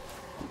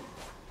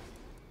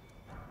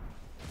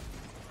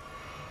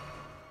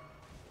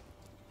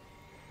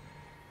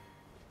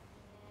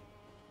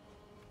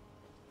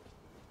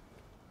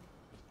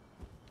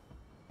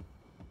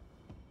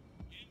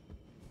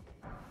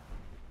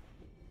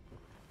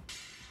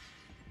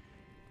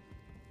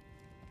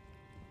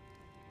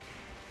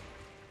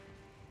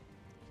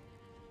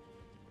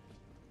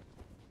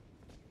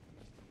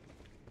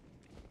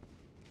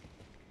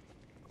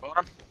 Hold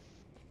on.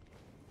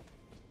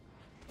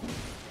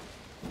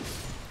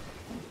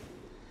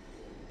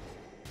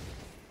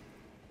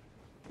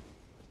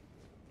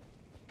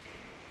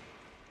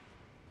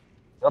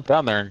 Jump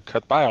down there and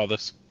cut by all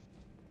this.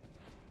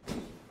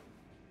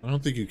 I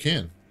don't think you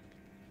can.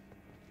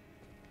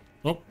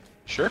 Nope.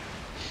 Sure.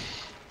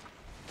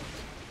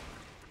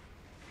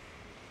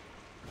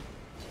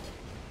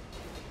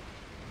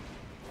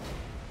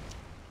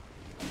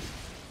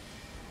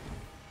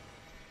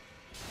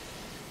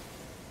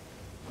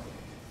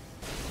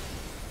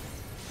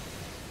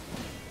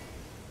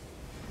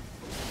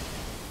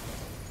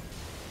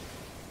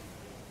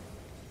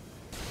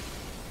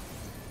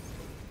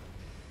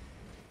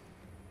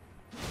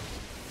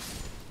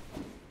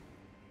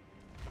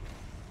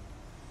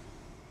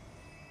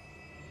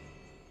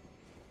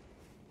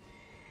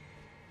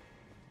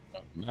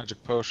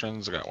 Magic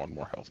potions. I got one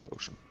more health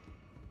potion.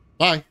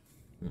 Bye.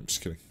 I'm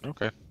just kidding.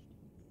 Okay.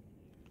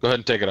 Go ahead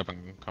and take it up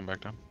and come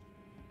back down.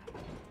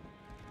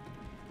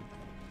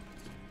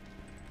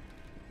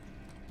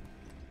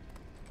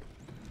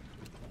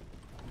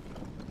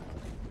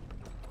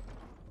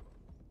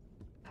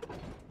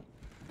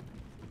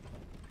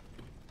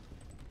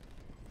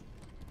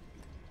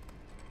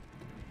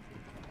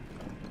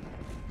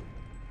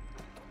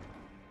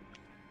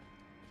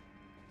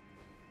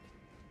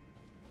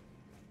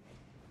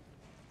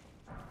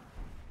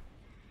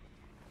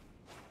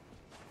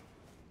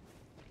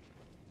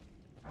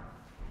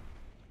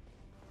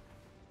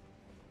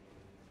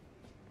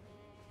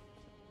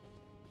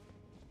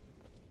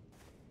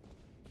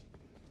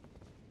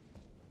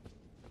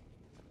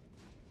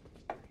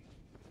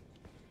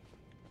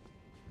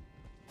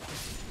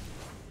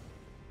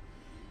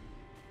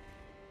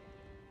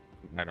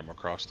 Item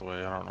across the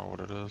way. I don't know what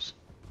it is.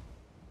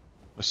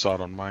 I saw it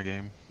on my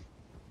game.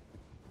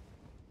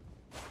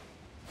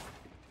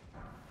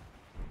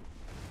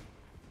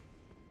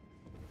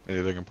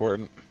 Anything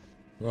important?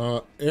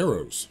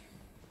 Arrows.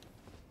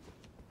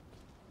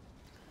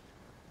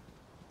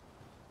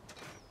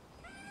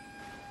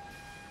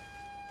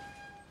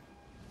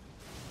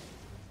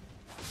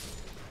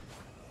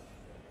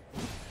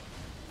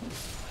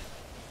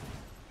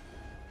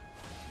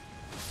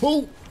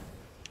 Oh!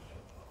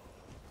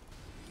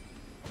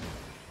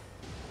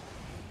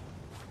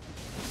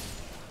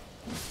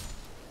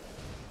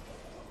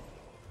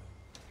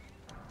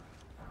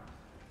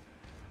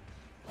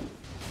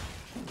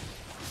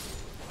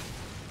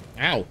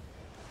 Ow.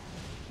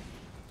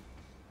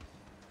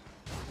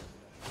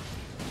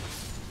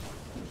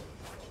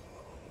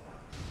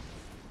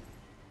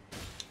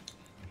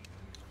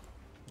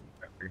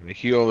 I'm gonna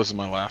heal. This is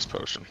my last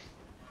potion.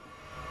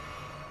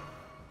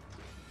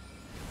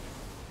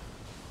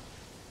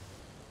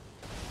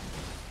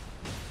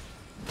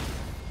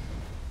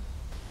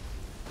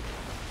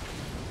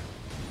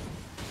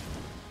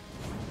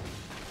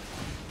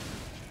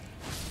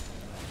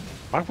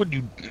 Why would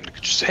you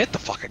just hit the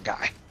fucking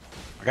guy?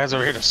 My guy's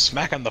over here just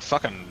smacking the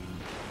fucking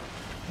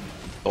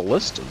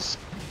ballistas.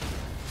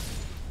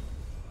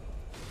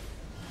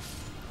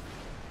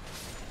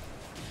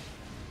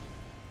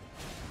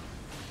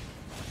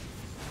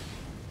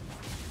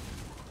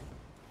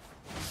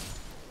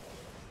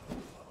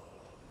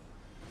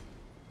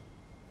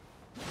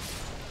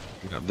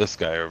 You got this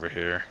guy over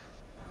here.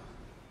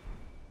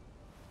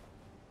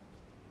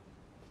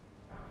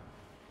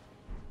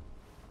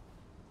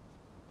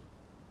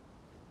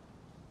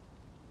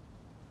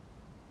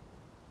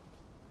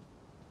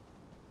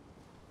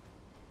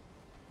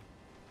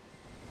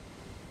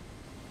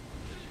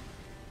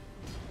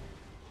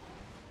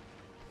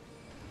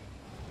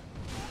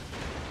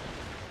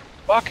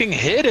 Fucking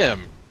hit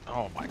him!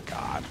 Oh my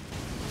god.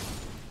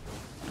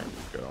 There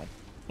we go.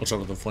 Watch out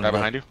for the flame. Guy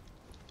behind you?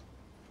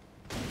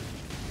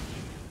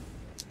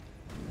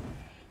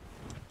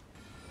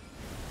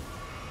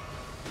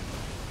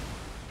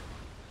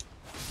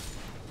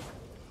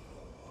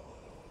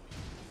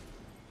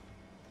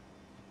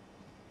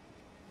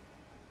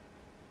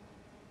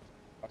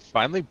 I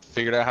finally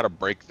figured out how to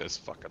break this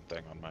fucking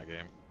thing on my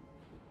game.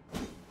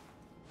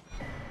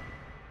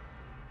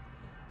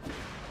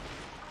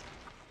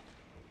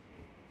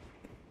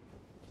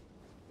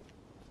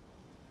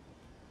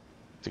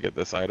 To get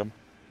this item.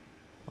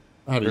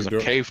 How do There's you do a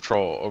it? cave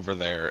troll over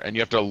there, and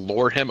you have to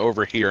lure him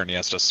over here, and he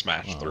has to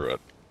smash through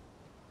it.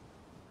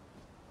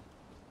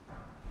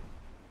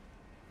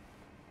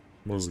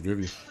 What does it give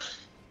you?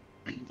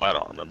 I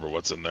don't remember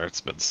what's in there.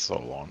 It's been so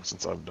long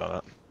since I've done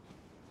it.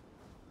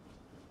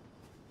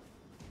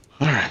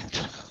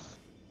 Alright.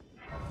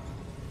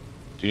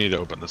 Do you need to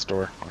open this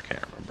door? I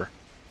can't remember.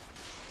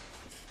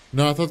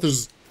 No, I thought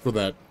there's for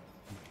that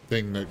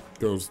thing that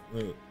goes.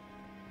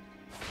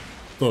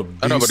 The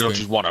I know, but beast don't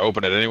thing. you want to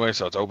open it anyway,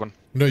 so it's open?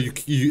 No, you.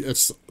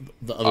 It's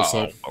the other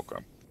side. Okay.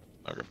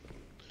 Okay.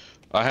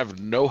 I have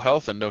no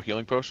health and no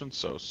healing potions,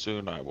 so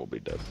soon I will be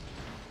dead.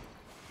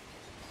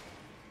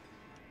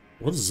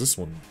 What is this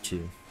one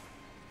to?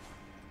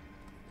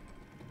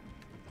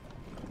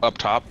 Up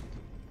top.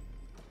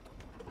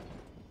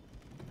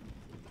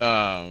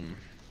 I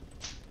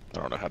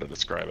don't know how to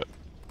describe it.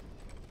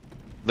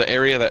 The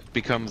area that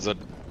becomes a...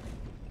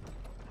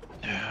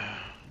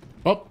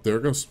 Oh, there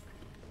it goes.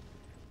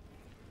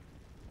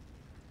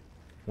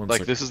 One Like,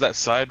 sec. this is that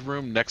side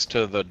room next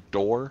to the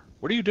door.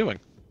 What are you doing?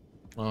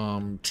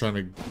 Trying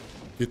to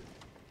get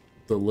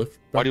the lift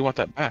back. Why do you want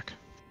that back?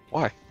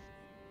 Why?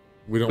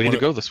 We don't We need want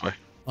to go this way.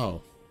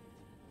 Oh.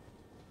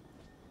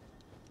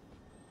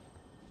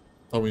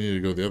 Thought we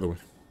needed to go the other way.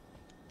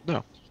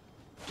 No.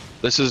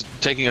 This is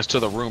taking us to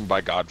the room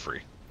by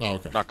Godfrey. Oh,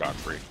 okay. Not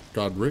Godfrey.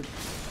 Godric.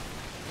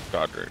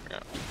 Godric, yeah.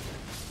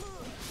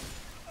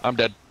 I'm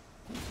dead.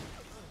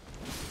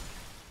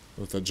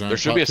 With that giant There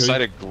should be a pot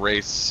site cave. of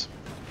grace.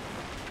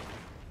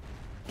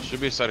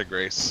 Should be a site of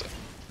grace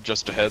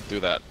just ahead through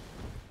that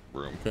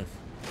room. Okay.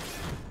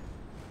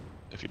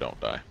 If you don't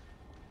die.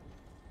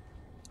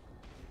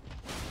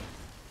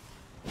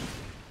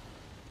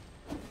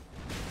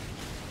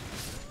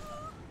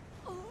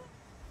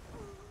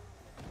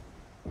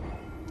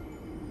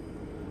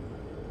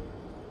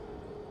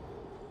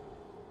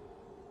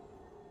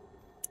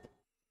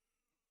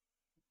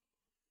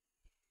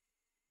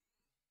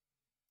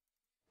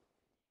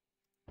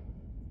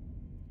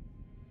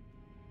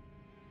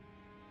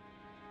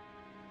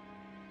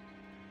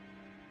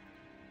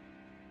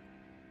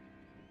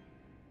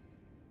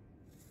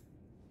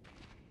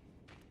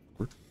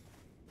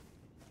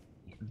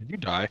 You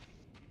die.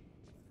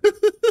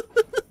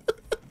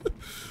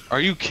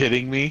 Are you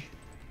kidding me?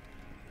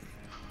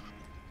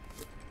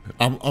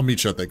 I'll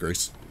meet you at that,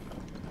 Grace.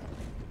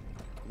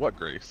 What,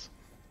 Grace?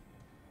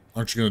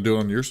 Aren't you gonna do it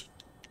on yours?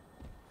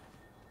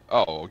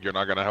 Oh, you're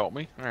not gonna help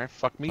me? Alright,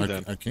 fuck me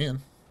then. I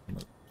can.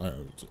 I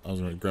was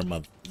gonna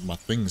grab my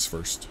things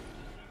first.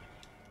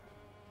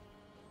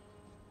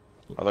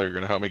 I thought you were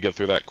gonna help me get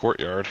through that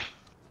courtyard.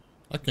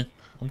 I can.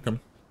 I'm coming.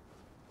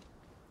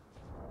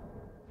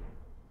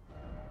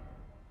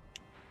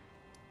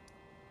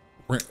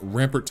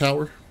 Rampart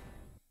Tower?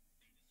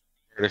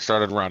 Already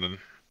started running.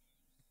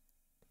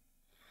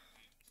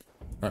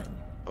 Alright.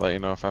 I'll let you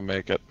know if I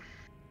make it.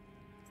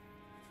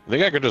 I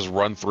think I could just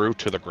run through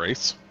to the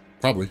Grace.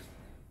 Probably.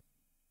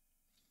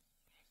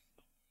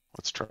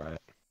 Let's try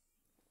it.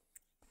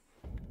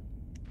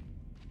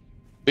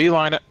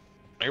 Beeline it.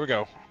 Here we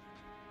go.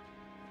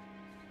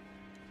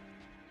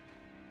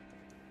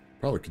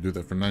 Probably could do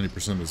that for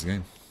 90% of this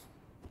game.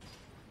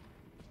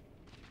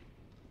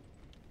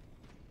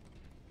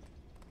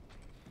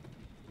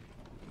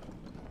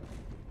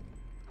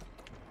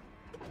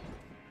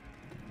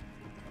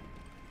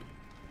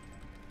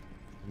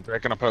 I'm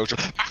drinking a potion.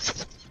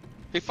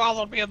 He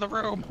followed me in the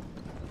room.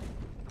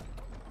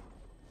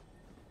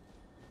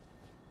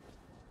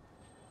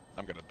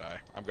 I'm gonna die.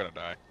 I'm gonna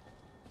die.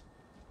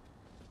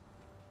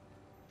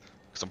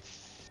 Because I'm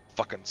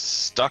fucking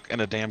stuck in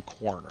a damn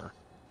corner.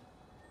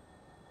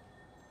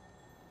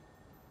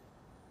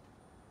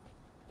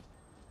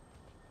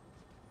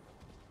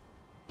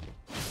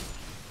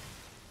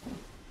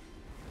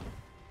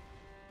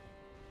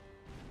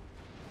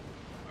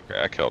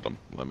 Okay, I killed him.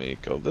 Let me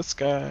kill this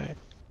guy.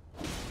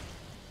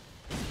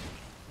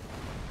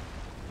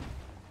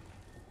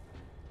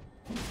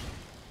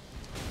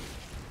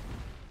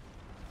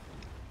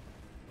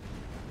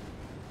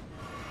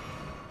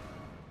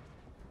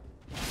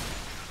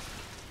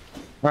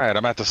 Alright,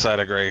 I'm at the side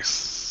of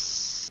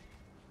Grace.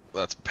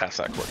 Let's pass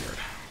that courtyard.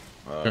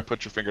 Okay.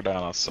 Put your finger down,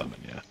 I'll summon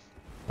you.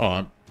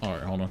 Oh,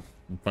 alright, hold on.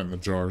 I'm fighting the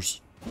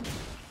jars.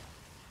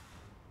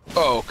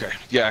 Oh, okay.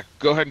 Yeah,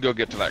 go ahead and go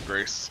get to that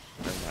Grace.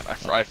 I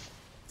thought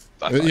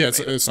Yeah, I made it.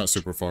 it's not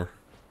super far.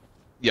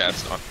 Yeah,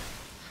 it's not.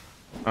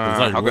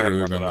 like I'll go ahead and literally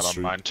run down that the on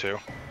street. mine too.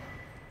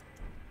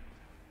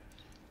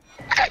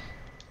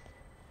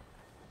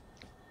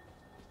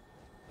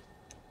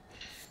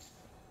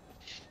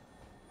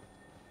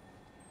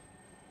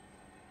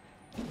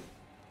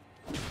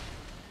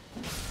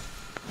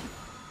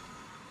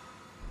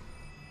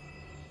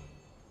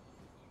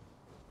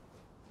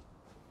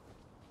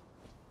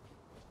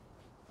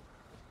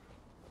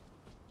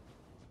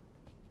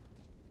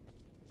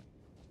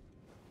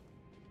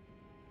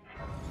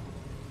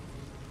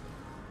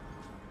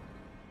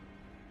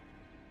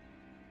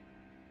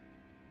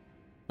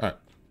 Alright.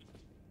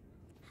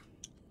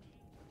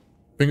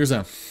 Fingers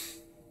down.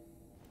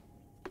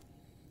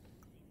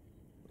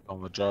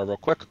 On the jar real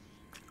quick.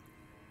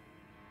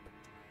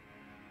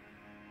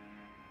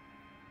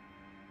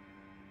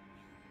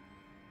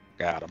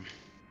 Got him.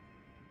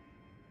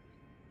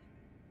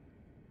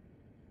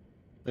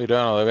 How you doing,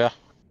 Olivia?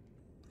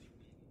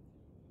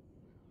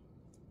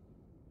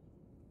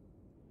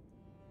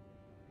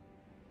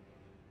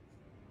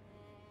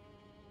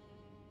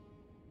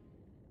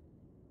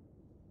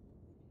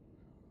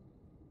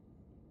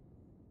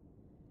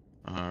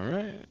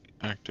 Alright,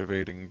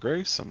 activating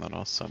Grace, and then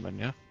I'll summon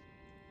you.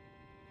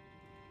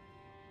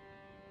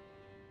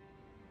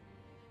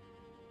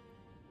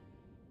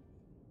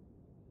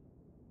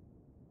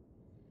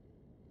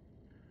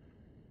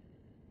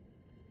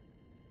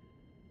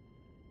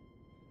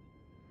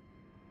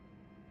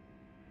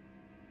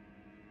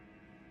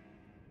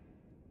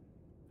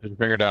 Put your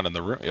finger down in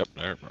the room. Yep,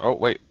 there. Oh,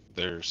 wait,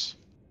 there's...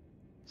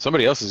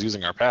 Somebody else is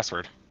using our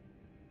password.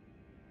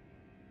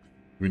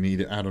 We need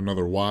to add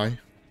another Y.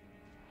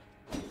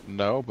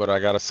 No, but I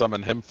gotta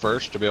summon him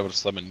first to be able to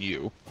summon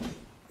you.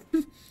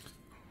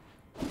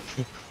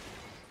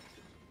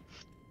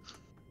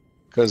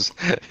 Because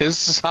his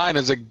sign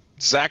is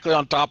exactly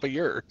on top of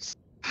yours.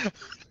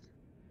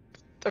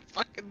 The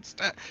fucking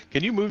stat.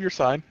 Can you move your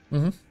sign?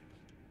 Mm-hmm.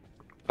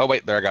 Oh,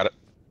 wait, there, I got it.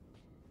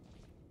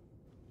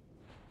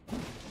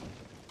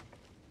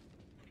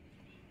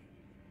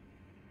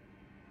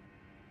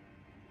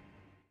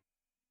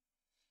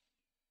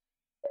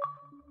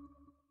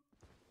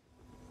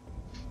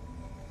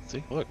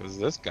 See, look, this is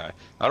this guy.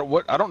 I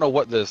don't know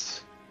what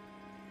this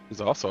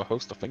is. Also a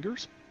host of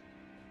fingers.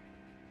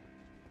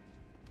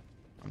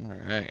 All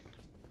right,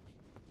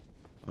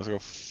 let's go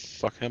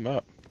fuck him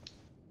up.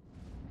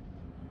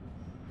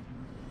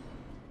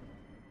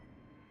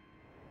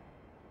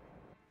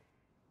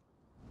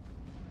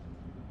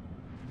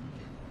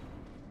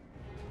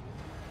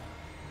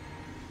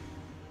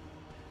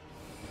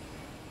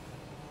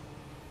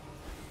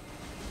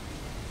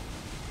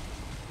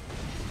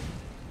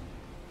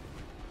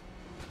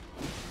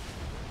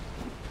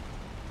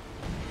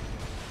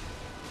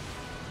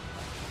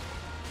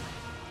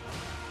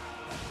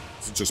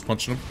 Is it just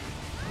punching him?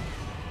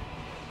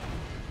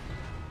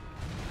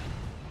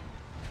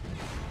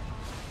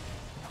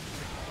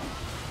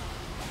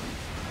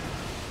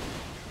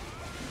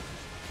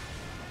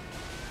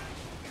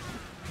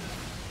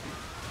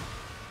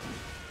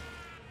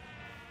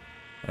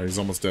 Alright, he's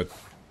almost dead.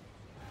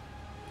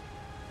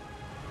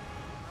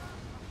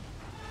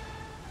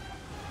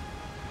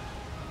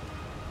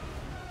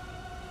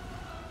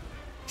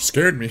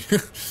 Scared me.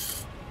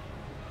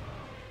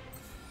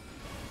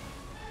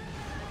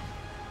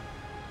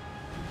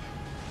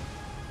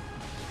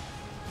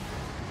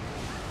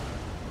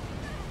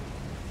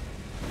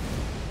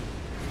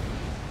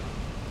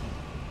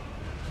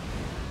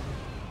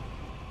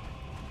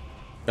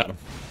 Got him.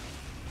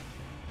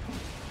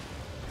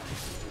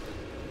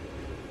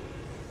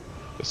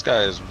 This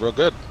guy is real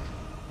good.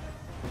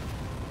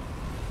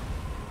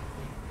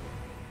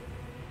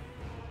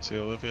 See,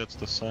 Olivia, it's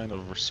the sign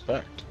of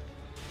respect.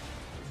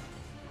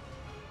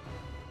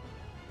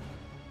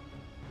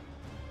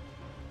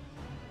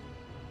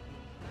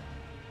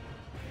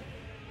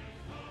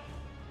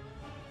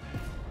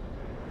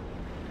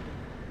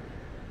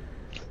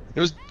 It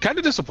was kind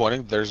of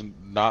disappointing. There's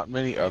not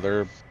many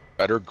other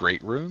better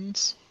great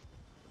runes.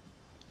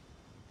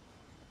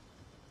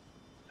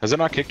 Has it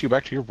not kicked you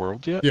back to your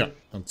world yet? Yeah,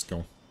 let's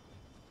go.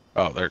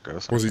 Oh, there it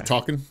goes. Was he Okay.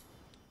 talking?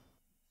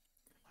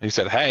 He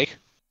said, "Hey."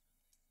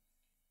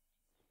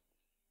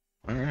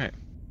 All right.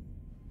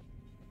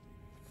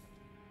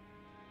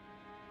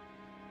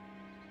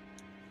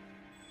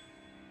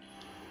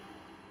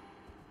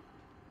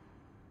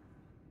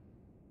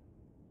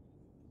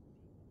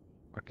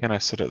 Why can't I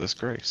sit at this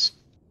grace?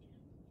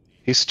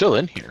 He's still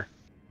in here.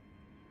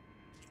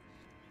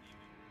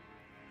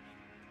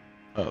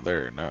 Oh,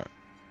 there, not.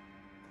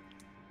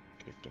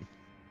 Kicked him.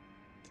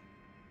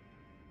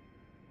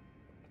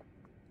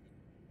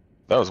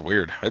 That was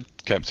weird. It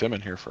kept him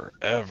in here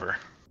forever.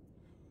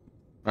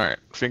 Alright,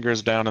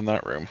 fingers down in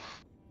that room.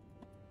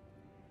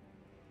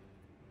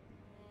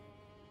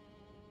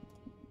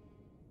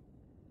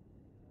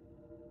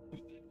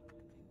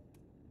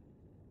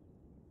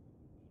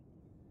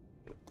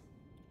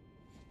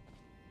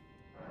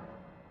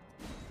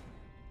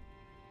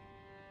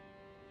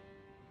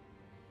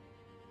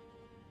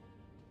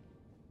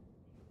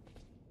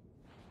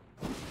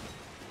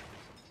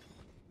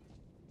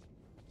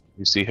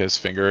 You see his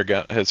finger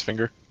again? His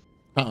finger?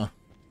 Uh-uh.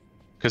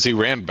 Because he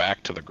ran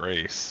back to the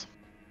grace.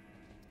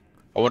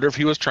 I wonder if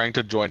he was trying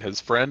to join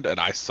his friend and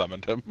I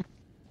summoned him.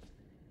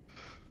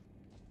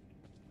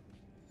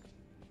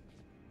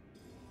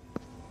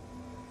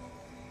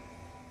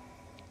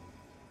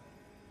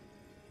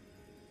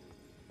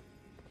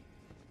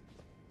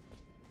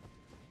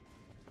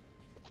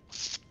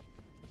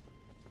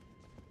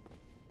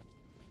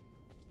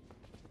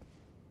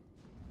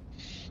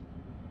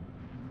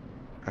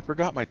 I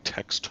forgot my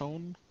text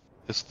tone.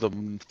 It's the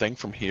thing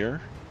from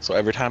here. So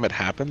every time it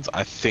happens,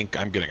 I think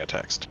I'm getting a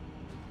text.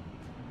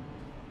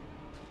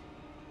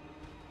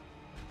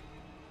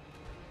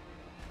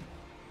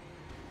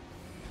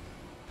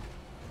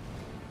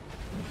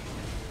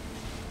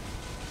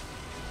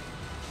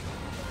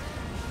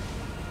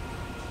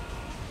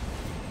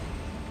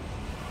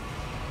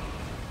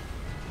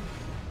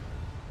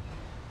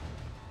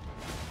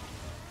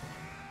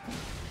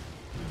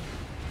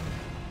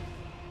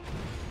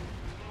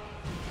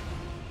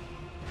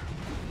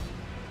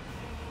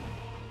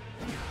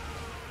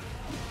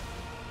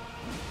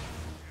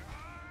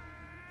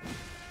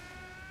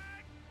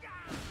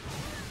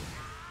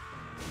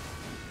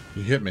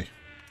 You hit me.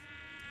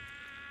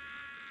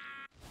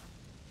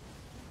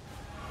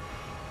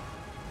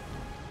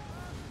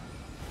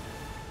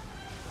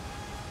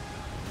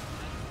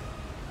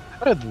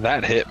 How did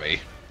that hit me?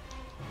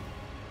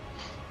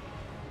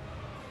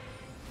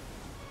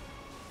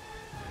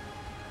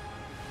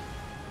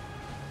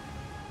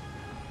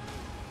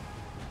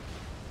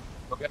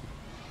 Okay.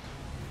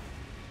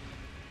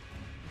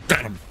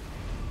 Got him.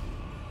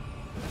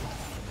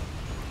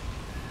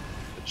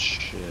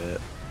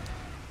 Shit.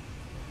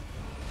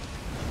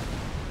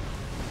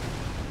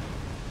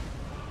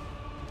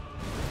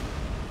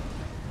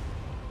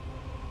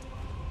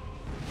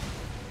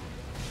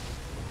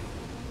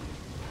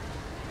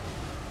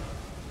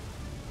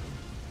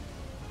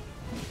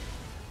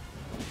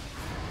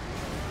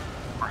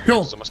 Kill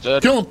him. He's almost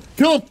dead. Kill him.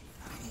 Kill him.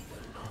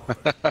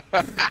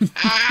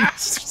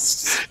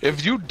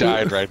 If you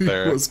died right He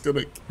there. was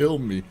gonna kill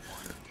me.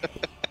 We'll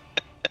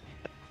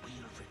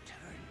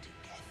return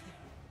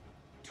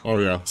together. Oh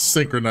yeah,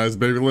 synchronized,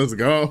 baby. Let's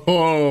go.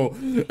 Oh,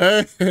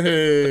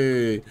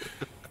 hey.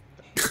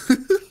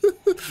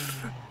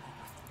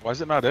 Why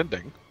is it not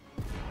ending?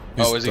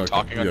 He's Oh, is he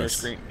talking on your yes.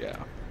 screen?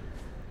 Yeah.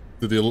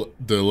 Did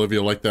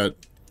Olivia like that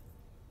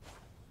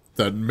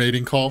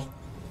mating call?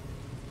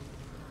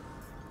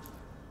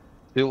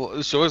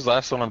 So his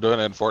last one I'm doing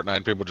in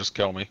Fortnite, people just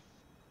kill me.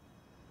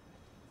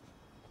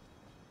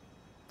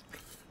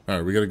 All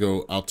right, we gotta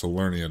go out to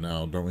Lernia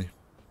now, don't we?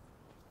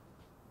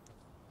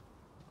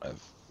 I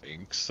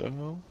think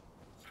so.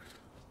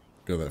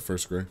 Go to that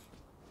first grave.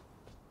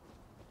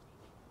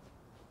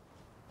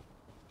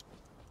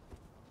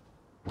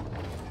 Where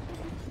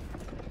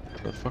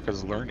the fuck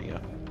is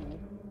Lernia?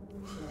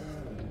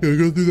 Yeah,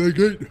 go through that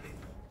gate.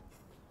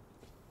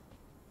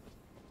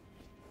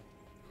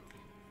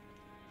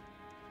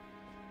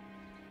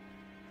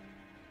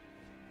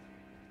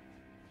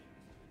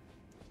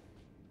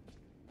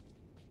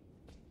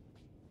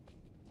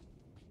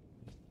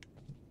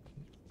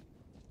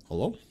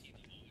 Hello?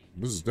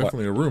 This is What?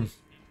 definitely a room.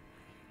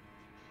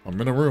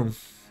 I'm in a room.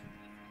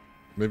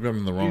 Maybe I'm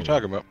in the What are wrong you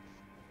talking room.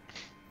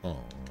 about?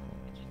 Oh.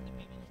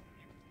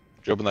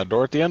 Did you open that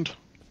door at the end?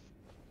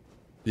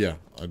 Yeah,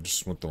 I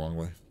just went the wrong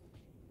way.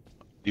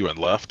 You went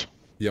left.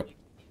 Yep.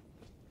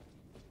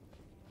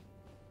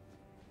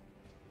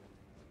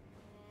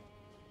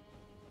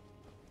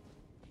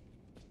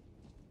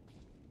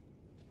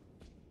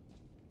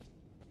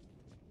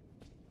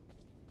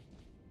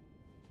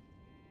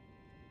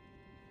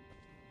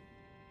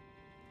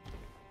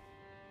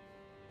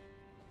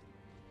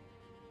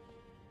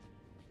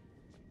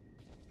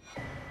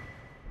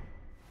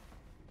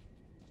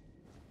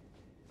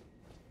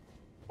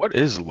 What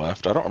is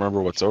left? I don't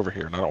remember what's over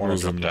here, and I don't It want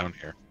was to jump in... down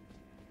here.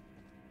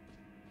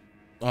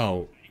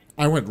 Oh,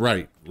 I went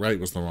right. Right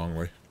was the wrong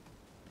way.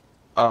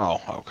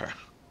 Oh, okay.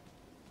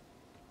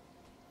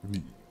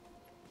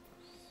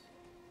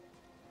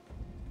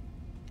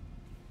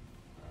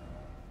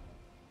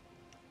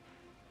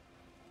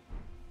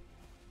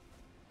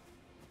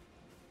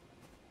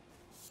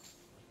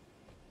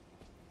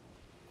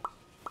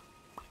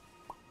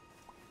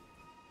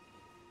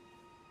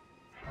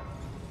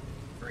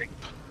 Great.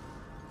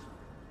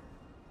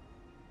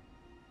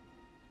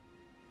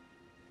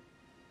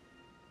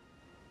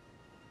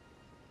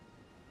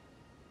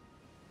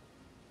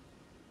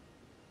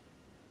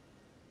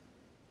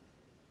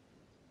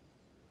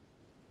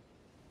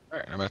 All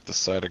right, I'm at the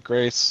side of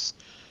Grace.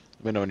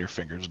 Let me know when your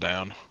finger's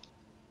down.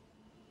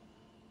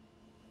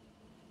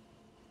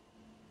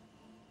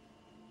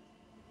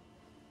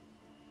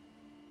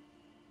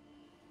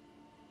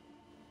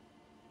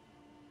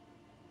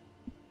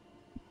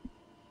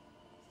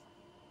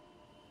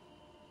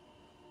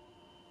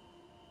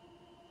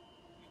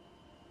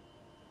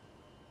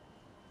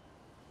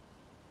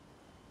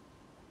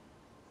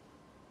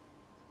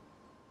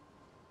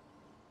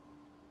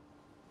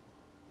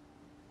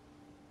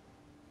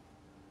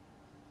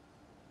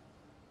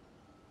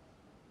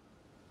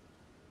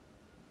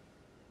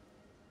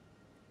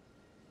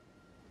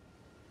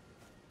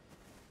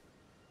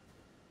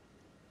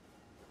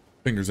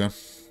 Fingers down.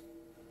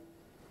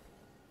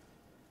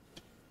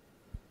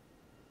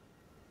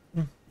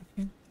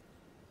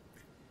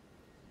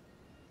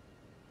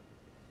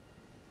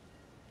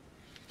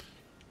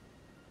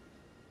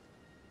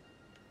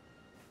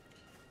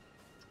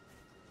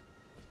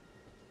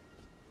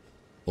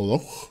 Hello?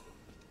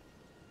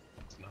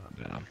 It's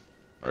not down.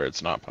 Or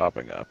it's not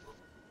popping up.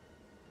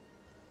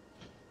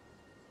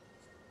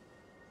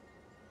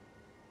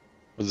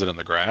 Was it in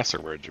the grass, or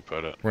where'd you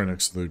put it? Right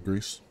next to the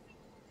grease.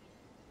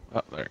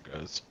 Oh, there it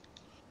goes.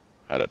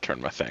 I had to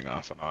turn my thing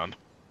off and on.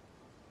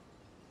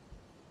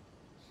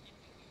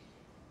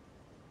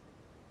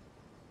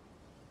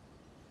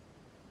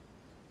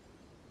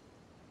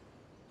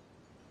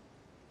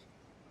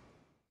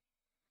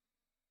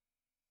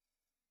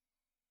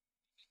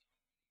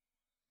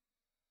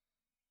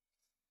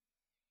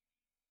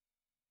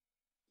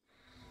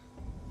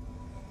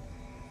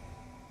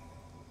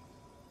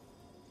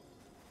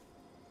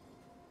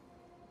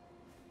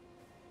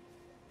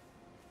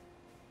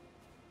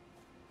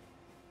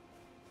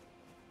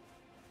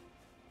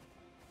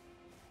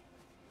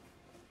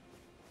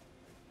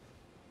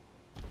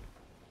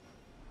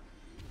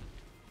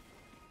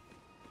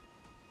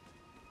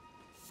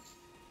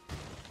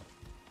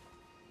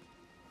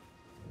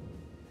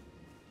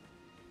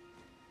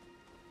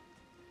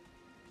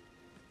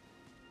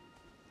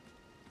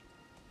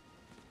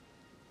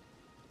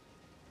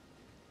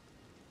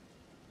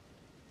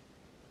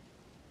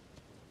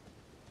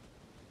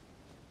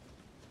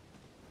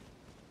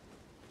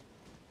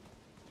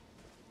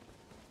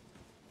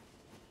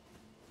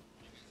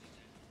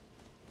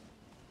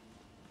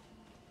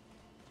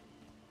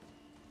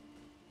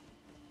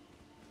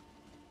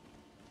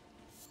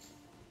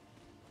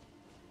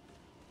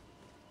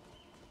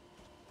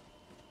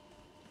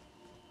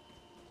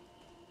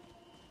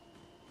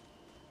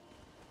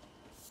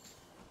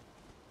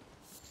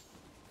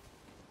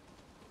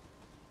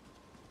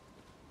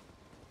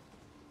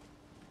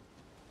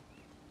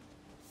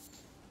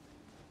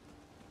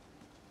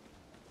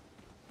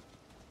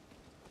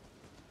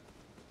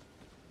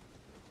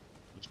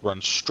 Just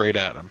run straight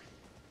at him.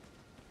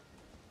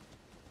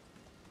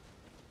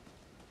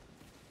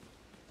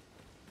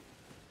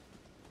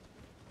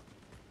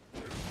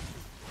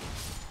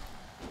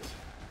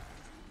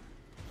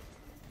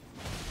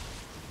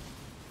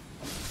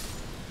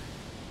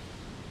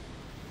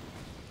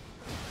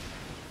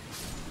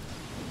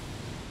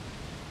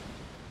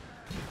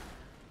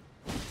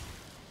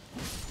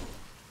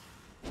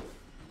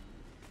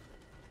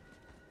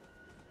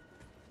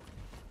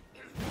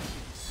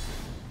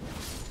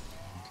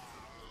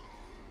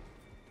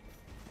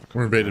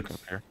 We're invaded. Come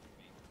here.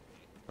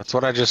 That's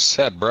what I just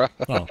said, bruh.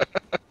 Oh.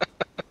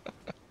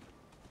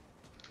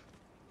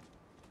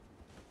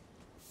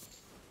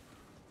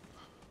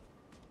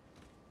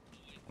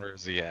 Where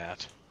is he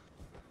at?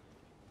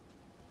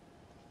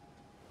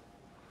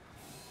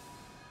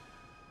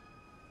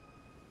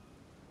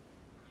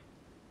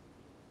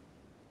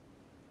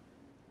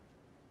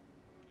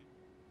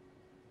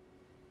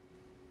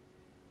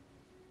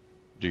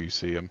 Do you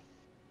see him?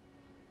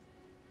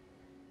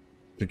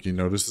 Think he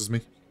notices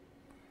me?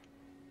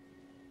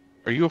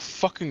 Are you a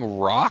fucking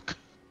rock?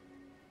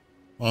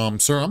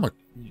 Sir, I'm a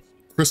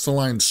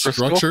crystalline Crystal?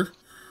 structure.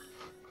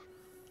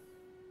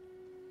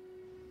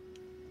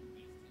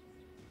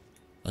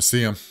 I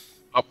see him.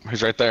 Oh,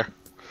 he's right there.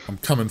 I'm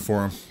coming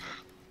for him.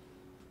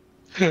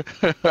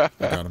 I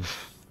got him.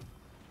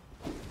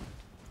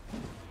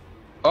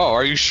 Oh,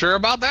 are you sure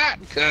about that?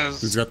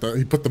 Because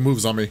He put the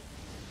moves on me.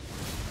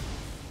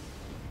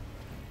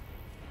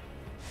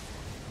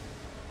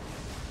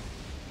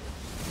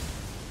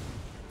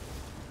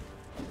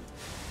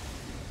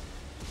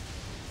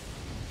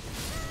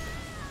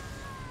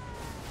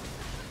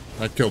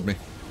 That killed me.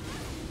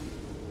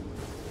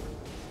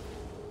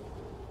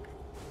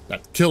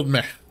 That killed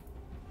me.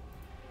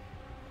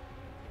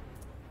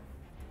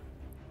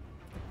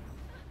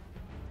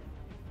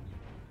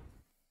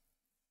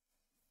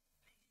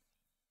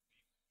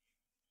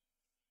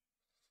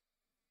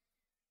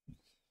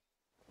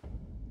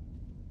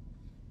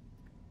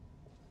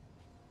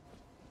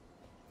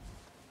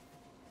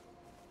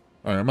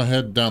 Alright, I'm gonna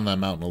head down that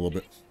mountain a little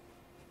bit.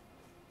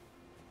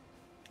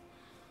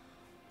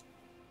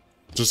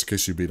 Just in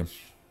case you beat him.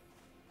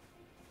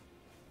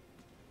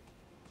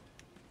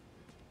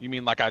 you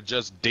mean like I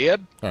just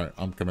did? Alright,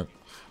 I'm coming.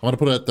 I'm gonna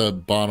put it at the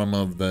bottom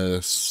of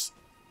this.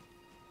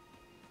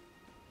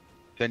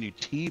 Then you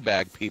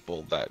teabag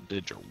people that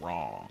did you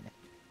wrong.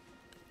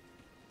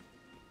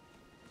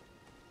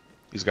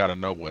 He's got to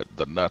know what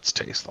the nuts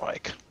taste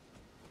like.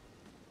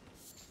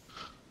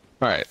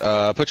 All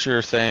right, put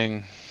your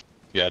thing.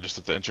 Yeah, just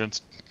at the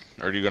entrance.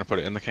 Or are you gonna put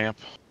it in the camp?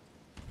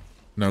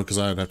 No, because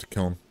I'd have to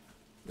kill him.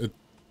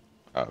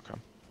 Oh, okay.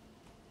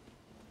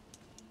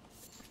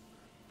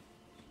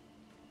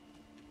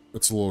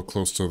 It's a little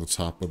close to the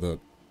top of the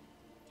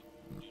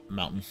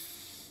mountain.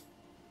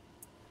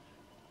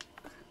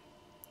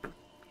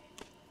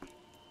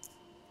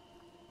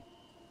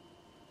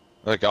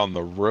 Like on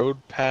the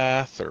road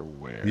path or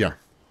where? Yeah.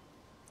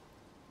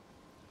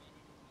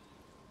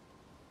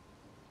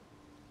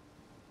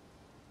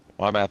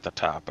 Well, I'm at the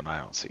top and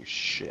I don't see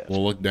shit.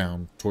 We'll look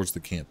down towards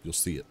the camp. You'll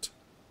see it.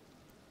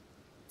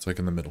 It's like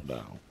in the middle.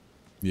 No,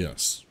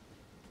 Yes.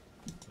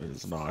 it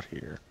is not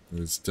here.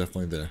 It's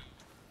definitely there.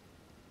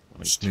 Let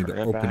me Just need to turn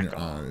it open back your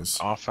on. eyes.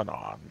 Off and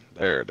on.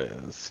 There it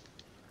is.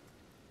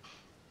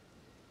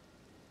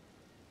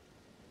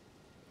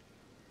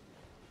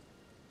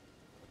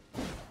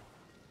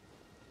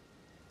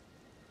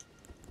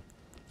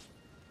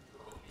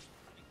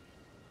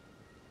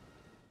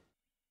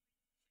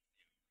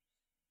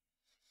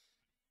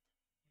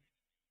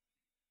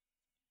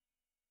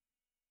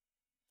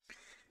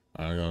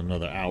 I got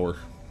another hour.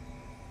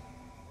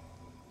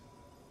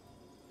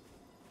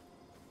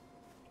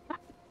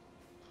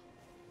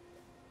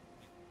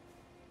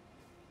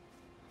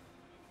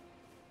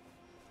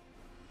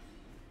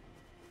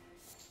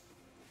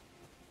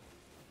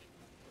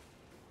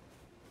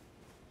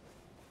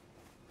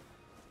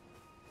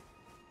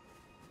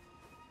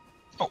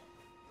 Oh.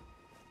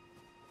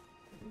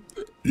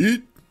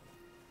 Eat.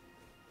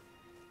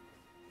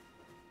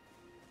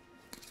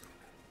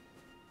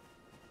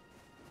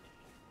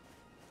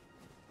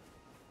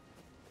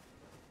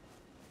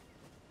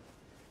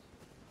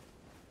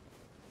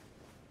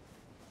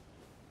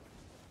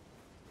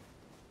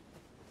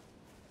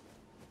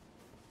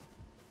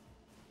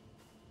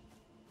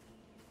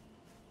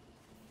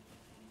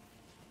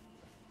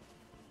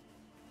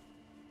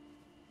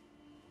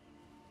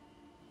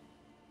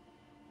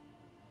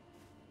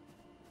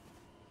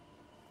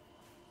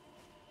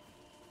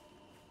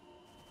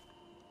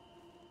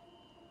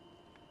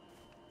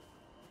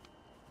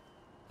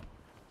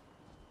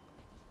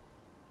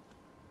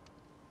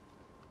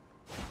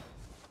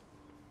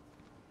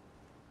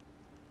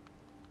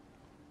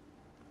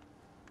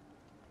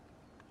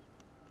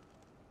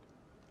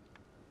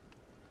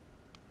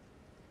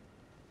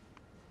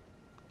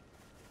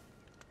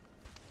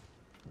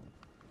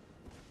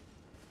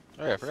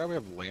 Oh yeah, I forgot we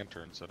have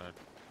lanterns that I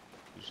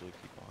usually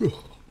keep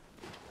on.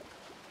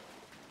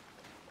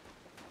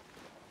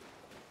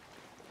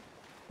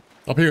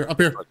 Up here, up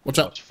here. Watch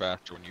out. Much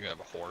faster when you have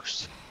a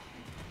horse.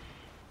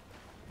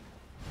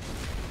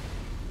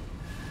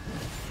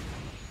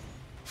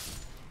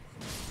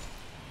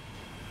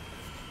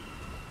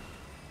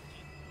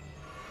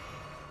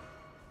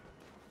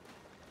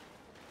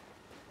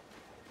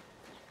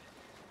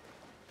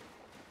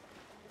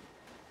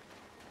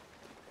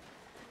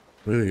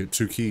 We get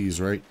 2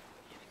 keys, right?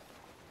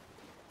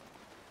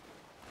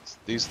 It's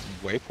these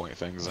waypoint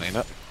things, ain't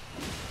it?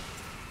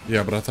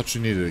 Yeah, but I thought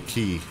you needed a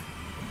key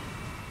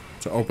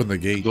to open the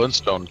gate.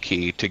 Glintstone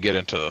key to get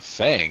into the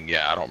thing.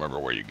 Yeah, I don't remember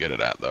where you get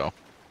it at though.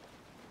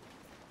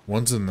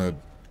 One's in the,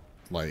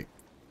 like,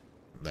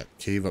 that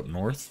cave up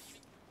north.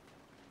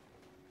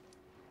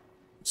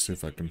 Let's see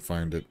if I can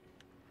find it.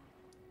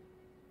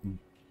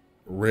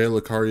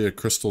 Relicaria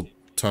Crystal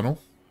Tunnel.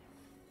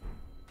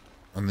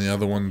 And the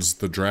other one's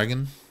the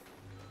dragon.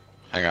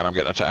 Hang on, I'm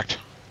getting attacked.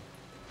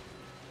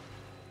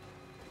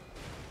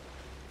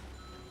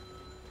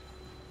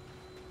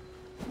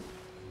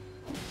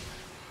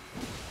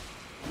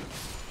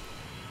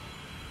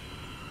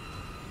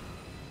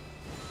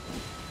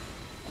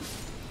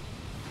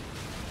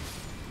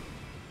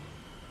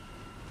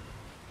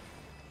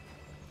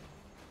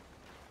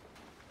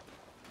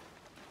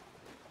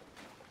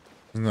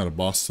 Isn't that a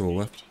boss to the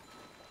left?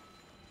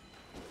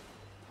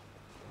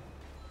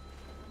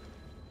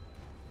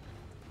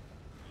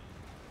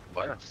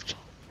 Left.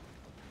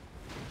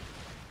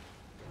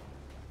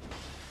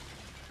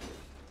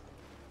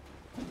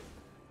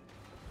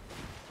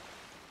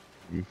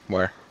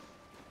 Where?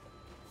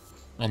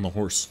 On the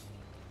horse.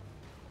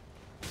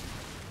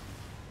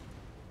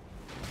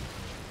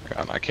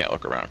 God, I can't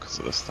look around because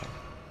of this thing.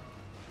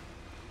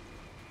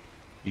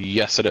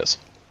 Yes, it is.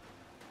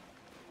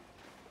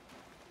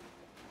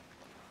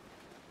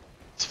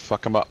 Let's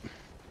fuck him up.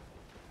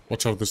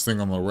 Watch out, this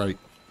thing on the right.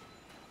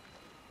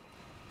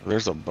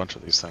 There's a bunch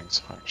of these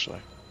things, actually.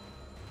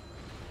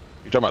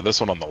 You talking about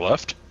this one on the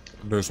left?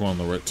 There's one on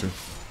the right, too.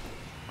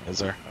 Is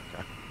there?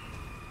 Okay.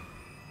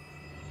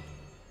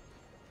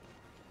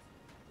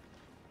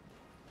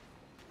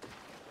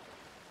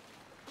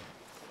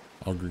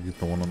 I'll go get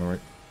the one on the right.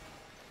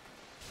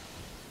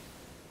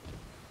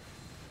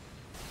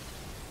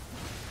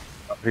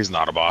 He's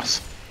not a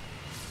boss.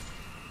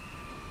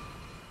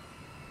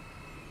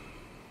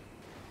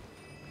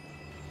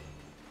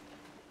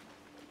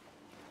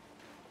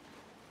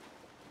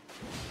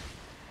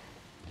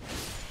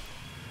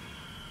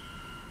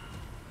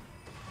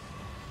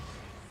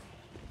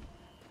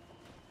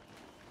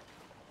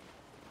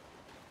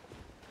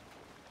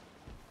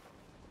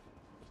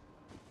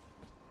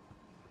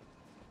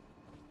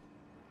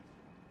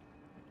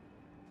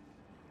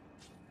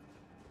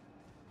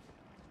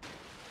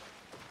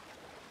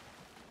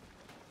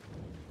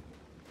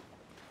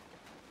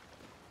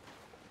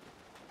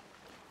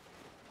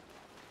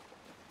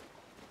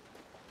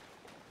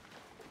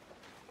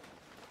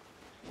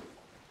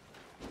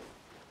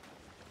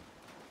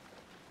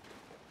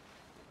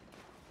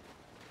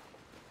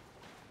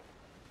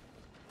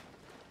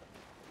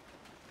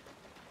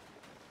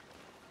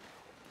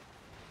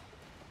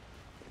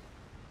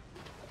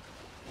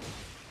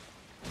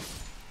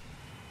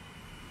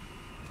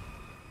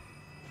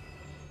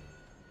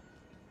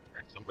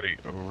 Somebody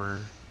over.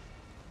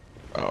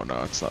 Oh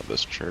no, it's not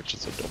this church,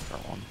 it's a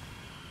different one.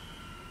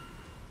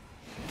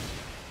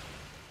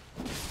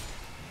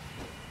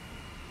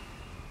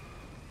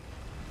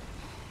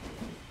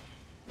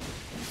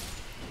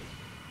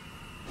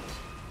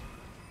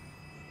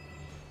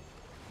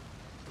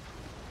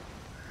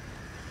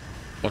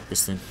 Fuck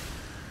this thing.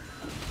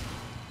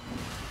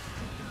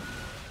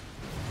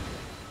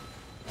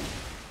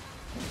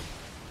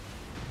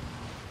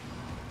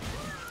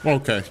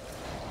 Okay.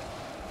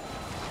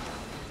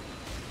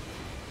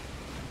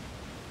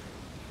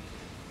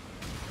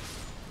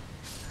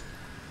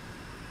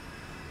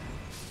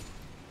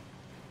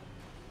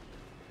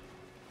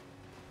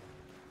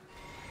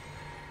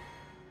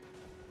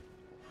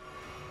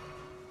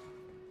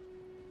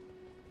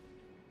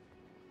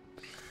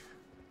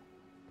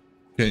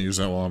 Can't use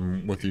that while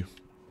I'm with you.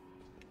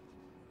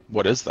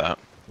 What is that?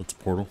 It's a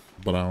portal,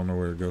 but I don't know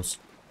where it goes.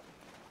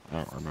 I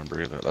don't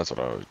remember either. That's what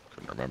I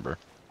couldn't remember.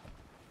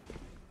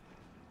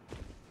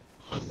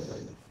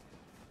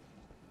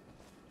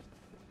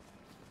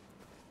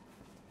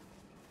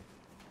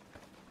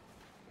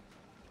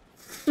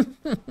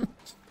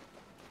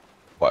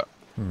 What?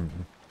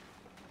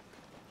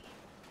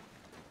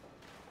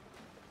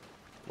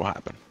 What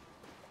happened?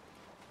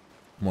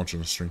 I'm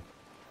watching a stream.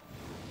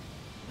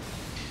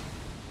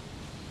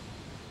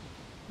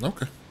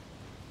 Okay.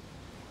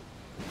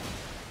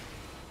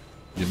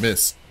 You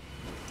missed.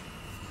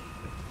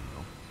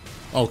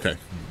 Okay.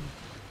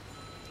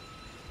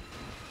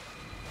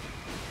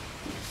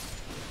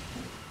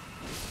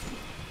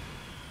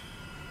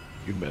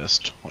 You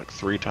missed like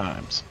 3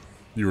 times.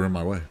 You were in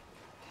my way.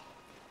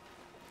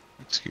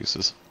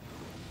 Excuses.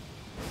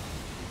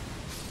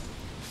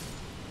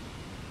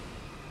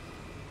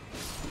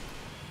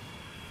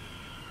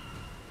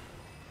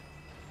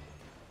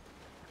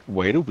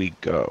 Where do we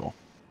go?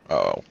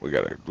 Oh, we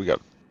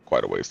got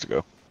quite a ways to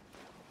go.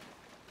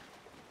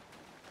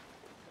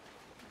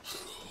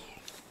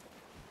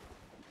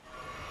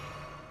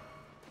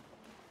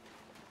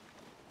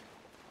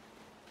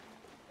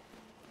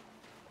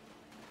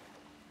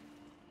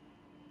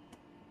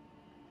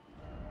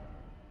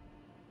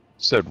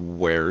 Said,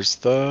 where's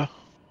the...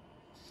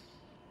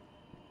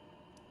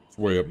 It's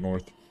way up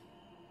north.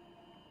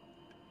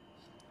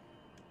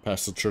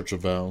 Past the Church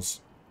of Vows.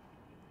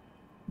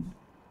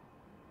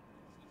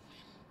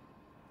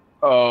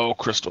 Oh,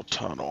 Crystal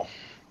Tunnel.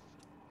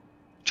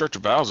 Church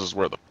of Vows is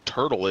where the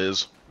turtle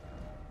is.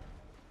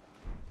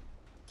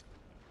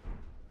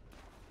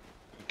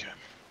 Okay.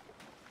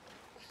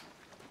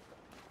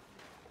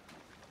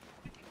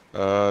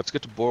 Let's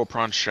get to Boil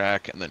Prawn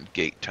Shack and then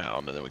Gate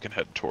Town, and then we can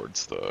head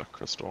towards the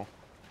crystal.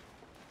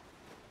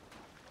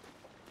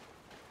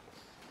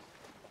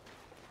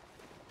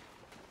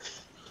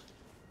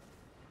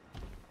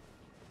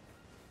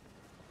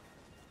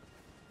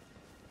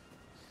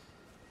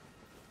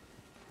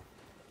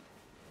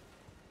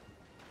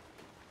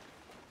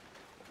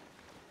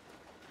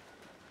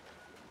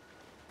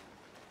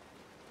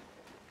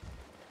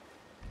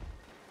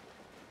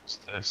 What's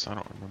this? I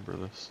don't remember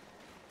this.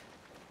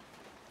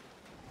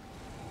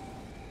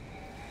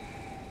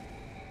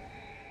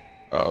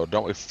 Oh,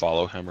 don't we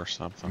follow him or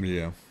something?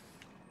 Yeah.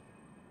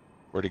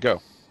 Where'd he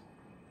go?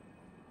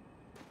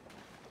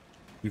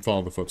 You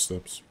follow the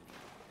footsteps.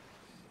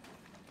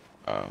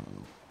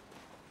 Um,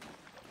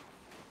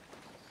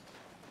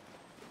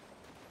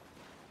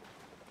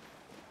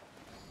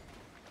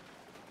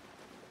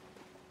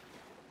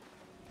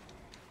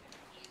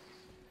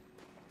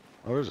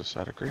 oh, there's a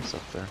side of grace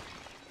up there.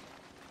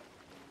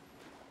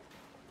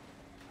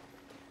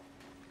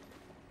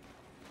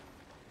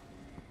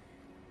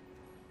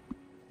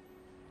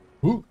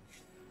 Ooh.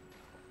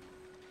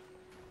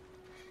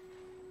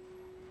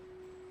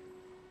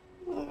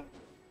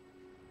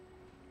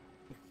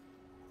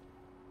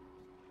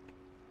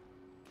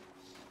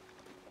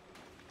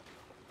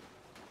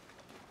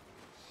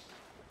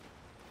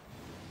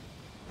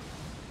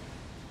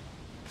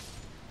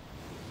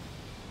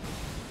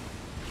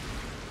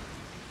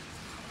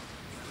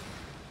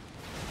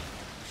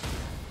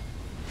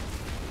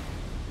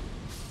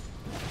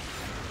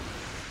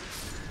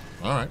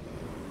 All right.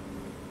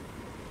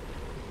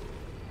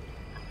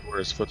 Where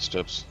his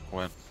footsteps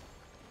went.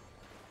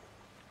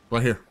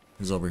 Right here.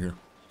 He's over here.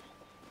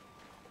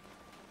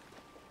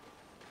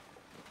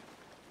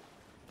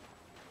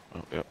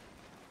 Oh, yep.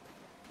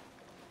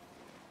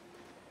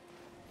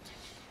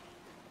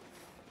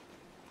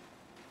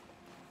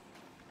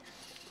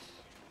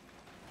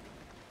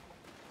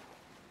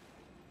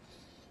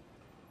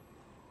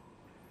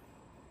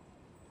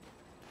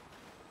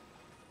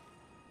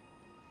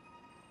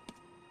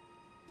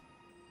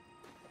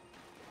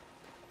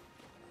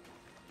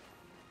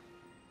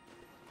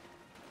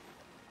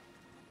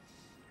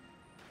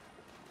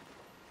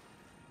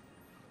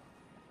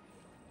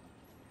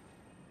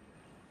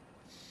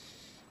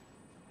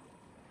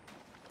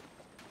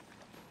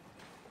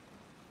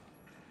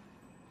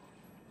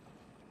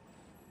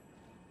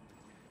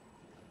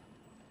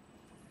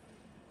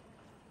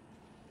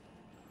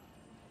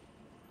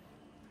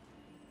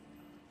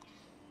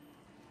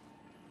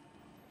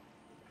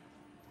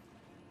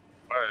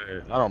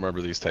 I don't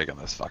remember these taking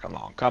this fucking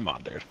long. Come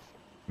on, dude.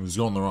 He's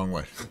going the wrong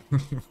way.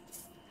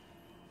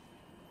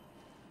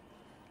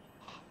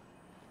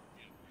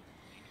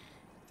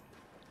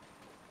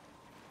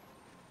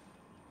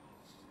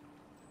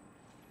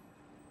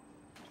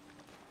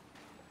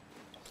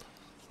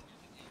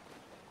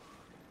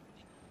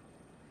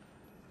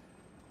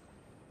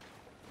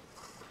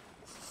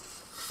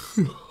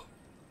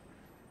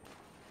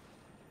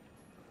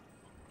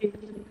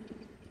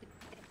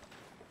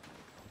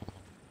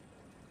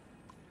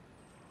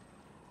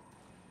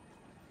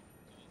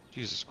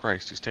 Jesus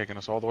Christ, he's taking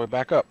us all the way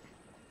back up.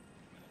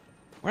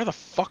 Where the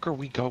fuck are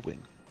we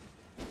going?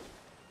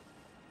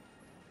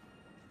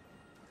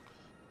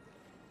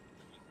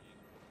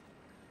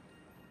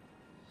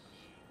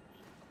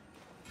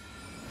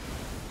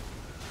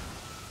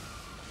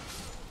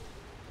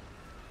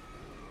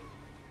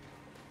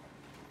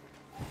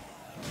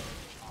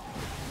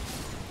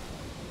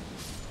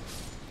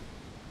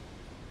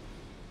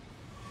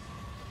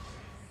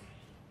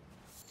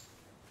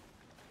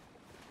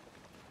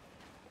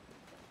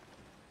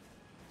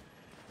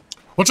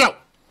 Watch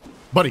out,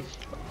 buddy.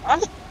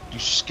 You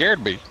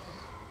scared me.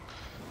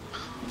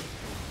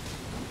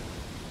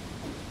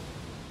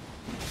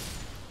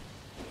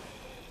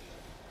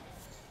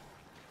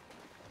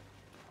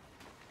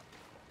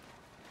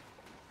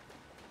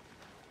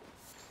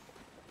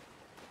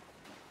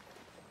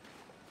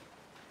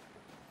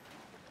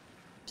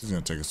 He's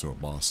gonna take us to a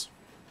boss.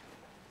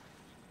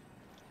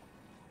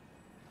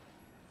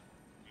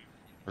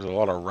 There's a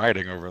lot of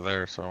writing over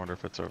there, so I wonder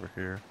if it's over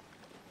here.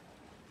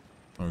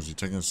 Oh, is he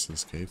taking us to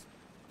this cave?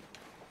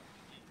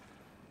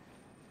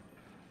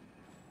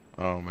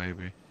 Oh,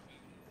 maybe.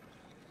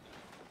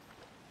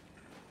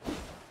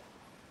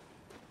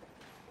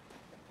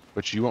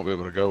 But you won't be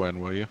able to go in,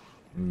 will you?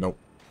 Nope.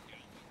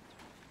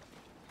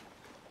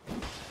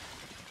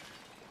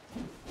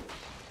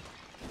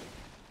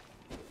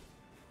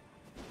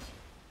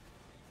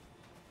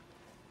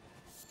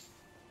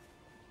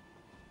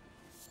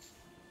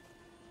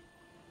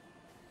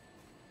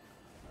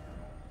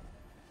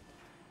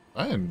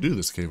 I didn't do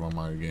this cave on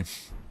my game.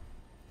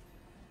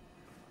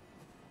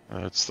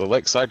 It's the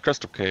Lakeside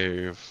Crystal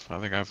Cave. I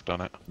think I've done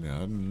it.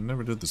 Yeah, I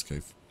never did this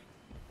cave.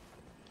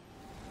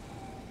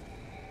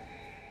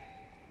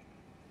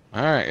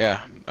 Alright,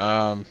 yeah.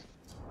 Let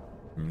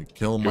me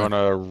kill You my... want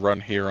to run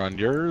here on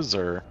yours,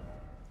 or?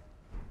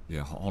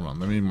 Yeah, hold on.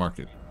 Let me mark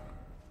it.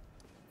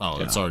 Oh,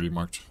 Yeah. it's already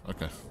marked.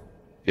 Okay.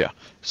 Yeah.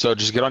 So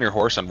just get on your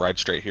horse and ride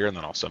straight here, and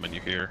then I'll summon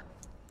you here.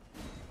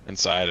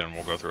 Inside, and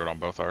we'll go through it on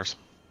both ours.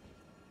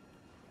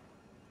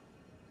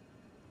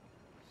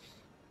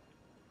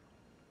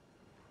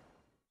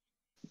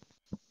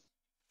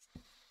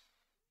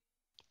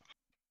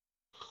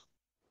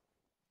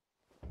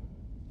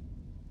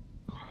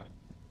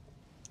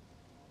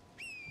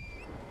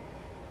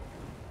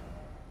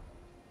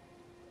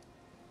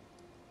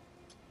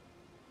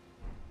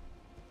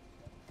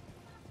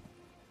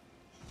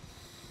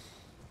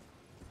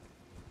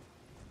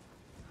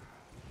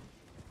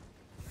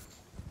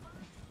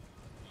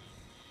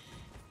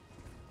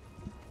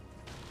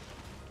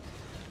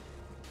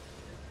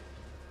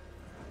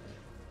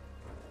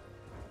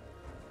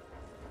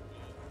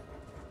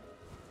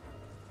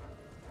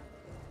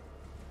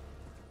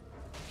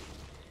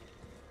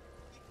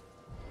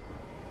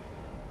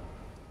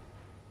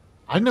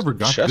 I never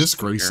got Chest this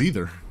grace here.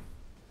 either.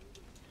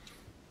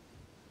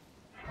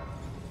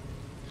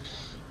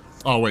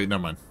 Oh, wait,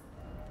 never mind.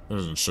 That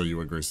doesn't show you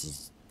what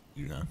graces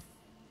you have.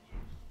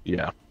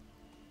 Yeah.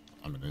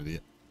 I'm an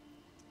idiot.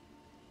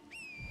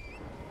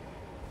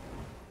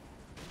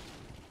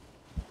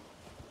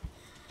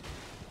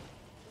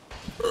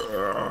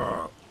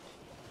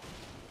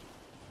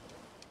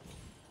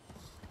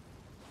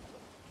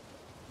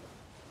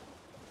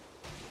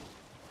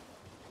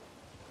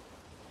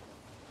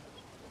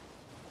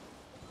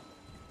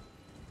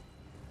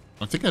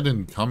 I think I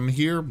didn't come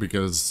here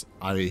because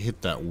I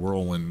hit that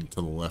whirlwind to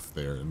the left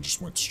there and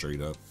just went straight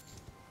up.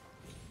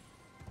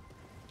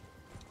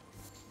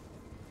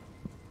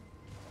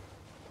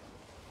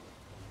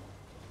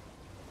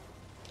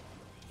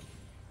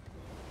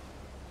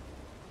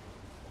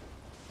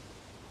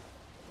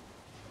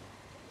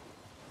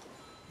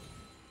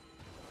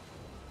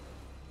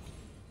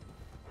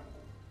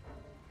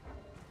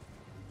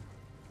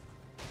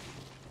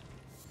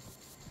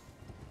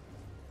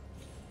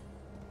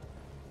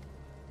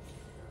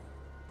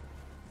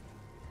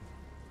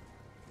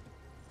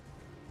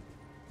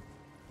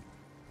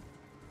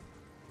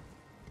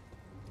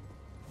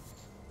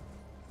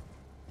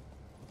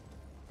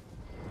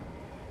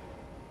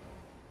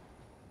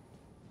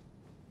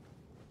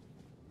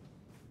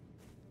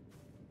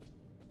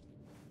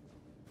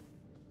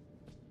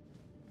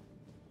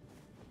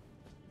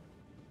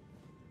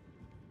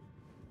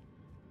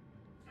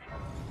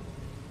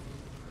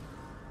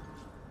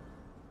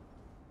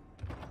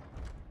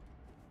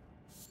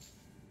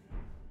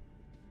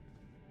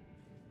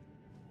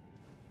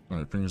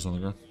 Alright, fingers on the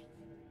ground.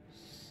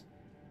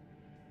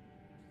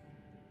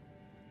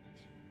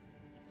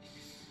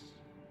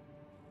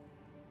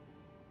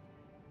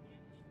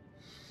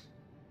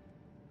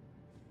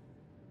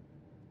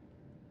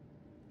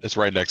 It's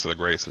right next to the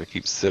grace, and it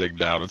keeps sitting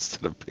down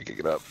instead of picking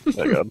it up.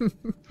 Hang on.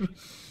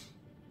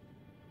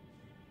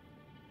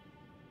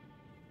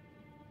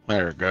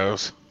 There it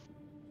goes.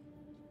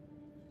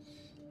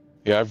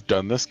 Yeah, I've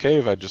done this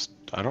cave. I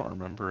don't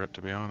remember it,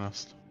 to be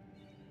honest.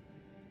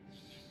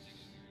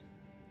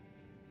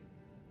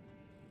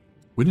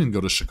 We didn't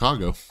go to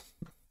Chicago.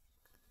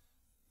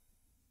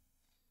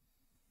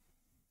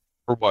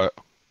 For what?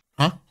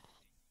 Huh?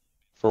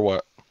 For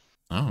what?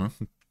 I don't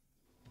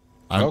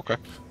know. Okay.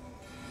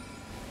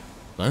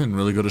 I didn't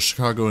really go to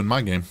Chicago in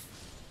my game.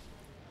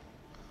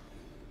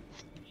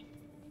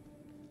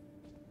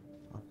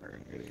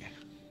 Alrighty.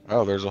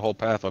 Oh, there's a whole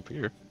path up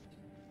here.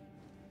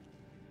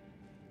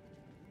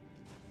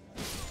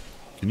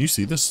 Can you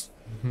see this?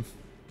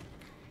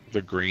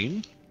 The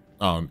green?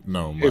 Oh,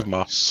 no. Cave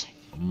moss.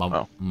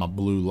 My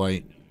blue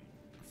light.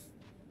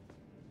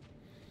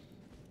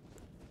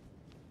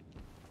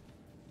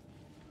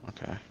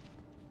 Okay.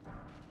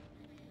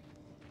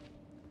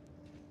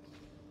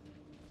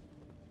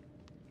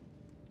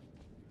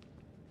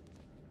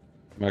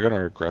 Am I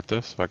gonna regret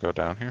this if I go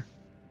down here?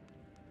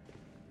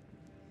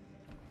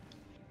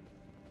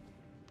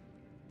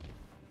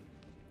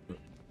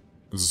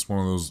 Is this one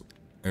of those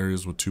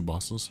areas with two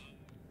bosses?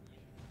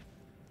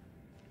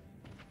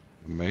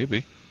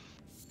 Maybe.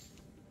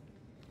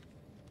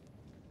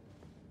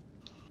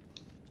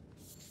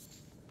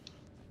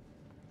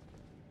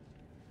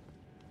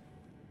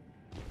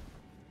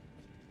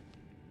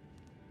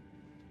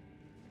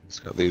 It's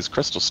got these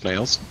crystal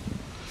snails.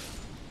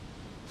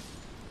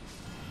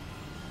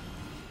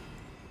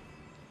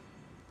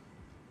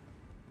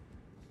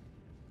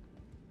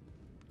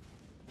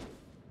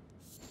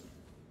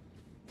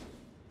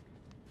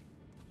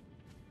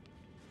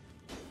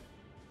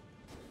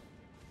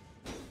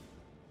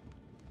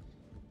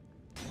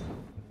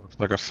 Looks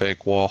like a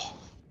fake wall.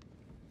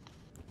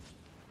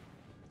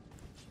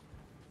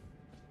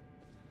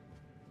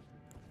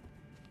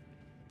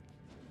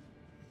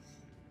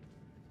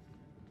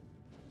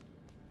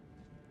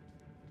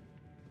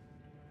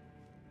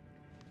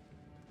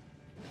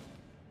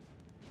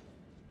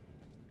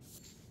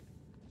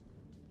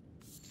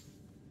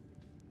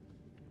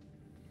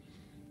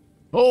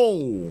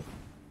 Oh!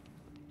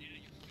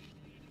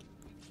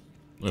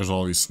 There's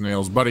all these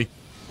snails, buddy.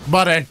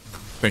 Buddy!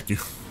 Thank you.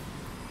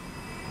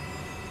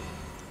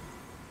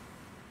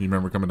 You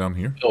remember coming down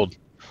here? Killed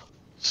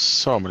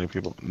so many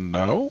people.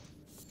 No?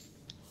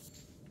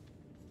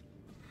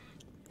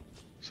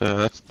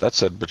 So that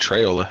said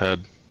betrayal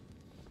ahead.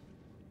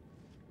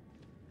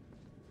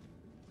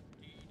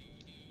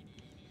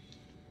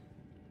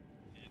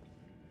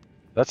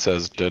 That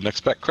says didn't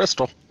expect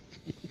crystal.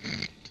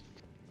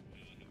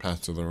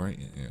 Path to the right?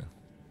 Yeah.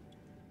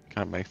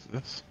 Can I make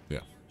this? Yeah.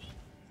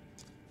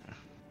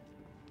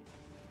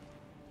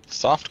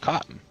 Soft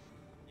cotton.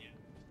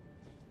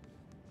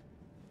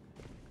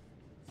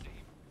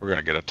 We're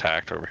gonna get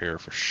attacked over here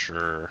for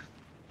sure.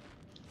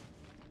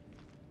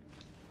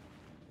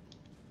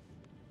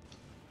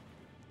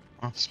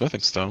 Oh, smithing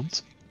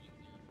stones.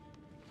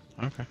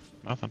 Okay,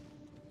 nothing.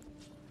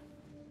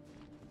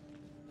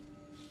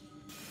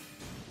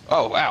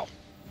 Oh, wow.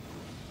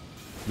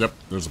 Yep,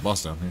 there's a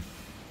boss down here.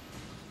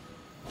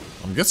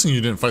 I'm guessing you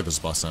didn't fight this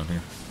boss down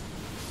here.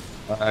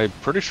 I'm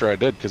pretty sure I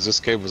did, because this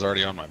cave was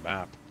already on my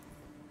map.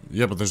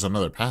 Yeah, but there's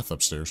another path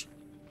upstairs.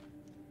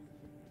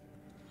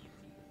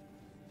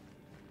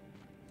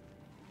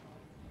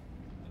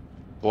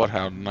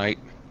 Bloodhound Knight.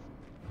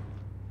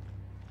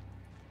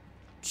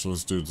 So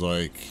this dude's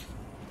like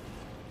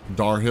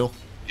Darhill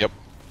Yep.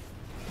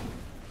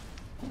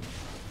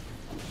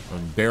 or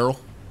Daryl.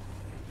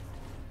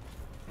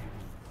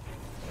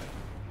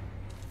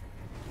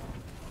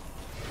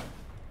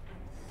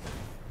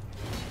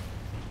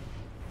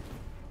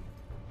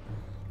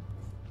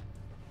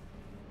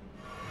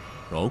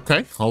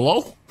 Okay,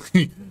 hello?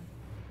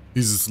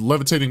 He's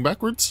levitating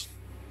backwards?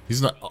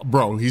 He's not,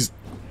 bro, he's,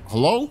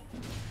 hello?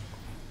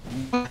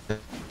 I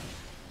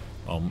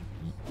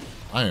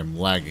am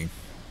lagging.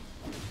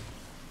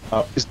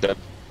 Oh, he's dead.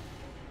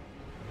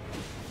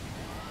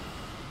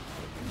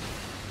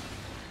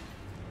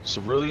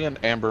 Cerulean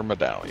Amber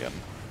Medallion.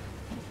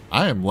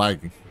 I am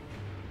lagging.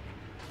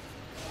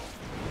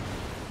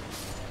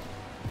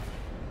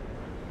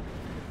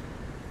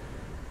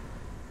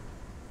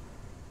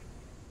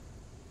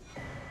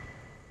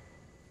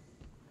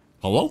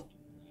 Hello?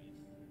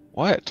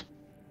 What?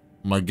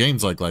 My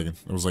game's like lagging.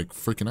 It was like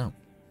freaking out.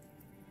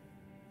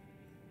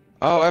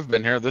 Oh, I've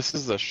been here. This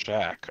is the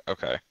shack.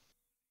 Okay.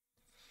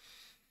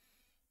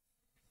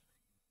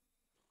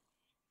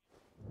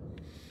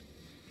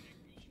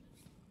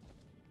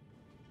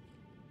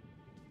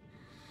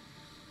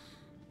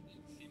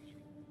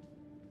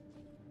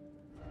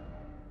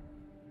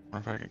 I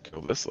wonder if I can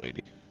kill this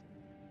lady.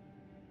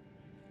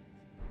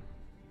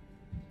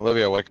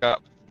 Olivia, wake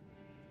up.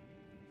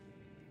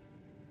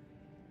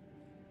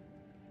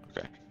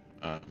 Okay.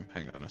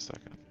 Hang on a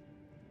second.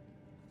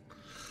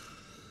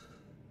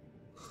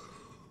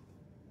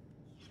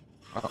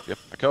 Oh, yep,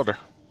 I killed her.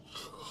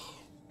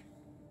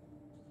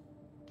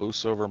 Blue,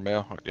 silver,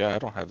 male. Yeah, I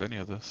don't have any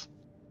of this.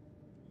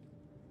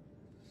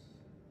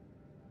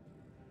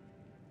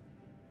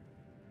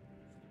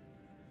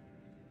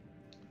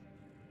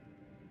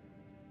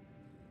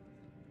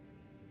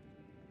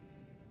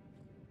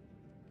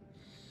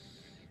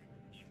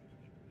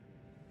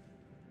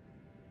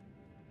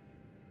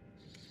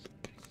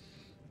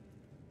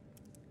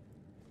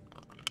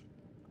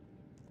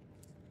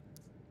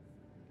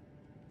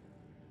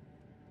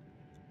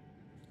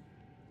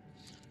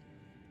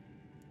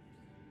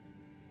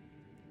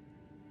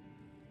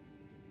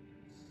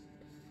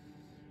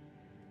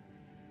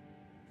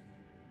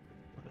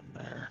 Put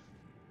in there.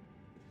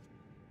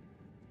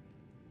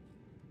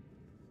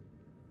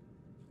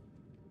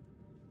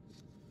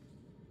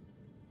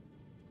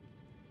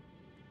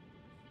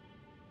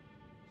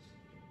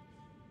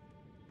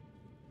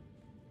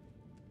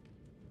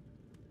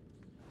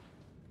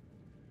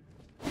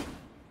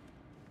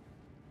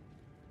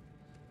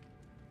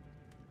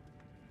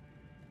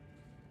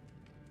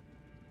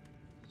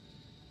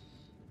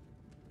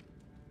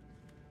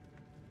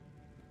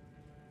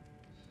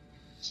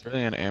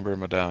 Cerulean Amber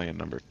Medallion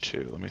number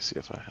 2. Let me see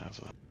if I have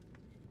that.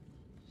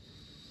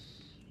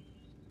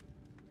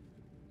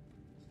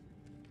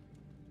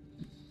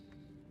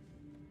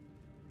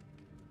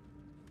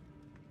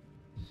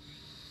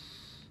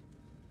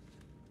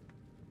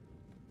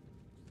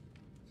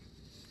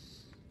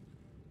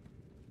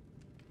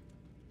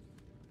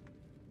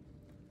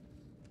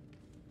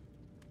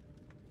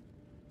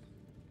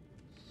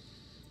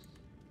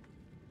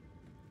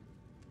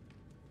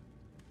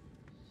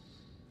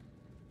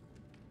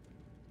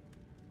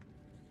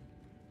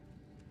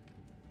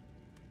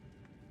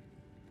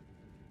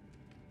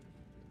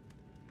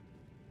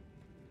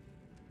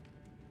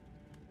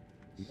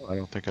 No, I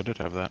don't think I did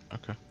have that.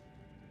 Okay.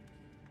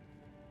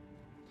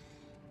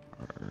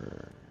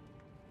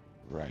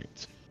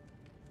 Right.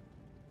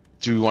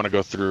 Do you want to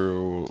go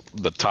through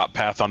the top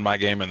path on my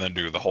game and then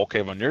do the whole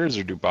cave on yours,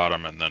 or do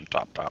bottom and then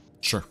top?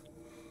 Sure.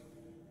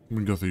 We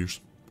can go through yours.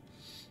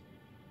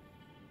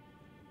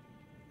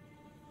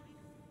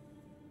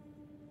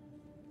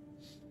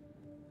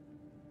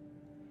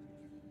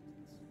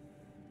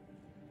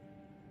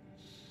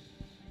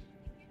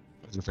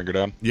 Is your finger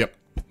down? Yep.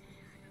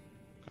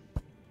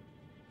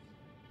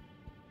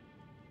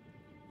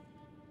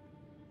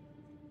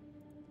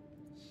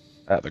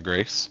 At the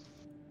Grace.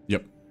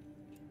 Yep.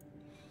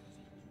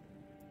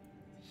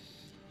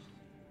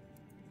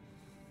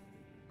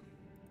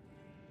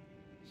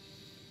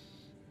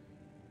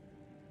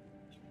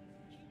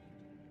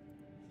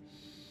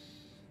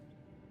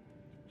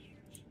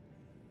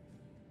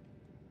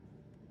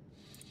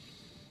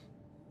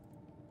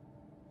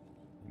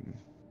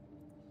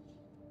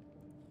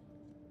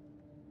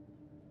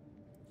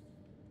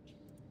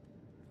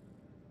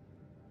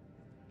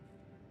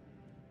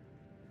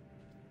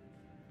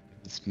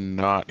 It's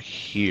not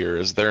here.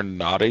 Is there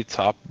not a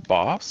top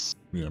boss?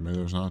 Yeah, maybe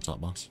there's not a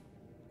top boss.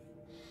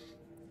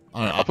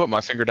 I'll put my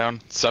finger down,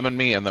 summon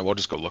me, and then we'll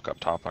just go look up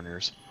top on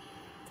yours.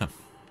 Okay.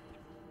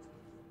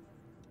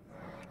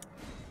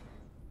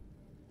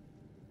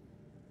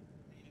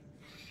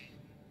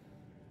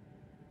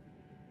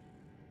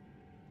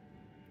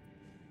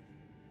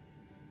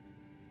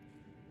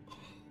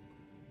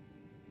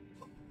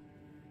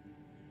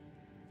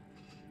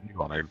 You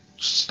want to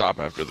stop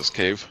after this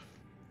cave?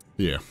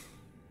 Yeah.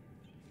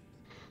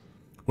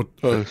 What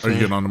are you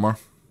getting on tomorrow?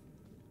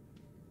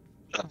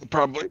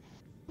 Probably.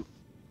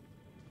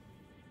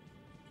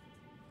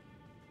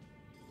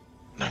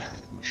 I'm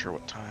not sure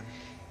what time.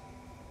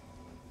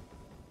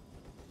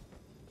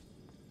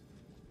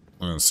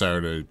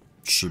 Saturday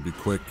should be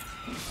quick.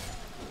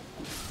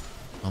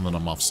 And then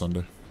I'm off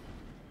Sunday.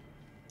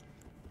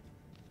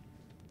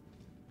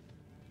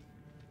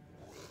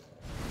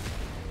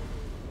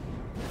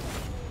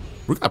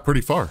 We got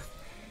pretty far.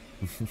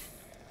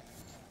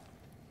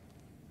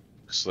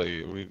 So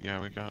we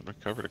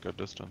covered a good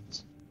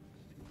distance.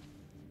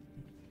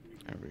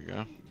 There we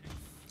go.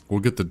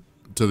 We'll get to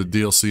the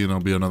DLC and it'll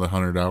be another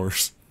 100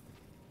 hours.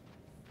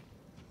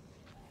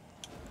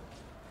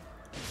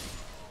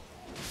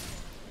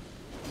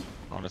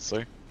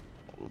 Honestly,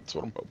 that's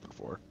what I'm hoping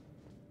for.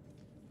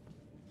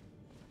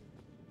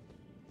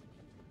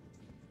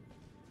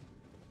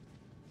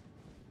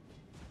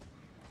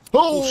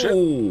 Oh, shit.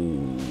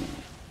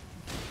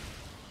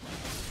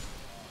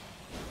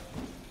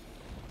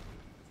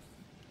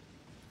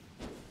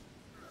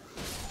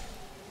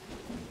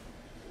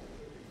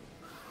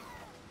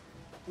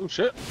 Oh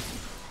shit.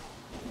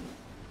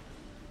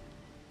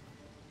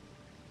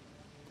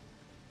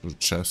 There's a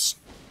chest.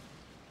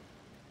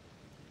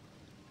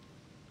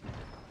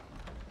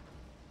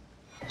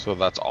 So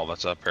that's all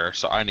that's up here.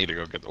 So I need to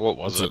go get what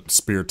was What's it? it?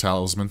 Spear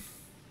talisman.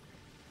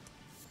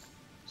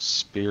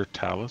 Spear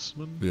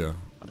talisman? Yeah.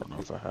 I don't know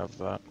if I have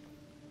that.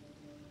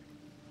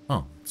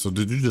 Oh, so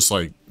did you just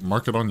like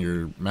mark it on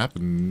your map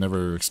and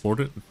never explored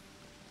it?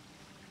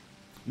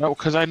 No,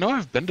 because I know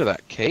I've been to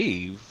that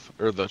cave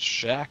or the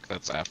shack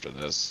that's after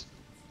this.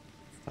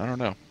 I don't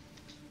know.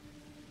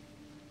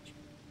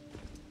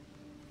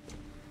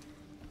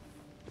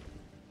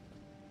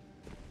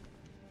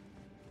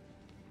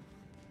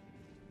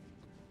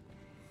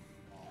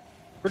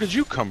 Where did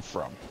you come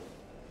from?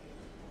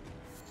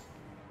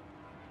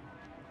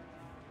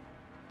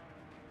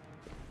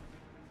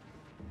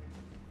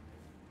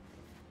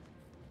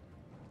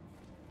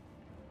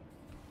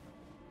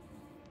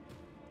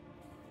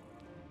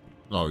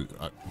 Oh,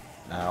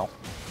 Ow.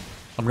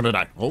 I'm gonna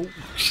die. Oh,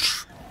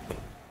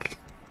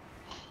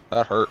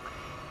 That hurt.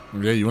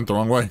 yeah, you went the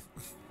wrong way.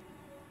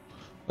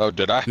 Oh,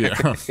 did I?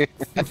 Yeah.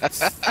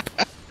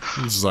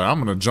 He's just like, I'm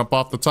gonna jump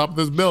off the top of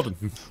this building.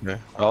 Yeah.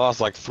 I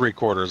lost like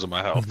 3/4 of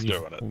my health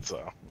doing it,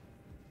 so.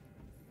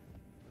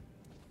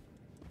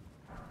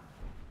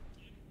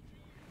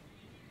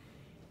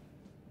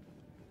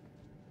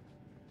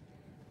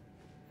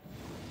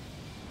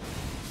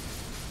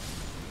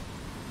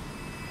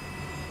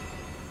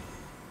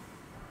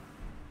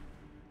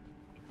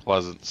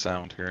 Pleasant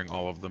sound hearing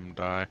all of them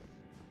die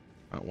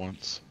at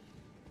once.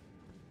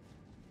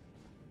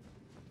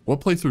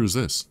 What playthrough is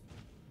this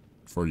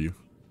for you?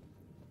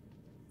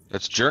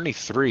 It's Journey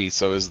 3,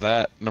 so is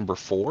that number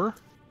 4?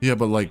 Yeah,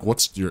 but like,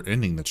 what's your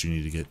ending that you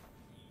need to get?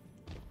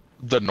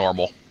 The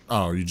normal.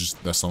 Oh, that's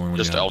the only one.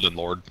 Just you have? Elden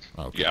Lord.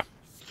 Oh, okay. Yeah.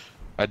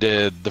 I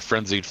did the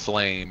Frenzied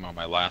Flame on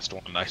my last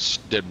one. I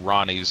did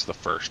Ronnie's the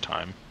first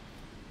time.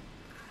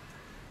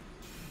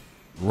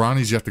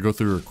 Ronnie's, you have to go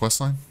through her quest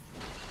line?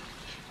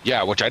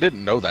 Yeah, which I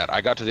didn't know that.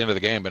 I got to the end of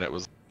the game and it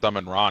was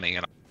Summon Ronnie,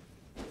 and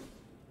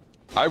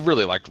I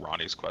really liked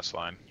Ronnie's quest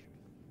line.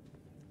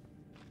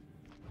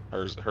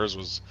 Hers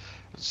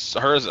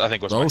I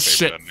think was my favorite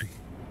shit. ending.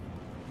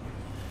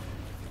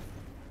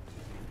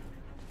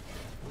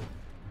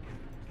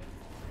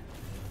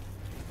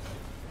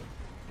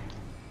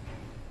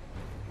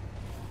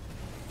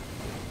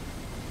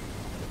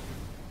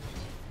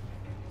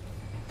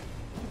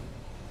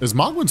 Is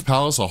Mogwin's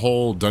Palace a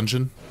whole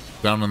dungeon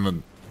down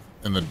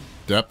in the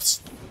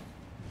depths?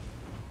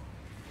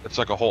 It's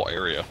like a whole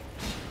area.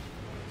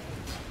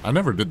 I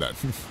never did that.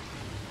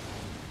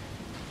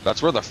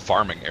 That's where the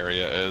farming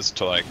area is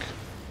to like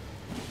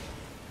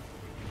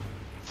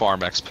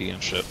farm XP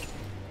and shit.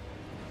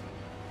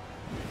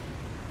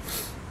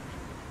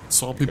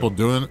 Saw people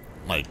doing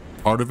like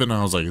part of it, and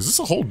I was like, "Is this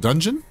a whole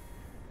dungeon?"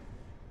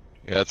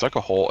 Yeah, it's like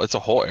a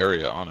whole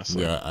area,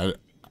 honestly. Yeah, I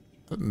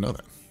didn't know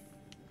that.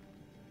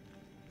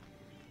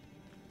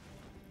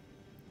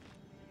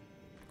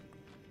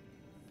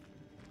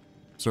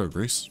 Is there a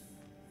Grace?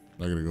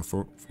 I gotta go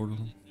forward with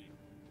him.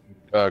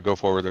 Go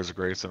forward. There's a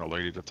Grace and a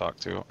lady to talk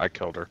to. I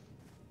killed her.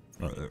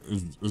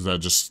 Is that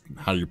just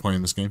how you're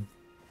playing this game?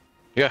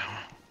 Yeah,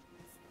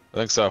 I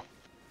think so.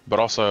 But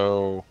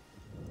also,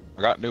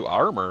 I got new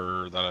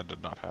armor that I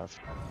did not have.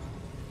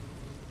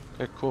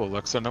 Okay, cool.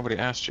 Alexa, nobody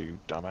asked you, you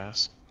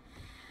dumbass.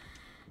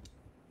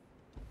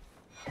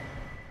 I'll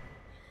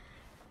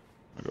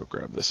go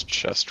grab this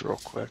chest real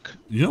quick.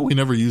 You know we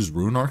never used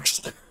rune arcs.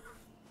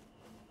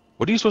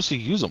 What are you supposed to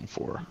use them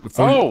for?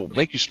 For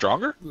make you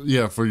stronger?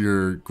 Yeah, for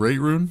your great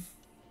rune.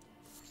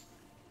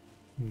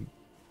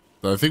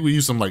 I think we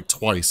used them like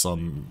twice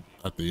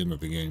at the end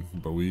of the game,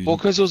 but we. Well,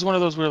 because it was one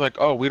of those where like,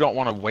 oh, we don't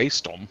want to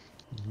waste them,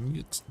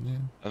 Yeah.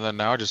 and then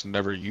now I just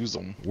never use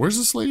them. Where's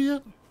this lady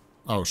at?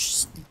 Oh,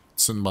 she's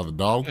sitting by the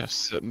dog. Yeah,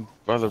 sitting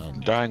by the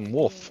dying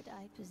wolf.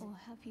 Or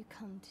have you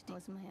come to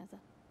was my other?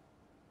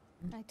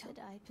 I thought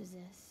I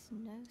possess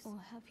no, or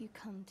have you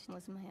come to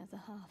was my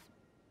other half?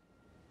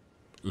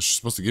 Was she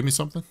supposed to give me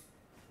something?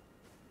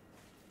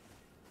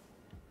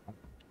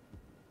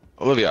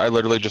 Olivia, I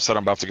literally just said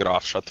I'm about to get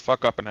off. Shut the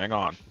fuck up and hang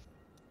on.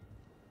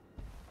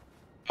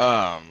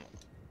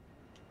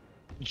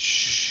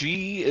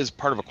 She is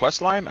part of a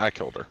quest line. I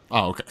killed her.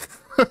 Oh, okay.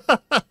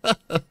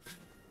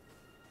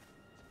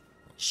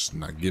 She's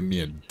not giving me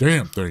a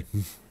damn thing.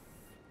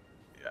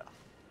 Yeah.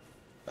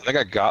 I think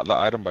I got the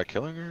item by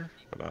killing her,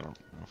 but I don't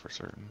know for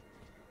certain.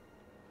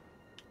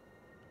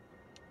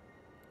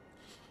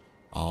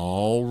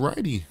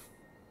 Alrighty.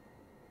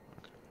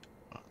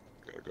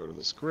 Gotta go to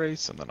this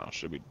grace, and then I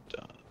should be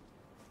done.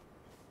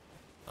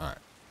 Alright.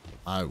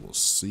 I will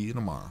see you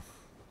tomorrow.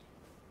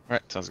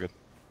 Alright, sounds good.